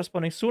top side are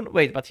spawning soon.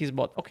 Wait, but he's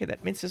bot. Okay,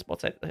 that means his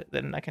bot side,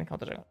 then I can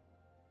counter jungle.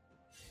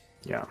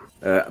 Yeah.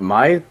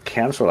 My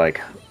camps were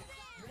like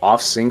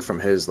off sync from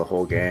his the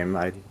whole game.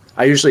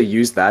 I usually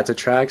use that to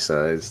track,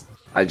 so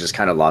I just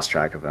kind of lost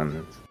track of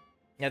him.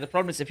 Yeah, the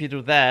problem is if you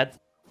do that,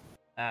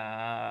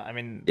 I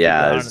mean,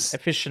 yeah, it's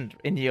efficient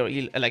in your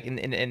like in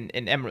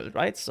Emerald,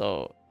 right?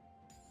 So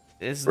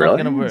it's not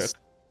gonna work.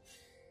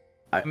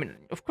 I mean,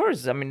 of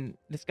course. I mean,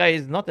 this guy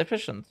is not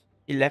efficient.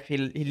 He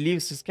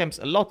leaves his camps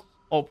a lot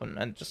open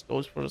and just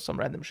goes for some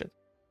random shit.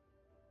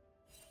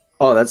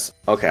 Oh, that's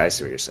okay. I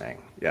see what you're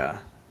saying. Yeah,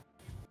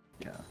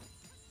 yeah.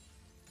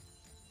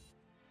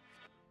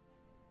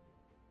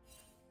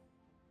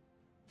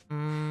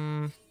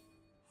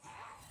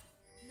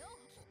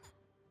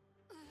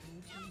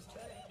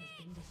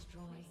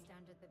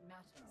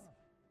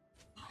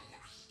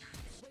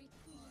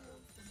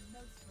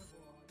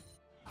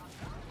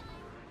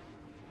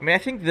 I mean, I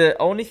think the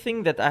only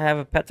thing that I have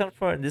a pattern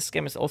for in this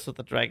game is also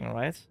the dragon,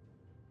 right?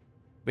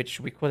 Which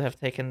we could have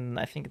taken.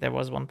 I think there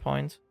was 1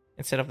 point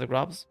instead of the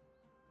grubs.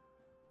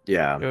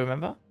 Yeah. Do you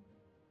remember?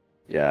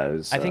 Yeah. It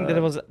was, I think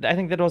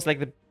that was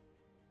like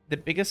the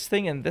biggest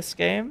thing in this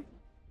game,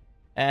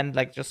 and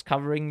like just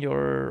covering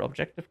your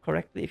objective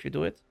correctly if you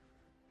do it.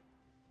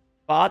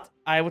 But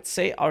I would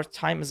say our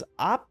time is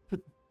up. Do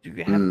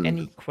you have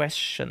any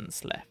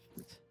questions left?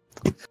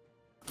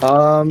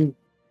 Man,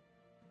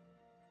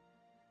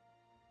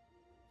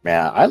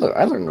 I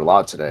learned a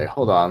lot today.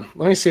 Hold on,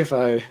 let me see if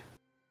I.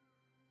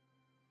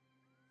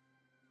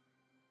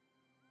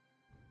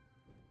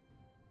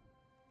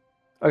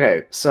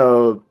 Okay,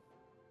 so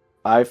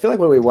I feel like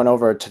what we went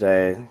over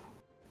today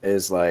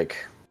is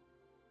like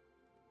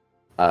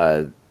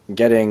uh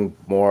getting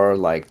more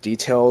like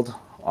detailed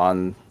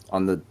on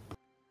the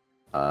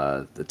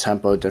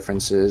tempo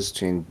differences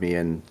between me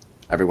and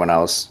everyone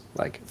else.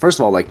 Like first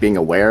of all, like being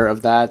aware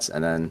of that,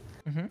 and then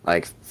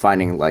like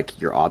finding like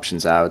your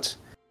options out.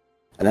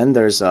 And then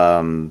there's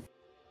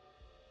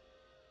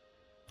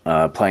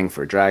playing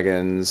for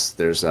dragons.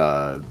 There's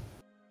one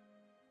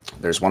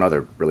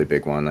other really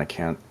big one. I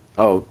can't.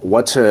 Oh,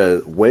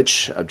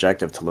 which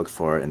objective to look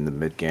for in the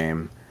mid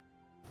game.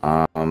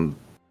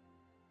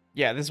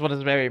 Yeah, this one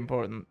is very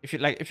important.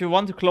 If you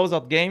want to close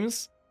out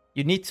games,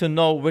 you need to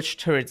know which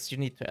turrets you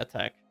need to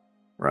attack.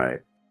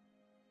 Right.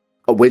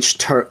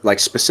 Like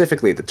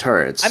specifically the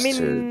turrets. I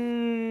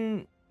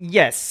mean,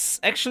 yes.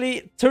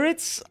 Actually,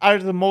 turrets are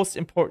the most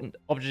important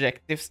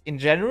objectives in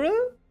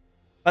general.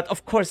 But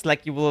of course,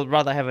 like, you will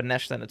rather have a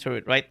Nash than a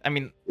turret, right? I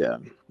mean, yeah.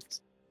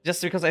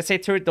 Just because I say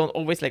turret, don't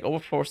always like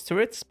overforce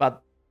turrets,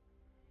 but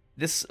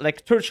this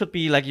like turret should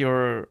be like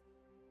your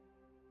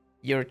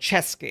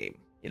chess game,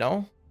 you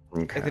know?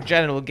 Okay. Like the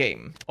general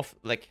game of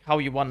like how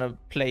you want to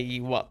play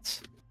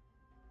what,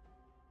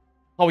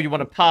 how you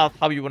want to path,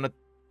 how you want to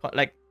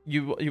like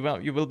you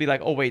will be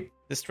like, oh wait,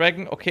 this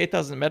dragon, okay, it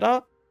doesn't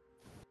matter.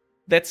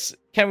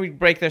 Can we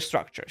break their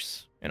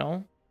structures, you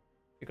know?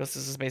 Because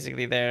this is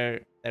basically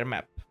their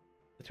map.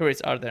 The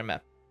turrets are their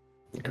map.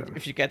 Okay.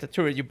 If you get a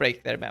turret, you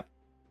break their map.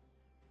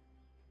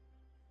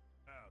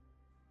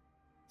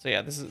 So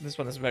yeah, this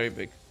one is very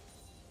big.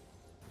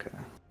 Okay.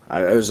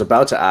 I was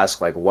about to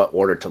ask like what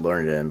order to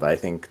learn it in, but I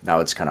think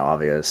now it's kind of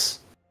obvious.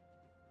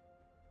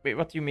 Wait,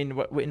 what do you mean?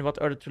 In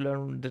what order to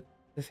learn the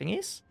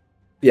thingies?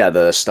 Yeah,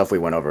 the stuff we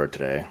went over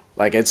today.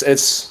 Like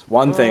it's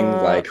one thing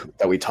like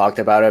that we talked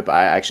about it, but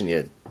I actually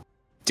need to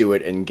do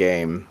it in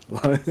game.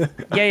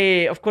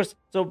 yeah, of course.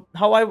 So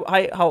how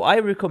I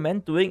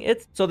recommend doing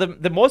it. So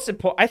the most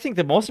important, I think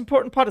the most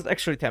important part is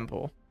actually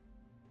tempo.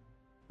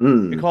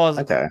 Because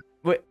okay.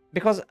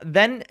 Because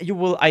then you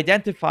will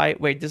identify,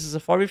 wait, this is a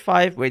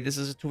 4v5, wait, this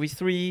is a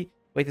 2v3,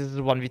 wait, this is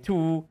a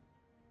 1v2.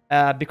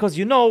 Because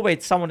you know,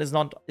 wait, someone is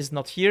not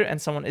here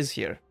and someone is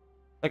here.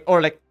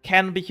 Like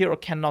can be here or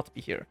cannot be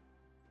here.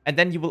 And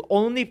then you will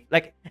only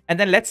and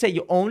then let's say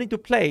you only do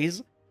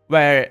plays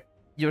where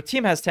your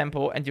team has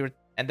tempo and the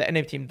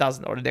enemy team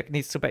doesn't, or like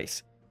needs to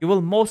base. You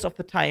will most of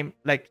the time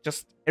like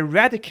just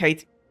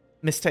eradicate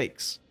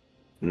mistakes.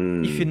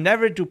 If you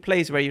never do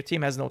plays where your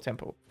team has no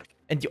tempo.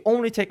 And you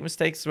only take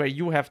mistakes where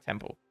you have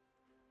tempo.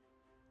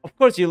 Of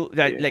course,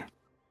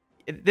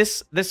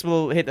 this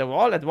will hit a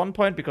wall at one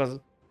point, because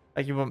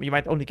like you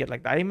might only get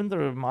like diamond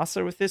or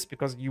master with this,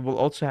 because you will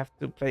also have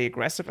to play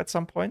aggressive at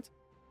some point.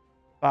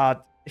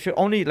 But if you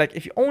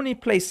only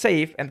play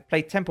safe and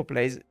play tempo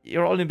plays,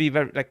 you'll only be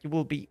you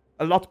will be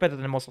a lot better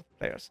than most of the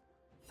players.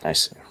 I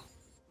see.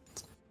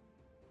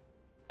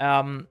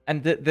 And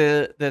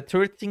the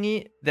turret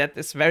thingy, that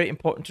is very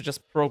important to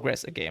just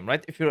progress a game,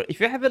 right? If you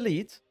have a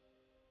lead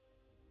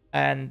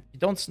and you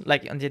don't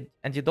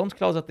and you don't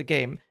close out the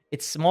game,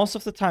 it's most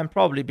of the time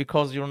probably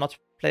because you're not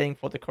playing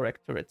for the correct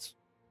turrets.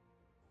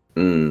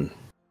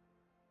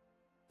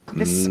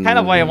 This is kind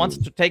of why I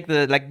wanted to take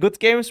the good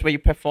games where you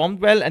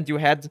performed well and you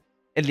had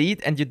a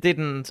lead and you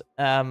didn't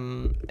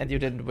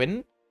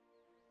win.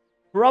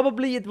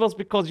 Probably it was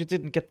because you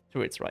didn't get the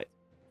turrets right.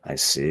 I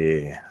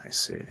see.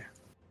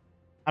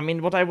 I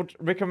mean, what I would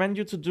recommend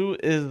you to do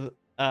is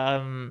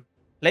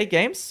play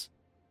games.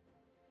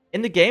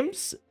 In the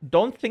games,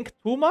 don't think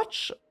too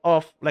much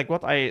of like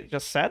what I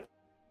just said.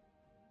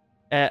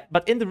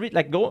 But in the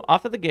go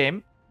after the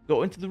game,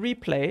 go into the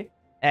replay,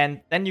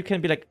 and then you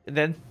can be like,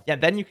 then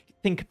you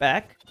think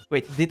back.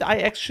 Wait, did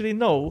I actually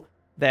know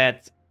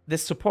that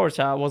this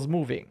supporter was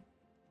moving?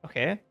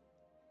 Okay,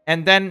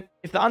 and then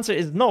if the answer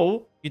is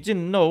no, you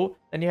didn't know,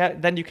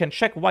 then you can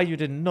check why you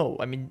didn't know.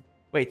 I mean,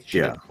 wait, she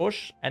had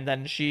push, and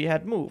then she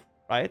had move,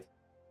 right?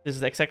 This is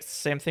the exact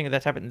same thing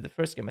that happened in the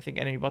first game. I think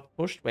enemy bot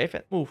pushed, wave,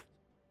 and moved.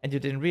 And you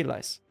didn't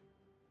realize.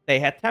 They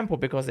had tempo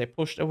because they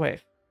pushed a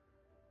wave.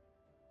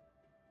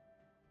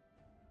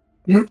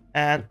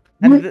 And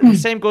the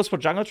same goes for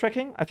jungle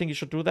tracking. I think you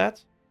should do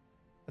that.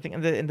 I think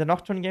in the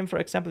Nocturne game, for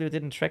example, you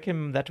didn't track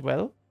him that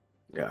well.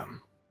 Yeah.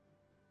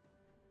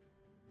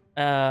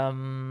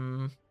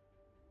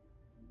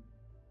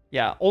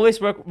 Yeah, always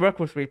work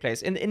with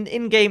replays.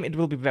 In game, it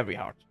will be very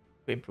hard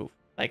to improve.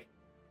 Like,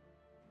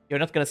 you're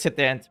not gonna sit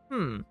there and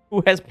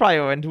who has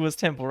prio and who has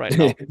tempo right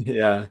now?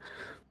 Yeah.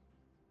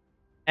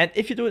 And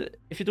if you do it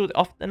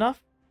often enough,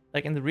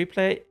 like in the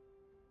replay,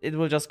 it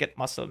will just get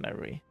muscle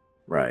memory.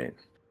 Right.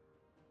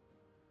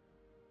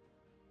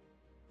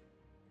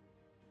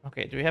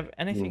 Okay, do we have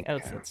anything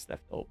else that's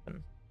left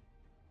open?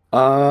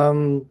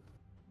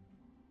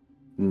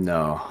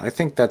 No. I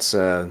think that's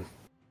I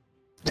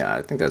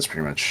think that's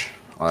pretty much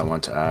all I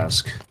want to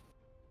ask.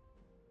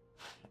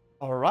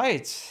 All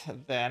right,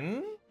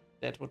 then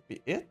that would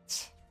be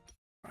it.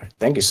 All right,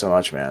 thank you so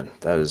much, man.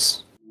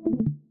 It's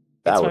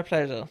my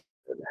pleasure.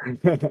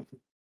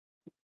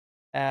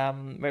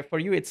 But for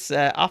you, it's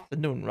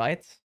afternoon,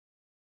 right?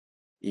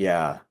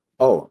 Yeah.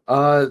 Oh,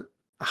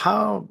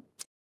 how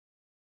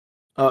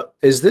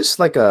is this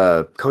like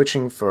a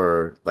coaching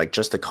for like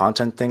just the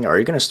content thing? Or are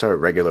you gonna start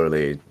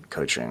regularly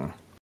coaching?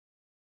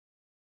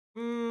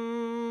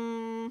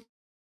 I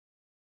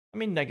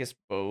mean, I guess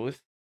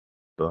both.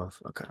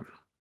 Both. Okay.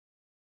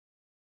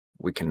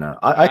 We can.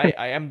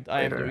 I am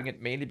later. doing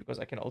it mainly because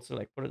I can also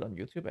like put it on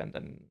YouTube and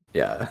then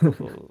Yeah.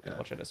 people Yeah.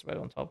 watch it as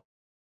well on top.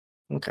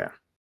 Okay.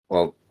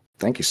 Well,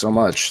 thank you so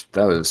much.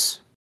 That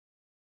was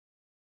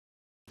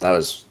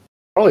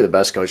probably the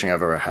best coaching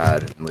I've ever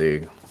had in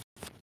League.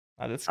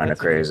 That's kind of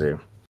crazy.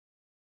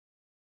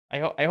 I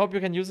hope you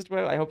can use it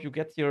well. I hope you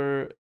get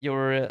your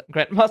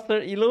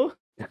Grandmaster Elo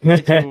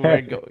that you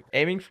were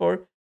aiming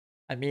for.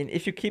 I mean,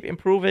 if you keep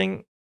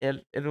improving,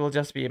 it will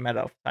just be a matter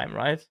of time,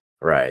 right?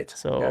 Right.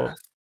 So,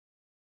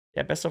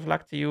 yeah, best of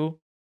luck to you.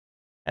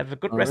 Have a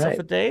good All rest of right.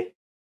 the day.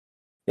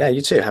 Yeah,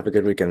 you too. Have a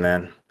good weekend,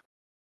 man.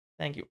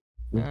 Thank you.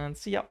 And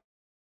see ya.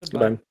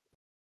 Goodbye.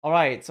 All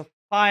right. So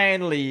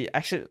finally,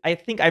 actually, I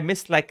think I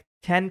missed like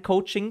 10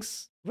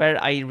 coachings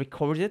where I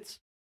recorded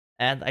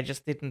and I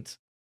just didn't.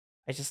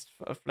 I just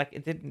like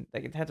it didn't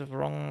like it had the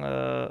wrong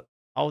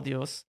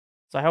audios.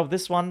 So I hope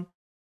this one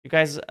you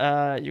guys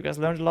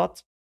learned a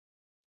lot.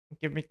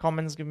 Give me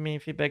comments, give me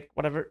feedback,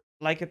 whatever.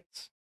 Like it,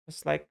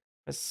 just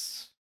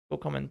go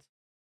comment.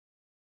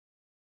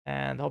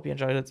 And hope you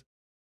enjoyed it.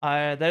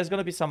 There's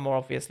gonna be some more,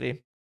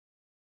 obviously.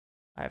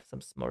 I have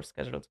some more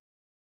scheduled.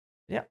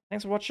 Yeah,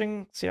 thanks for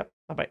watching. See ya.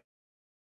 Bye bye.